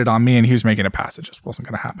fixated on me and he was making a pass. It just wasn't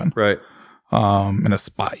going to happen. Right. In a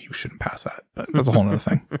spot you shouldn't pass at, but that's a whole other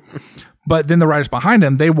thing. But then the riders behind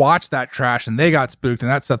him, they watched that crash and they got spooked,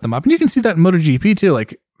 and that set them up. And you can see that in MotoGP too.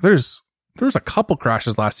 Like there's a couple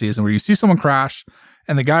crashes last season where you see someone crash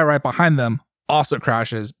and the guy right behind them also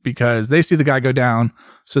crashes because they see the guy go down.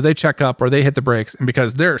 So they check up or they hit the brakes. And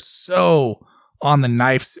because they're so on the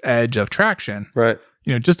knife's edge of traction, right?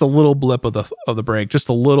 You know, just a little blip of the brake, just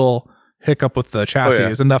a little hiccup with the chassis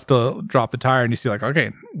is enough to drop the tire. And you see like,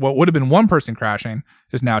 okay, what would have been one person crashing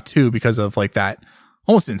is now 2 because of like that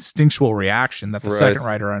almost instinctual reaction that the second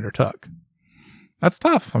rider undertook. That's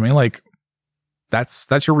tough. I mean, like that's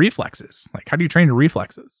your reflexes. Like, how do you train your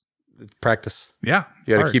reflexes? Practice. Yeah.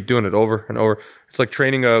 You got to keep doing it over and over. It's like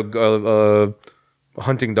training a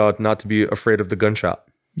hunting dog not to be afraid of the gunshot.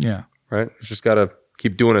 Yeah. Right. It's just got to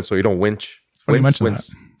keep doing it so you don't winch. It's funny you mentioned that.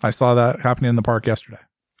 I saw that happening in the park yesterday.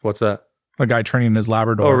 What's that? A guy training his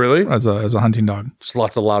Labrador. Oh, really? As a hunting dog. Just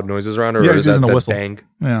lots of loud noises around, or yeah, he's using a whistle. Bang?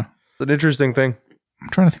 Yeah. It's an interesting thing. I'm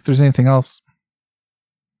trying to think if there's anything else.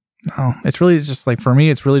 No, it's really just like, for me,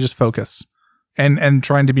 it's really just focus and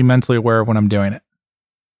trying to be mentally aware of when I'm doing it.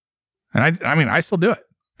 And I mean, I still do it.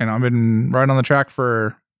 And I've been riding on the track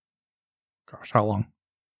for, gosh, how long?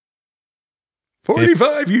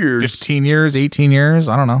 45 years. 15 years, 18 years.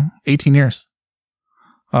 I don't know. 18 years.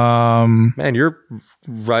 Man,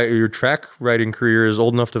 your track riding career is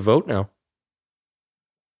old enough to vote now.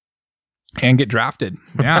 And get drafted.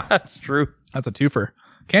 Yeah. That's true. That's a twofer.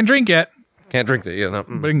 Can't drink yet. Can't drink it. Yeah. No.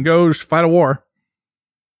 But you can go fight a war.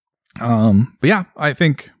 But yeah, I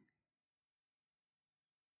think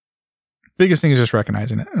biggest thing is just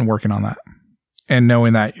recognizing it and working on that. And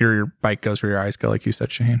knowing that your bike goes where your eyes go, like you said,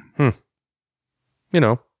 Shaheen. You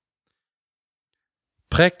know,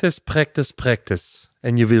 practice,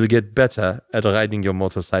 and you will get better at riding your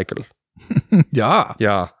motorcycle. Yeah.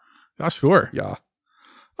 Yeah. Yeah, sure.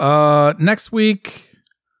 Yeah. Next week,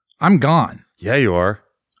 I'm gone. Yeah, you are.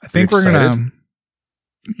 I think we're going to...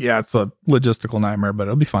 Yeah, it's a logistical nightmare, but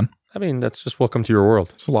it'll be fun. I mean, that's just welcome to your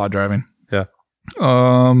world. It's a lot of driving. Yeah.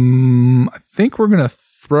 I think we're going to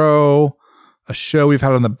throw a show we've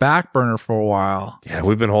had on the back burner for a while. Yeah,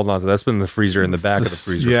 we've been holding on to that. That's been in the freezer, in the back of the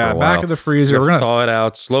freezer. Yeah, for a while. Back of the freezer. We're gonna thaw it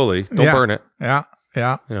out slowly. Don't burn it. Yeah.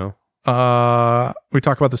 You know. We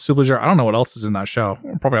talk about the Superleggera. I don't know what else is in that show.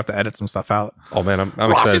 We'll probably have to edit some stuff out. Oh man,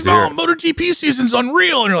 I'm excited to hear it. MotoGP season's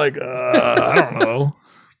unreal, and you're like, I don't know.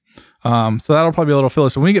 So that'll probably be a little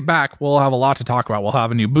filler. So when we get back, we'll have a lot to talk about. We'll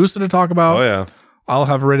have a new booster to talk about. Oh yeah. I'll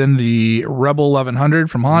have ridden the Rebel 1100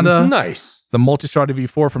 from Honda. Nice. The Multistrada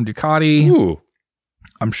V4 from Ducati. Ooh.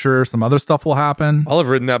 I'm sure some other stuff will happen. I'll have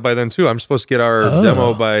ridden that by then too. I'm supposed to get our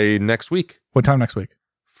demo by next week. What time next week?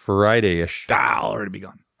 Friday-ish. I'll already be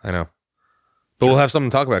gone. I know. But we'll have something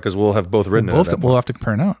to talk about because well have both ridden it. We'll have to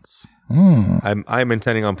compare notes. I'm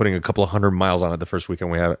intending on putting a couple of 100 miles on it the first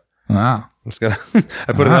weekend we have it. Wow. I'm just gonna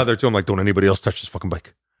I put it out there too. I'm like, don't anybody else touch this fucking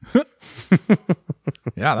bike.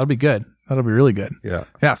 Yeah, that'll be good. That'll be really good. Yeah.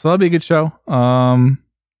 Yeah, so that'll be a good show. I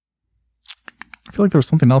feel like there was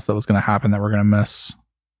something else that was going to happen that we're going to miss.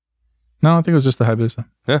 No, I think it was just the Hayabusa.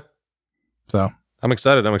 Yeah. So I'm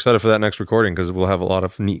excited. I'm excited for that next recording because we'll have a lot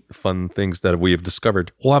of neat, fun things that we have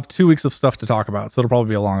discovered. We'll have 2 weeks of stuff to talk about, so it'll probably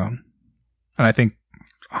be a long one. And I think,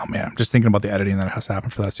 oh man, I'm just thinking about the editing that has to happen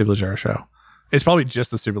for that Superleggera show. It's probably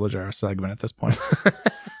just the Superleggera segment at this point.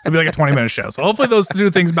 It'll be like a 20-minute show. So hopefully those 2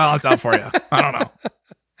 things balance out for you. I don't know.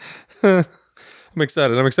 I'm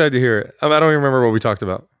excited. I'm excited to hear it. I don't even remember what we talked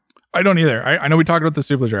about. I don't either. I know we talked about the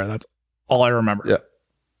Superleggera. That's all I remember. Yeah.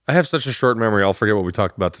 I have such a short memory. I'll forget what we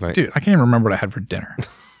talked about tonight. Dude, I can't even remember what I had for dinner.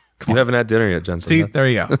 You haven't had dinner yet, Jensen. See, there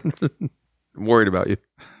you go. I'm worried about you.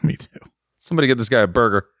 Me too. Somebody get this guy a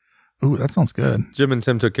burger. Ooh, that sounds good. Jim and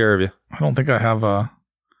Tim took care of you. I don't think I have I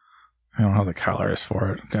don't have the calories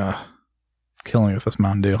for it. Killing me with this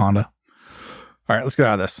Mountain Dew Honda. All right, let's get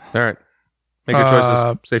out of this. All right. Make your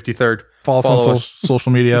choices. Safety third. Follow us on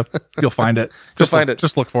social media. You'll find it.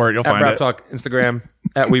 Just look for it. You'll find Brap it. Talk, Instagram,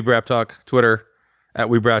 at WeBrapTalk, Twitter, at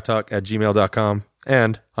WeBrapTalk@gmail.com,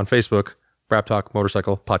 and on Facebook, Brap Talk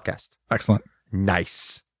Motorcycle Podcast. Excellent.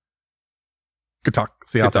 Nice. Good talk.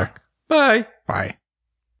 See you out there. Bye. Bye.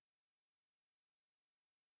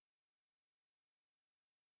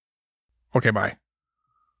 Okay, bye.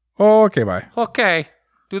 Okay, bye. Okay.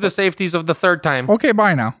 Do the safeties of the third time. Okay,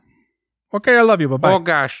 bye now. Okay, I love you. Bye-bye. Oh,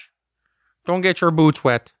 gosh. Don't get your boots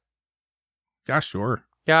wet. Yeah, sure.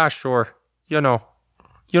 Yeah, sure. You know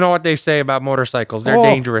what they say about motorcycles. They're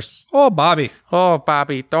dangerous. Oh, Bobby. Oh,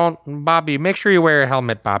 Bobby, make sure you wear a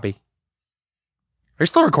helmet, Bobby. Are you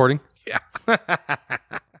still recording? Yeah.